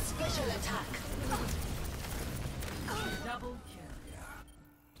left for special attack. Double kill.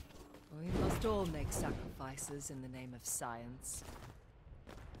 must all make sacrifices in the name of science.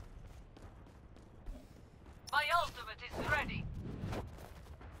 My ultimate is ready.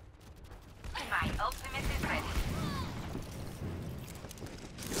 My ultimate is ready.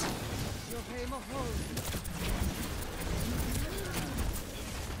 Your aim of hold.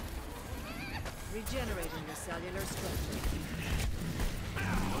 Regenerating your cellular structure.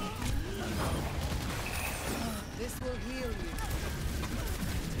 This will heal you.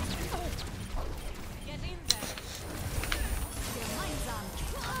 Get in there. Your mind's on.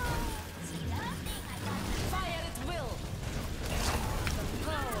 Fire at will. The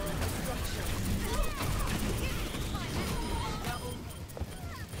power of destruction.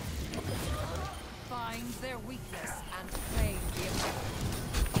 Find their weakness and claim the objective.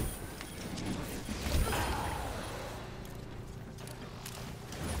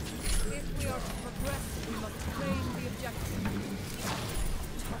 If we are to progress, we must claim the objective.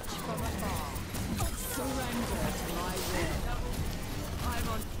 Touch from afar. Surrender to my will. I'm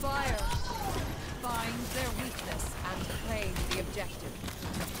on fire. Find their weakness and claim the objective.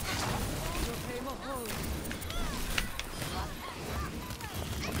 Your aim of hold.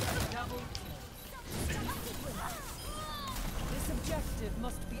 Double. This objective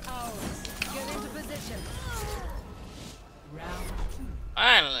must be ours. Get into position. Round 2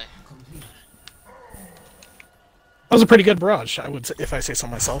 Finally. complete. That was a pretty good barrage, I would say, if I say so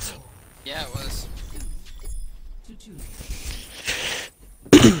myself. Yeah, it was. 2-2.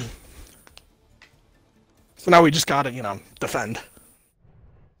 So now we just gotta, you know, defend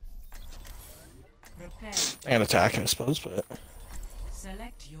Prepare. and attack, I suppose, but...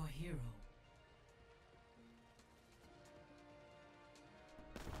 Select your hero.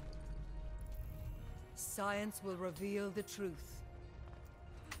 Science will reveal the truth.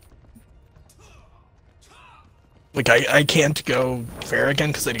 Like, I can't go fair again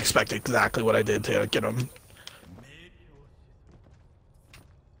because they'd expect exactly what I did to get him.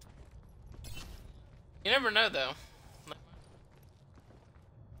 You never know, though.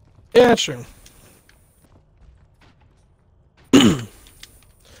 Yeah, that's true.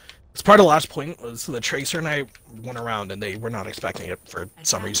 It's part of the last point was the Tracer and I went around and they were not expecting it for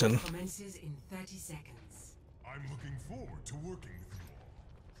some reason. Commences in 30 seconds. I'm looking forward to working with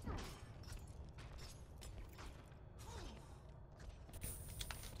you all.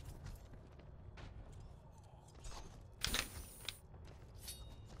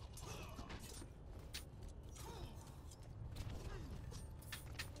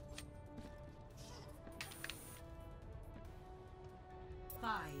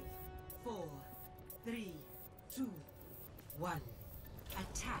 Five, 4, 3, 2, 1.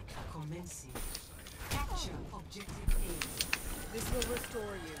 Attack commencing. Capture objective A. This will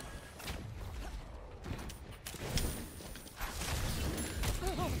restore you.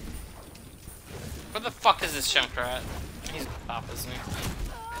 Where the fuck is this chunk at? He's top, isn't he?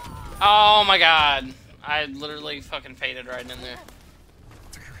 Oh my god. I literally fucking faded right in there.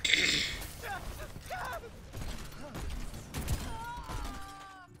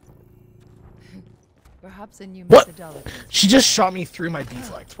 Perhaps a new What? methodology. She just shot me through my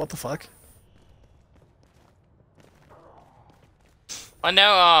deflect. What the fuck? I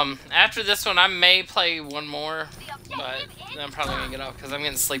know, after this one I may play one more, but then I'm probably gonna get off because I'm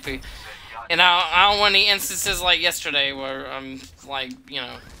getting sleepy. And I don't want any instances like yesterday where I'm, like, you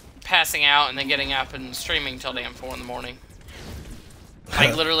know, passing out and then getting up and streaming till damn 4 in the morning.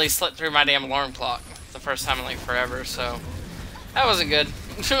 I literally slipped through my damn alarm clock the first time in like forever, so that wasn't good.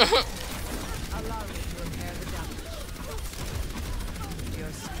 Allow me to repair the damage. Your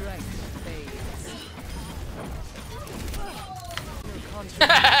strength fades. Your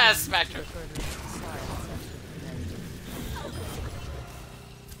contribution Smacked her. to further science and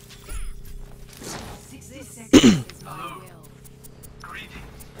 60 seconds is my will.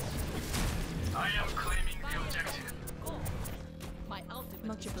 Greetings. I am claiming the objective. My ultimate.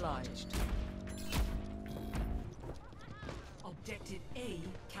 much obliged. Objective A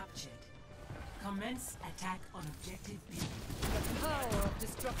captured. Commence attack on objective B. The power of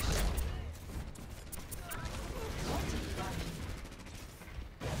destruction.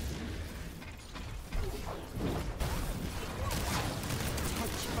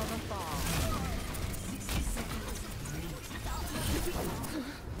 Touch from afar. 60 seconds remaining.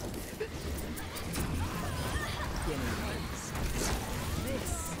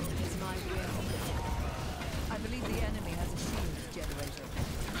 This is my will. I believe the enemy has a shield generator.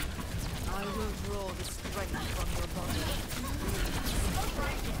 I will draw the strength from your body.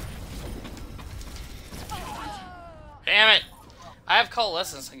 Damn it! I have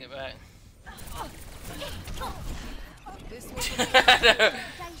coalescence to get back. This will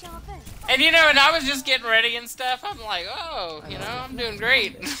And you know, and I was just getting ready and stuff. I'm like, oh, you know, I'm doing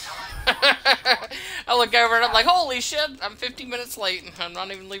great. I look over and I'm like, holy shit, I'm 50 minutes late and I'm not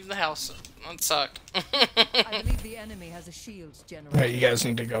even leaving the house. That sucked. I believe the enemy has a shield generator. Alright, you guys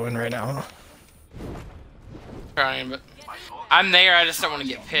need to go in right now. Trying, but I'm there. I just don't want to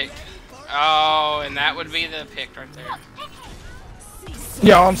get picked. Oh, and that would be the pick right there.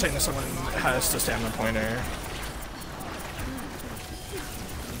 Yeah, all I'm saying is someone has the stamina pointer.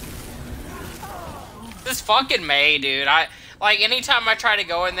 This fucking May, dude. I like anytime I try to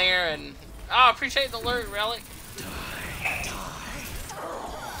go in there and oh, appreciate the alert, Relic.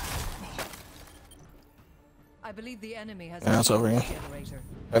 I believe the enemy has Yeah, a it's over shield here. generator.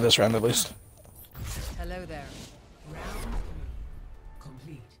 By this round at least. Hello there. Round 3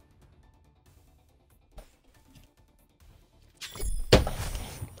 complete.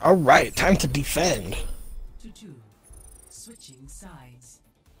 Alright, time to defend. To 2. Switching sides.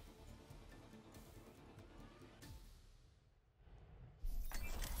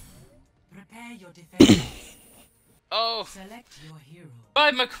 Prepare your defense. Oh. Select your hero.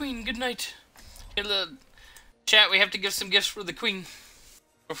 Bye, my queen. Good night. Hello. Chat, we have to give some gifts for the queen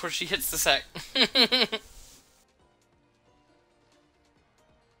before she hits the sack.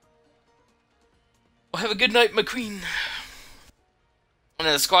 Well, have a good night, my queen. And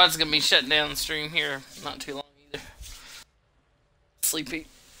the squad's gonna be shutting down the stream here not too long either. Sleepy.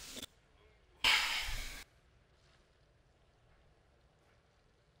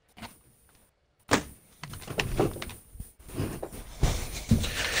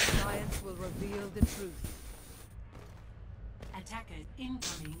 Science will reveal the truth. Attacker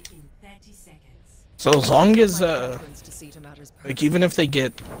incoming in 30 seconds. So as long as, Entrance to see to matters like, even if they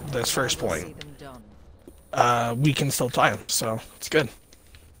get this first I will point, see them done. we can still tie them, so it's good.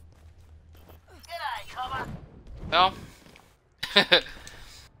 Well,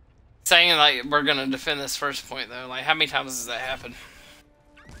 saying like we're gonna defend this first point though, like how many times does that happen?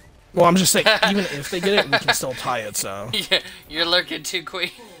 Well, I'm just saying, even if they get it, we can still tie it, so. Yeah, you're lurking too,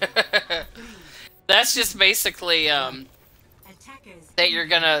 queen. That's just basically that you're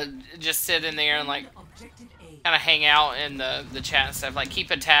gonna just sit in there and like kind of hang out in the chat and stuff, like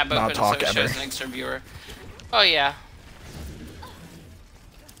keep a tab Not open so talk it shows ever. an extra viewer. Oh yeah.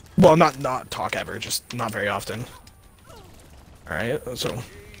 Well, not talk ever, just not very often. Alright, so.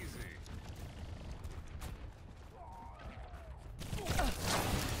 The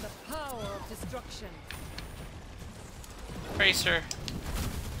power of destruction. Tracer.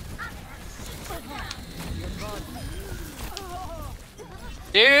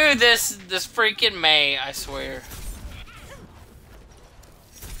 Dude, this freaking May, I swear.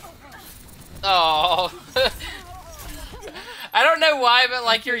 Oh. I don't know why, but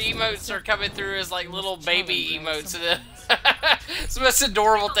like your emotes are coming through as like little baby emotes. It's the most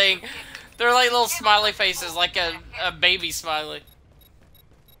adorable thing. They're like little smiley faces, like a baby smiley.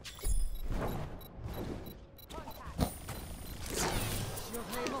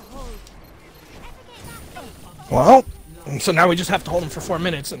 Well, so now we just have to hold him for 4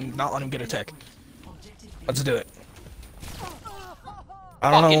 minutes and not let him get a tick. Let's do it.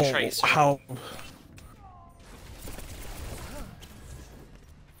 I don't Fucking know Tracer. how.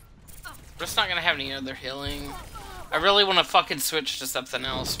 We're just not gonna have any other healing. I really want to fucking switch to something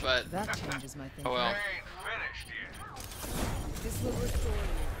else, but That changes my thinking. oh well. This will restore you.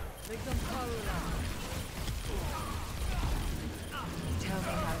 Bring them Karula. Tell me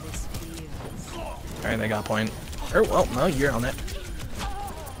how this feels. Alright, they got a point. Or, well, no, you're on it.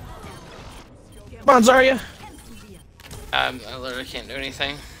 Come on, Zarya! I literally can't do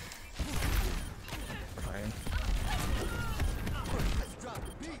anything. Fine.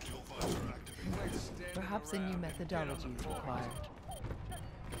 Perhaps a new methodology is required.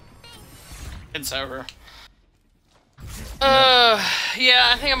 It's over. Yeah,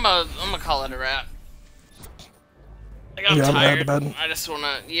 I think I'm gonna call it a wrap. Like, I'm Yeah, I'm tired. going to bed. I just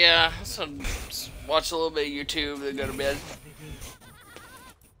wanna, yeah, so just watch a little bit of YouTube, then go to bed.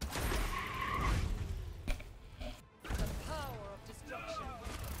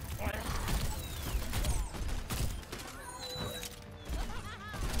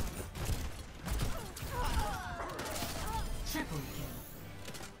 Triple kill.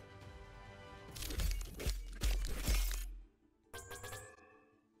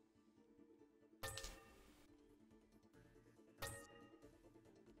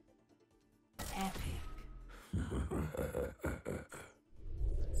 Epic.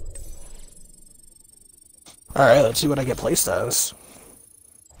 Alright, let's see what I get placed as.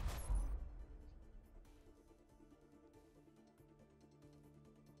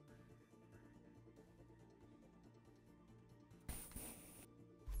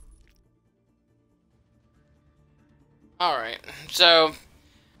 Alright, so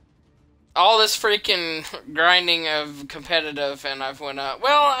all this freaking grinding of competitive, and I've went up.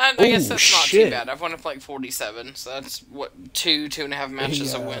 Well, I guess that's not too bad. I've went up like 47, so that's what 2.5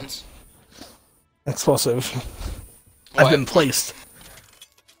 matches of wins. Explosive. What? I've been placed.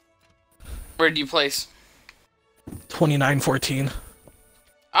 Where'd you place? 29-14.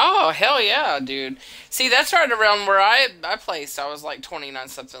 Oh, hell yeah, dude. See, that's right around where I placed. I was like 29,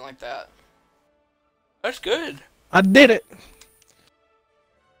 something like that. That's good. I did it.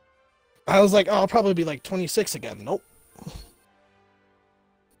 I was like, oh, I'll probably be like 26 again. Nope.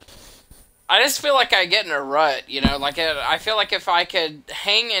 I just feel like I get in a rut, you know? Like, I feel like if I could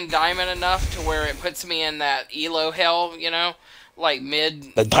hang in Diamond enough to where it puts me in that Elo hell, you know? Like,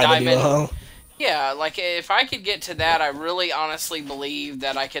 mid-Diamond. Yeah, like, if I could get to that, I really honestly believe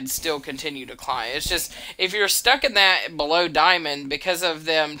that I could still continue to climb. It's just, if you're stuck in that below Diamond, because of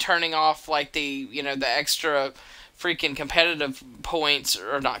them turning off, like, the, you know, the extra freaking competitive points,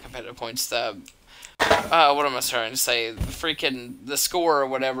 or not competitive points, the, what am I trying to say, freaking, the score or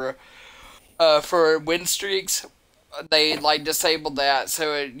whatever, for win streaks, they, like, disabled that,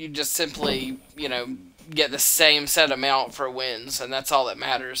 so you just simply, you know, get the same set amount for wins, and that's all that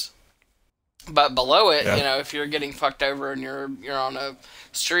matters. But below it, you know, if you're getting fucked over and you're on a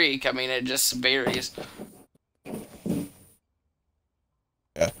streak, I mean, it just varies.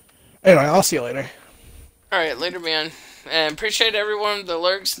 Yeah. Anyway, I'll see you later. Alright, later, man. And appreciate everyone, the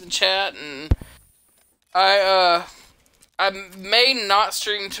lurks in the chat, and I may not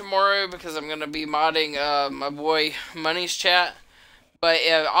stream tomorrow because I'm gonna be modding my boy Money's chat. But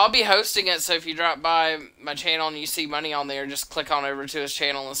I'll be hosting it, so if you drop by my channel and you see Money on there, just click on over to his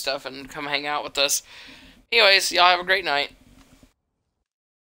channel and stuff and come hang out with us. Anyways, y'all have a great night.